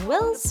Jacqueline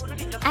Wills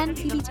and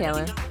Phoebe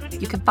Taylor.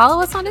 You can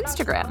follow us on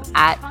Instagram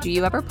at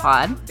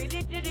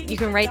DoYouEverPod. You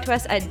can write to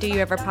us at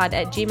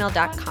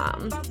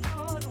doyoueverpod@gmail.com.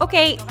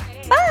 Okay,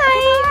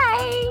 bye!